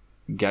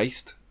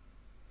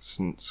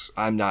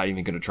 I'm not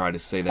even going to try to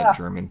say that in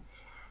German.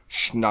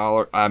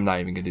 Schnaller. I'm not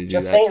even going to do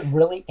just that. say it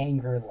really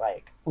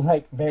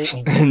like very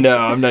angry. No,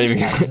 I'm not even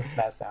going to. Just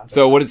that sound.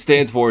 So what it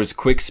stands for is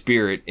quick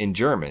spirit in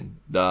German.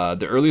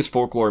 The earliest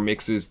folklore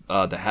mixes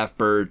the half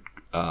bird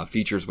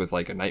features with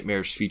like a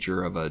nightmarish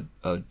feature of a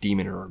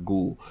demon or a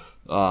ghoul.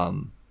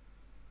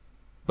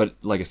 But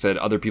like I said,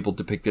 other people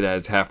depict it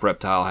as half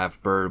reptile,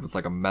 half bird with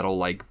like a metal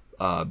like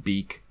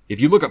beak. If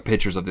you look up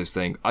pictures of this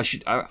thing,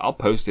 I'll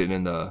post it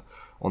on the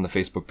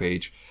Facebook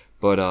page.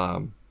 But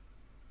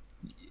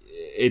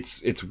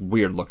it's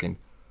weird looking.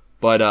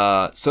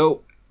 But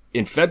so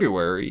in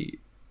February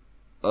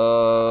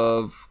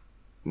of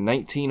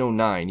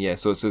 1909, yeah.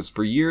 So it says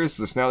for years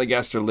the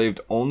Snallygaster lived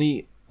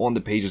only on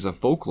the pages of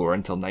folklore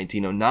until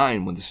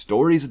 1909, when the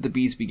stories of the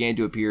beast began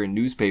to appear in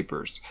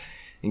newspapers.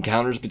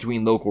 Encounters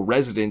between local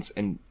residents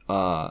and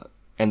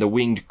the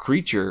winged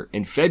creature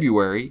in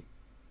February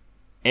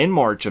and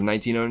March of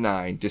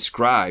 1909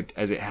 described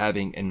as it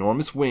having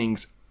enormous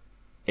wings,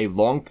 a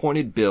long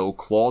pointed bill,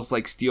 claws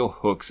like steel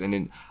hooks, and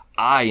an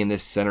eye in the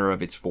center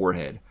of its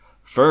forehead.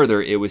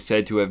 Further, it was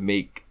said to have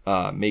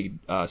made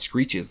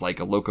screeches like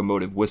a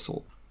locomotive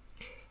whistle.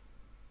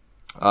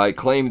 It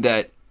claimed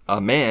that a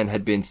man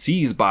had been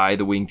seized by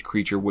the winged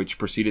creature, which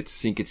proceeded to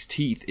sink its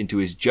teeth into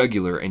his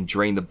jugular and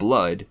drain the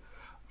blood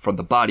from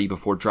the body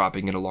before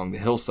dropping it along the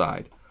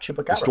hillside.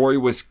 Chupacabra. The story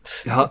was,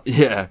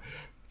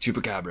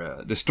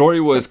 Chupacabra. The story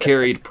was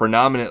carried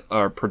predominant.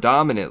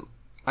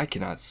 I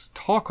cannot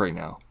talk right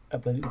now.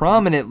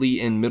 Prominently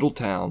in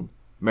Middletown,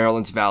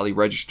 Maryland's Valley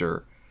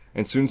Register,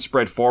 and soon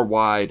spread far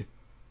wide,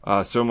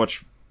 so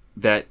much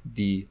that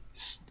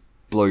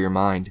blow your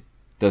mind,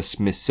 the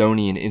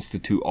Smithsonian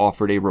Institute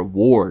offered a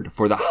reward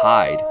for the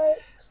hide.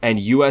 And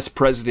U.S.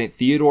 President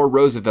Theodore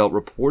Roosevelt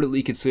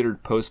reportedly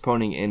considered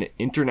postponing an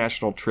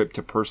international trip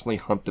to personally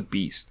hunt the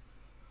beast.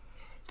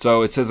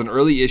 So it says in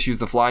early issues,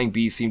 the flying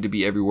beast seemed to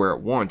be everywhere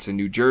at once. In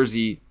New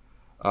Jersey,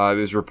 it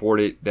was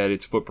reported that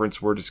its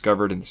footprints were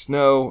discovered in the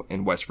snow.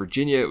 In West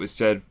Virginia, it was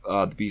said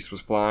the beast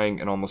was flying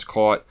and almost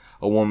caught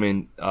a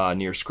woman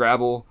near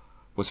Scrabble,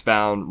 was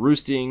found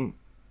roosting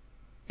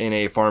in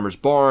a farmer's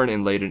barn,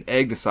 and laid an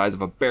egg the size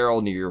of a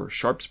barrel near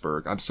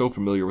Sharpsburg. I'm so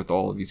familiar with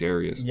all of these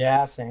areas.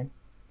 Yeah, same.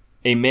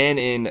 A man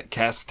in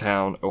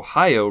Casstown,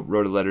 Ohio,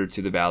 wrote a letter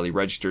to the Valley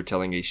Register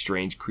telling a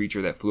strange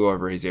creature that flew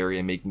over his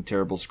area making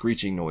terrible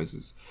screeching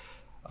noises.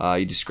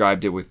 He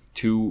described it with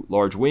 2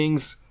 large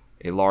wings,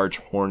 a large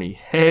horny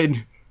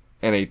head,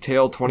 and a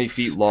tail 20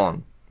 feet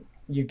long.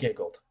 You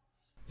giggled.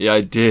 Yeah,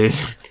 I did.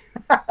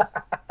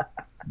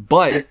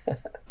 But,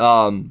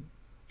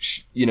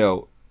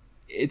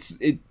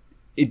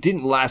 it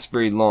didn't last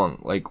very long.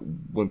 Like,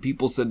 when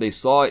people said they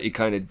saw it, it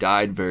kind of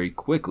died very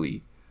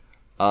quickly.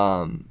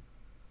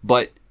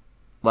 But,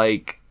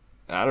 like,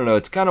 I don't know,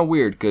 it's kind of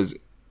weird because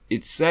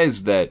it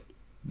says that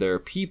there are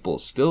people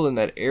still in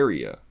that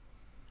area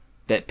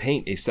that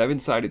paint a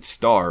 7-sided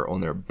star on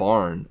their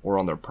barn or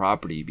on their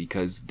property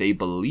because they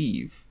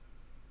believe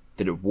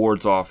that it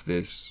wards off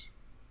this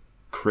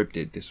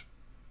cryptid, this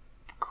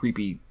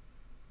creepy,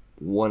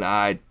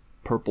 one-eyed,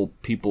 purple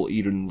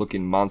people-eating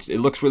looking monster. It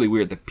looks really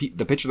weird.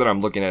 The picture that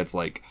I'm looking at, it's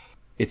like,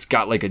 it's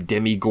got like a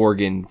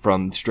Demogorgon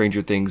from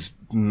Stranger Things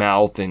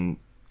mouth and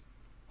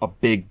a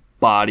big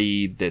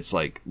body that's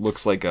like,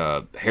 looks like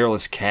a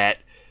hairless cat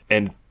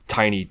and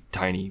tiny,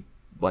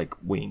 like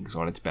wings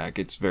on its back.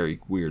 It's very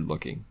weird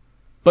looking.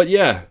 But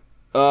yeah,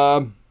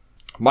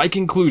 my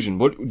conclusion.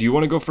 What do you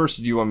want to go first,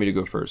 or do you want me to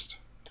go first?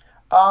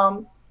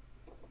 I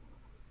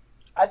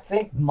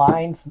think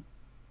my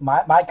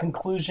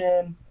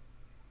conclusion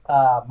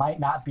might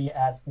not be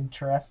as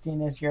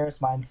interesting as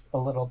yours. Mine's a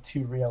little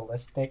too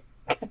realistic.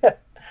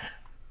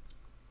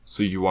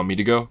 So you want me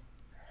to go?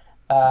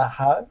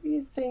 How do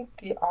you think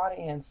the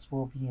audience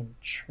will be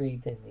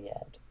intrigued in the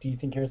end? Do you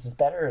think yours is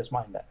better or is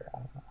mine better? I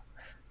don't know.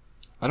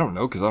 I don't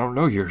know, because I don't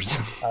know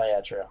yours. Oh, yeah,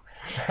 true.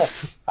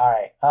 All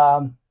right.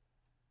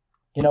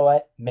 You know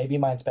what? Maybe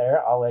mine's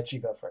better. I'll let you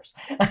go first.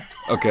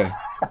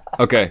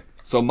 Okay.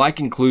 So my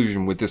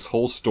conclusion with this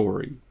whole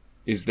story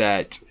is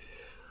that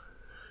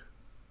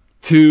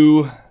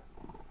two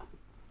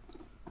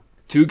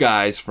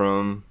guys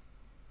from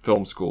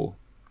film school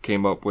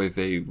came up with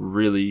a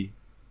really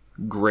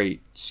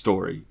great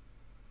story.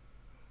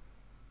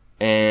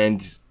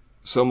 And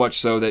so much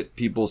so that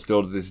people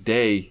still to this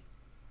day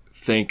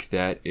think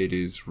that it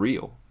is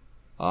real.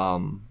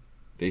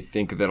 They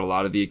think that a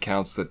lot of the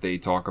accounts that they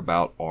talk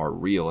about are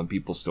real, and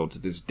people still to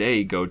this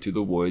day go to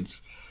the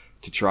woods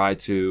to try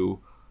to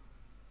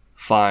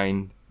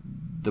find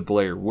the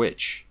Blair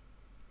Witch.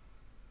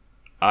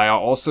 I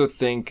also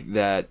think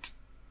that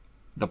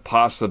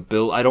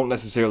I don't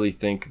necessarily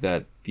think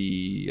that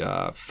the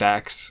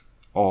facts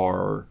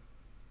are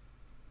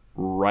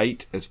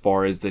right as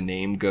far as the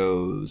name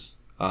goes.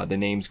 The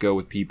names go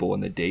with people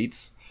and the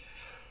dates.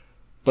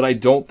 But I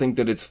don't think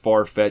that it's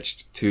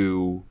far-fetched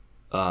to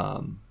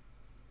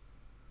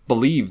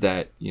believe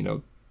that,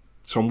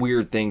 some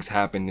weird things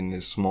happened in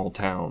this small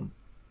town.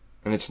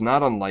 And it's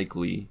not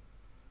unlikely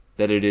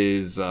that it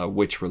is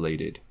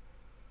witch-related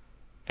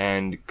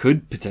and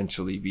could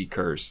potentially be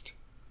cursed.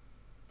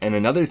 And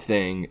another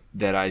thing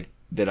that I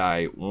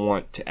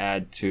want to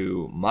add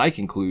to my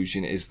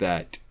conclusion is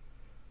that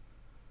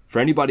for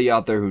anybody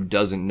out there who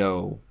doesn't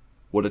know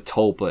what a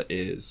tulpa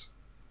is,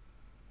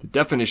 the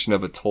definition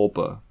of a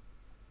tulpa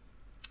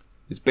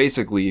is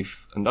basically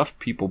if enough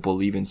people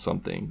believe in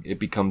something, it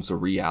becomes a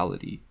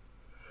reality.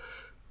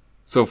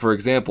 So for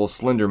example,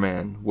 Slender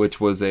Man, which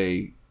was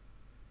a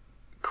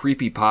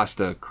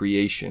creepypasta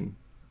creation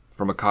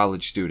from a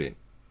college student,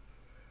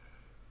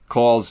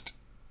 caused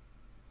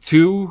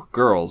 2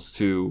 girls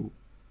to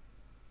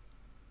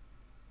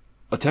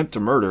attempt to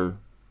murder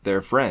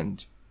their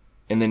friend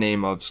in the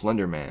name of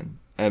Slender Man.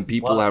 And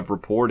people have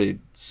reported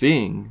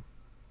seeing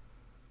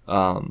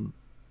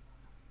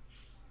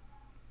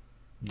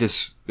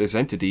this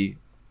entity,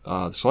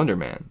 Slender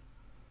Man.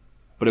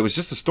 But it was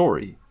just a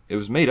story. It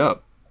was made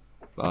up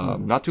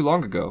not too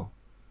long ago.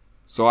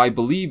 So I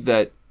believe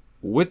that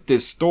with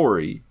this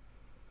story,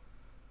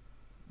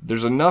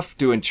 there's enough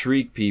to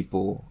intrigue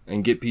people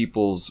and get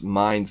people's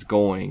minds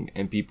going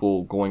and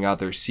people going out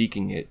there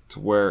seeking it to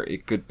where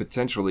it could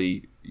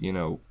potentially,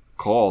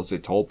 cause a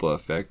Tulpa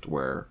effect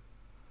where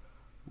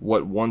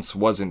what once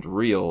wasn't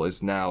real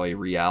is now a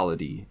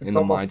reality in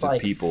the minds of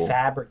people. It's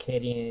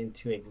fabricating it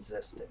into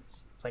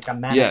existence. It's like a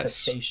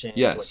manifestation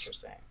is what you're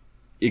saying.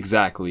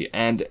 Exactly.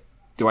 And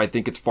do I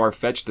think it's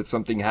far-fetched that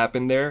something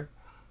happened there?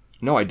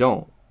 No, I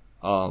don't.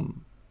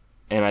 And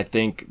I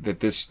think that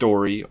this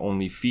story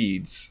only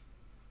feeds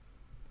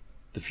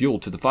the fuel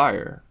to the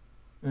fire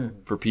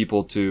for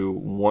people to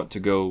want to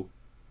go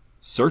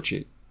search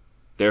it.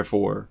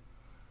 Therefore,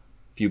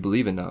 if you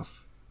believe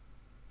enough,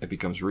 it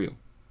becomes real.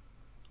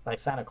 Like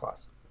Santa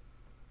Claus.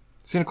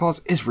 Santa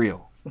Claus is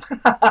real.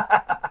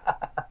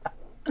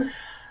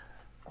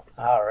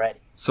 Alrighty.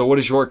 So what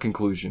is your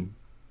conclusion?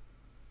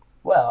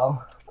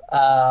 Well,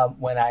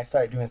 when I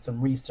started doing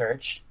some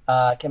research,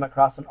 I came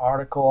across an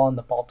article in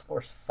the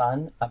Baltimore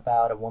Sun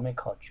about a woman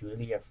called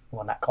Julia,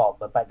 well, not called,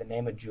 but by the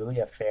name of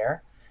Julia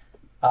Fair.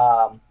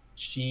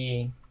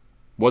 She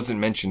wasn't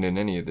mentioned in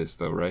any of this,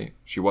 though, right?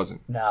 She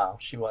wasn't. No,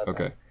 she wasn't.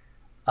 Okay.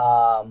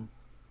 I'm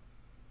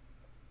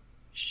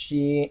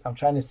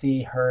trying to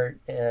see her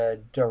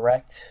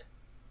direct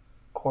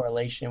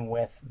correlation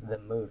with the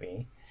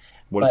movie.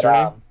 What is her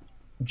name?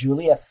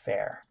 Julia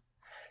Fair.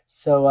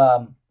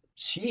 So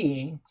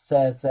she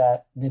says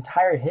that the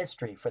entire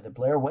history for the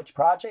Blair Witch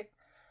Project,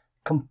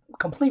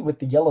 complete with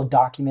the yellow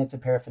documents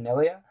and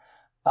paraphernalia,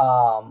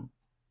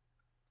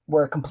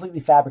 were completely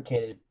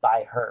fabricated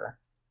by her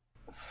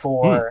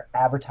for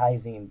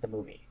advertising the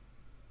movie.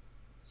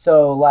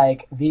 So,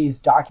 like, these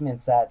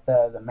documents that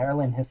the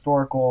Maryland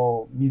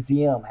Historical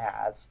Museum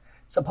has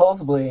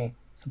supposedly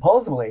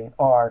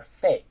are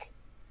fake.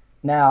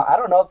 Now, I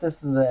don't know if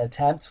this is an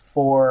attempt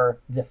for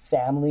the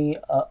family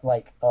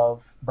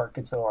of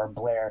Burkittsville or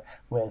Blair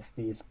with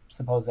these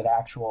supposed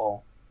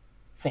actual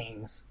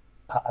things.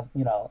 I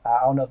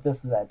don't know if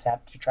this is an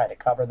attempt to try to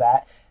cover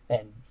that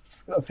and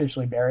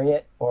officially bury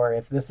it, or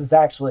if this is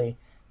actually,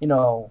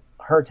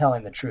 her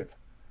telling the truth.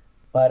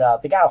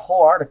 But they got a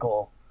whole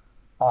article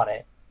on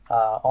it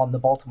on the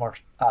Baltimore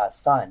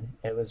Sun.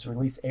 It was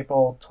released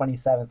April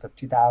 27th of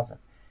 2000.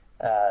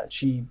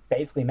 She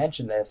basically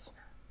mentioned this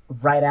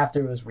right after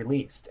it was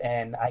released,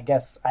 and I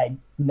guess I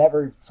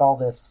never saw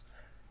this,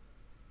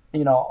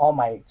 on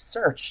my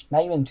search,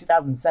 not even in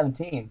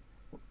 2017,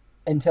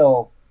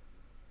 until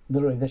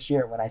literally this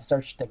year when I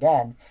searched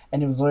again,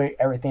 and it was literally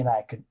everything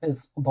that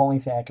is the only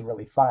thing I could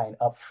really find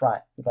up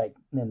front, like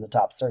in the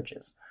top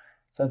searches.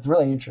 So it's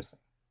really interesting.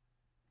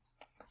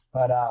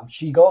 But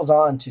she goes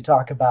on to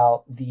talk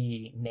about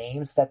the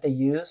names that they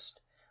used,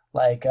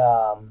 like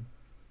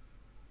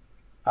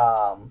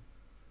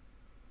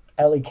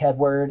Ellie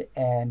Kedward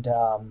and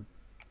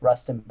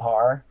Rustin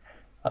Parr.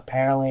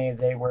 Apparently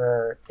they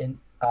were in,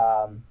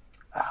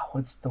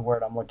 what's the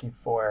word I'm looking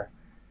for?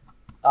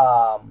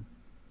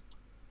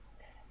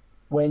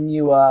 When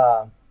you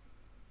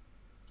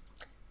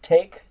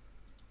take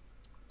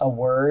a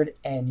word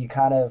and you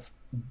kind of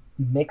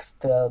mix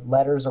the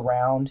letters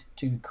around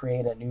to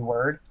create a new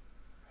word.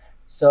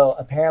 So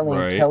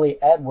apparently Kelly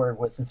Edward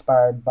was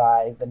inspired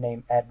by the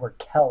name Edward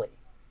Kelly.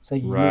 So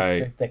you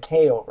moved the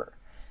K over.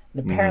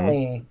 And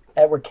apparently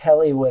Edward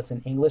Kelly was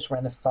an English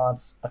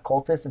Renaissance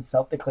occultist and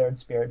self-declared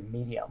spirit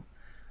medium.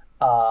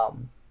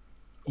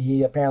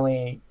 He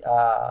apparently,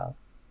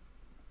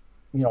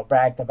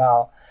 bragged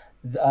about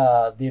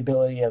the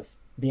ability of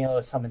being able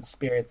to summon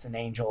spirits and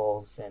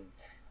angels, and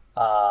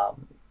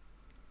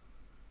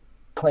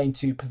claimed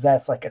to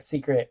possess like a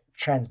secret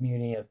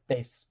transmuting of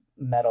base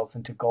metals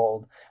into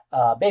gold.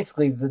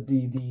 Basically,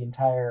 the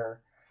entire,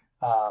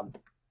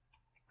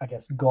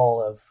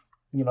 goal of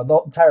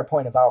the entire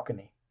point of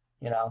alchemy.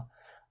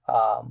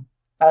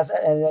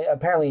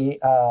 Apparently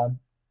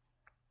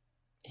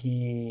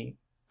he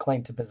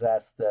claimed to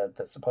possess the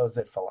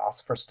supposed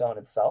Philosopher's Stone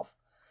itself.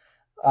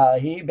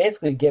 He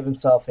basically gave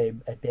himself a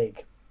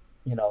big,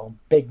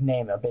 big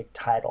name, a big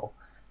title.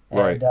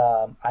 And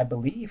I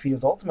believe he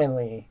was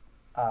ultimately,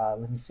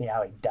 let me see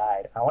how he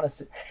died. I want to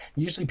see,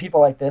 usually people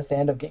like this, they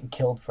end up getting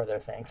killed for their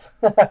things.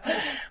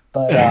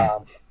 But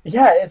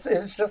yeah,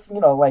 it's just,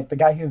 like the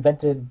guy who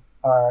invented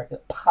our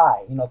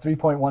pi,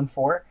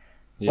 3.14,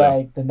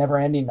 like the never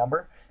ending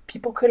number.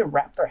 People couldn't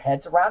wrap their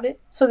heads around it,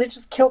 so they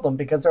just killed him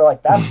because they're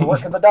like, that's the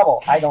work of the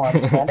devil. I don't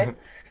understand it.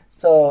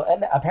 So,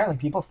 and apparently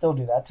people still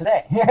do that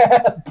today.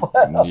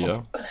 But,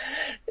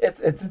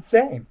 it's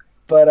insane.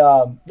 But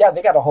yeah,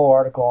 they got a whole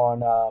article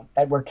on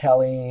Edward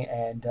Kelly,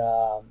 and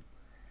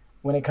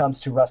when it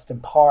comes to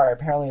Rustin Parr,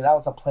 apparently that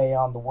was a play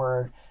on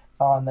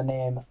the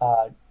name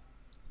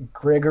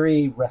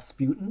Grigory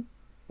Rasputin,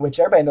 which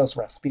everybody knows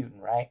Rasputin,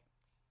 right?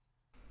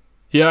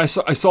 Yeah, I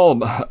saw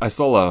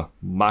a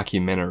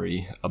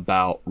mockumentary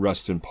about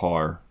Rustin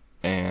Parr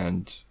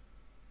and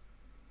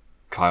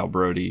Kyle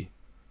Brody.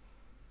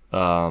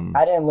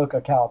 I didn't look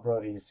at Cal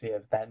Brody to see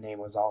if that name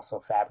was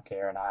also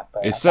fabricated or not.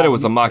 But It I said it thought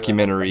was a these two were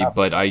mockumentary, enough.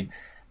 but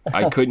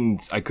I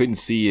couldn't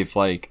see if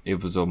like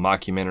it was a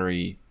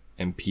mockumentary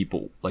and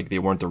people like they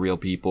weren't the real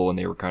people and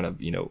they were kind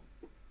of, you know,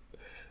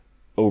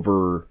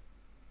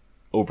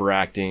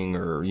 overacting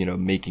or, you know,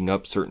 making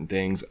up certain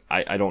things.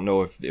 I don't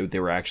know if they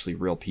were actually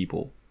real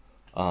people.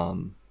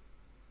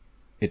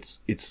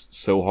 It's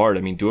so hard.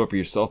 I mean, do it for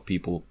yourself,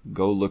 people.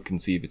 Go look and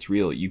see if it's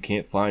real. You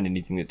can't find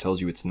anything that tells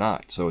you it's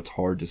not. So it's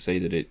hard to say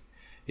that it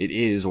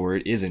is or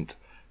it isn't.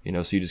 You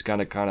know, so you just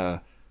gotta kind of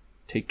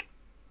take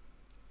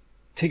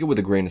it with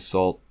a grain of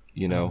salt,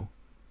 you know.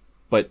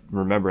 But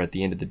remember, at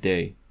the end of the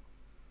day,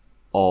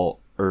 all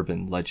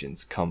urban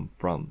legends come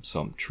from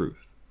some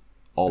truth.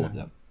 All of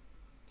them.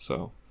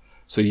 So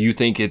you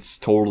think it's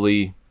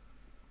totally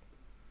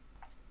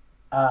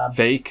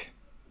fake?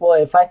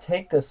 Well, if I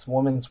take this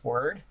woman's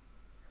word,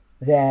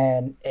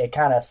 then it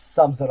kind of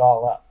sums it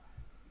all up.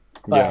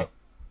 But Yeah.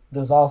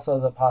 there's also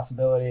the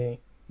possibility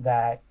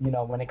that, you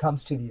know, when it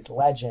comes to these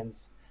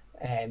legends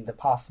and the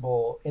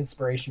possible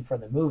inspiration for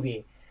the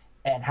movie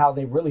and how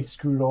they really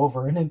screwed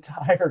over an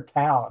entire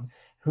town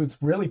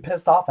who's really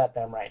pissed off at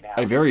them right now.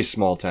 A very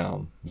small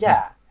town.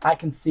 Yeah, I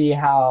can see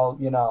how,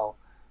 you know,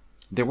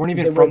 They weren't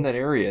even They from were- that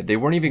area. They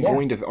weren't even Yeah.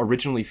 going to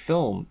originally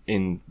film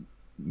in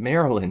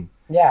Maryland.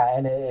 yeah,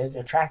 and it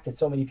attracted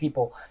so many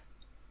people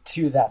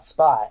to that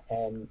spot.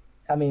 And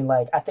I mean,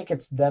 like, I think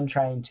it's them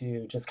trying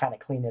to just kind of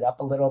clean it up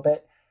a little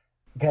bit.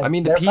 Because I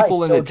mean, the they're probably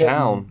people in still the getting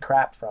town-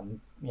 crap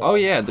from. You know, Oh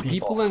yeah, the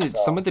people in it.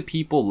 so- Some of the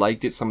people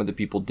liked it. Some of the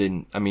people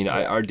didn't. I mean,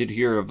 I did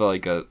hear of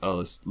like a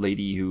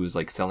lady who was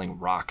like selling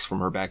rocks from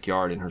her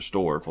backyard in her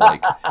store for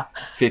like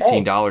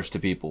 $15 to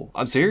people.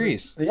 I'm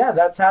serious. Yeah,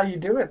 that's how you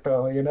do it,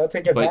 though. You know,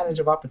 take advantage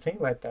of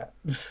opportunity like that.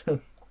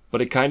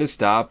 But it kind of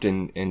stopped,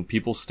 and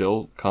people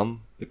still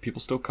come.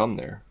 People still come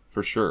there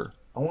for sure.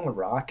 I want a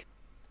rock.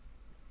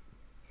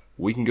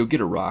 We can go get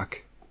a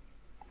rock.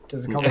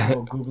 Does it come with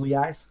little googly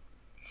eyes?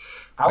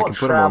 I I will can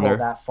put 'em on travel there.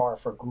 that far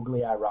for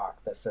googly eye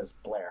rock that says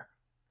Blair.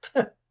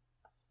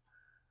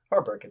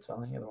 Or Burkett's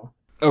Spelling, either one.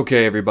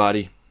 Okay,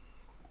 everybody.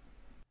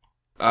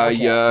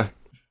 Okay.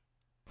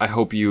 I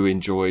hope you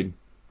enjoyed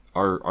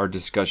our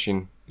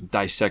discussion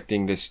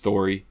dissecting this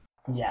story.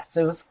 Yes,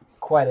 it was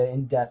quite an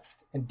in-depth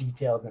and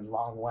detailed and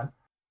long one.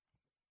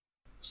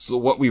 So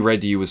what we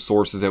read to you is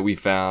sources that we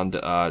found.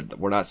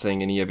 We're not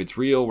saying any of it's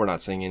real. We're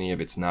not saying any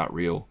of it's not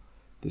real.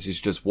 This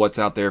is just what's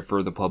out there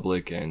for the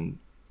public, and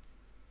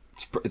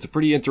it's a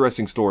pretty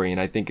interesting story.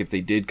 And I think if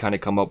they did kind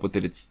of come up with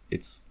it,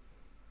 it's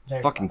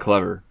Very fucking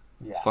clever.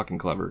 Yeah. It's fucking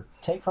clever.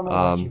 Take from it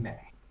what you may.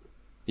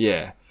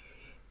 Yeah.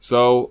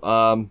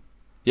 So,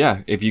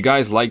 yeah, if you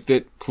guys liked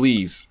it,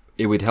 please,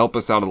 it would help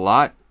us out a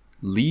lot.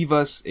 Leave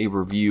us a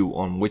review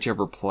on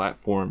whichever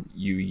platform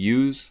you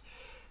use.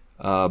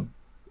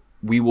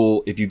 We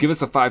will, if you give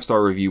us a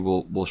 5-star review,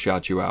 we'll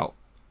shout you out.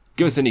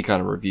 Give us any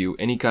kind of review,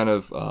 any kind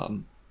of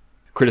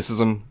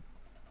criticism,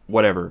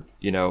 whatever,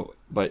 you know.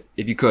 But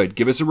if you could,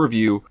 give us a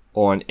review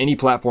on any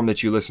platform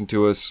that you listen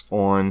to us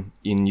on,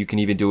 and you can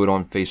even do it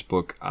on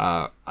Facebook.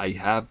 I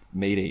have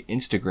made a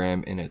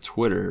Instagram and a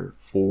Twitter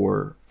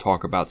for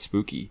Talk About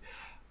Spooky.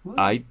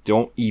 I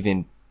don't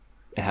even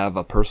have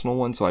a personal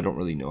one, so I don't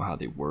really know how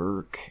they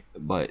work.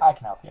 But I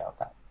can help you out with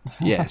that.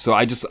 yeah, so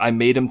I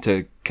made them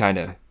to kind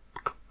of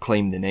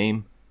claim the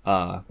name.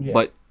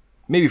 But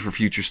maybe for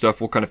future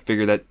stuff, we'll kind of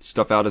figure that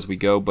stuff out as we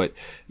go. But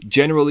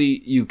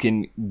generally, you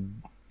can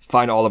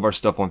find all of our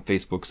stuff on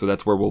Facebook, so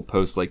that's where we'll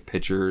post like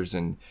pictures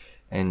and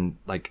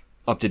like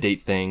up to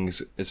date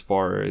things as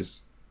far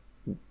as,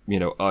 you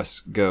know, us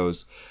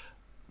goes.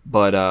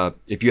 But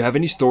if you have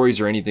any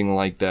stories or anything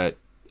like that,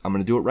 I'm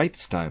gonna do it right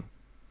this time.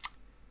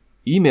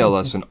 Email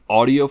us an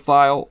audio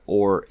file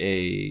or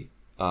a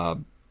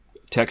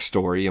text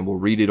story, and we'll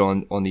read it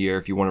on the air.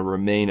 If you want to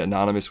remain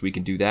anonymous, we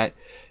can do that.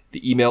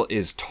 The email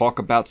is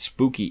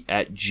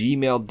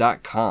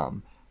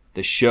talkaboutsspooky@gmail.com.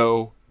 The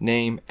show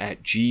name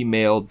at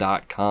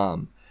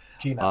gmail.com.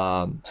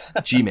 Gmail.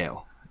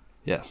 Gmail.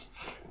 Yes.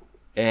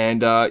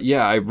 And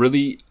yeah,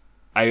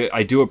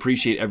 I do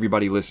appreciate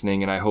everybody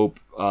listening, and I hope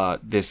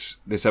this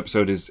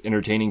episode is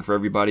entertaining for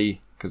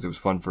everybody, because it was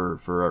fun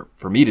for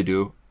me to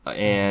do.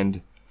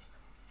 And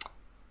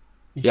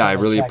Be yeah, sure I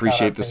to really check out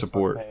appreciate our the Facebook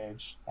support.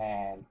 page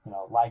and, you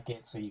know, like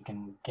it so you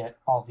can get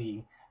all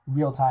the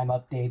real-time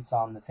updates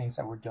on the things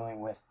that we're doing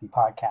with the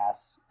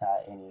podcast,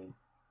 any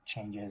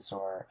changes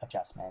or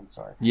adjustments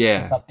or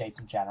Yeah. just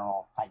updates in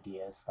general,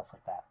 ideas, stuff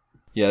like that.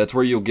 Yeah, that's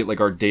where you'll get like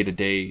our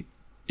day-to-day,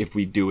 if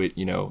we do it,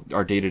 you know,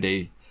 our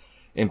day-to-day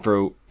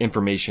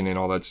information and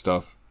all that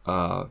stuff,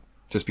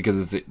 just because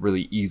it's a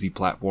really easy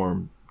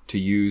platform to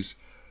use.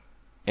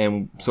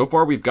 And so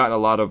far we've gotten a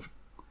lot of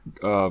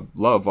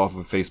love off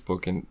of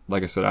Facebook, and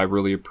like I said, I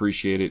really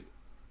appreciate it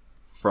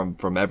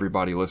from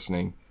everybody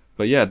listening.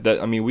 But yeah,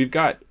 we've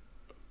got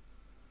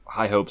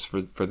high hopes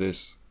for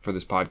this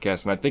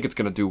podcast, and I think it's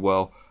going to do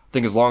well. I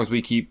think as long as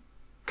we keep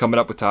coming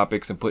up with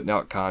topics and putting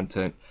out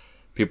content,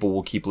 people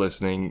will keep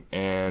listening,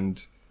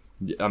 and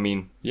I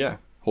mean, yeah,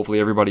 hopefully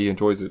everybody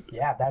enjoys it.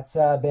 Yeah, that's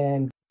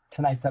been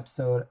tonight's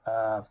episode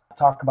of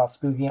Talk About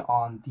Spooky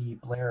on the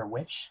Blair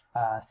Witch.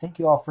 Thank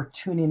you all for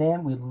tuning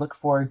in. We look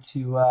forward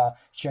to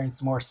sharing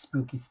some more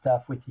spooky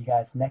stuff with you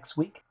guys next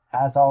week.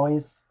 As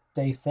always,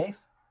 stay safe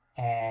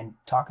and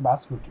talk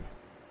about spooky.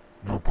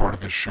 No part of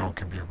this show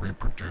can be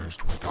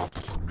reproduced without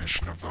the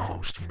permission of the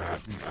host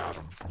Matt and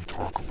Adam from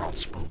Talk About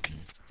Spooky.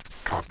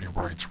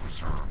 Copyrights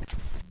reserved.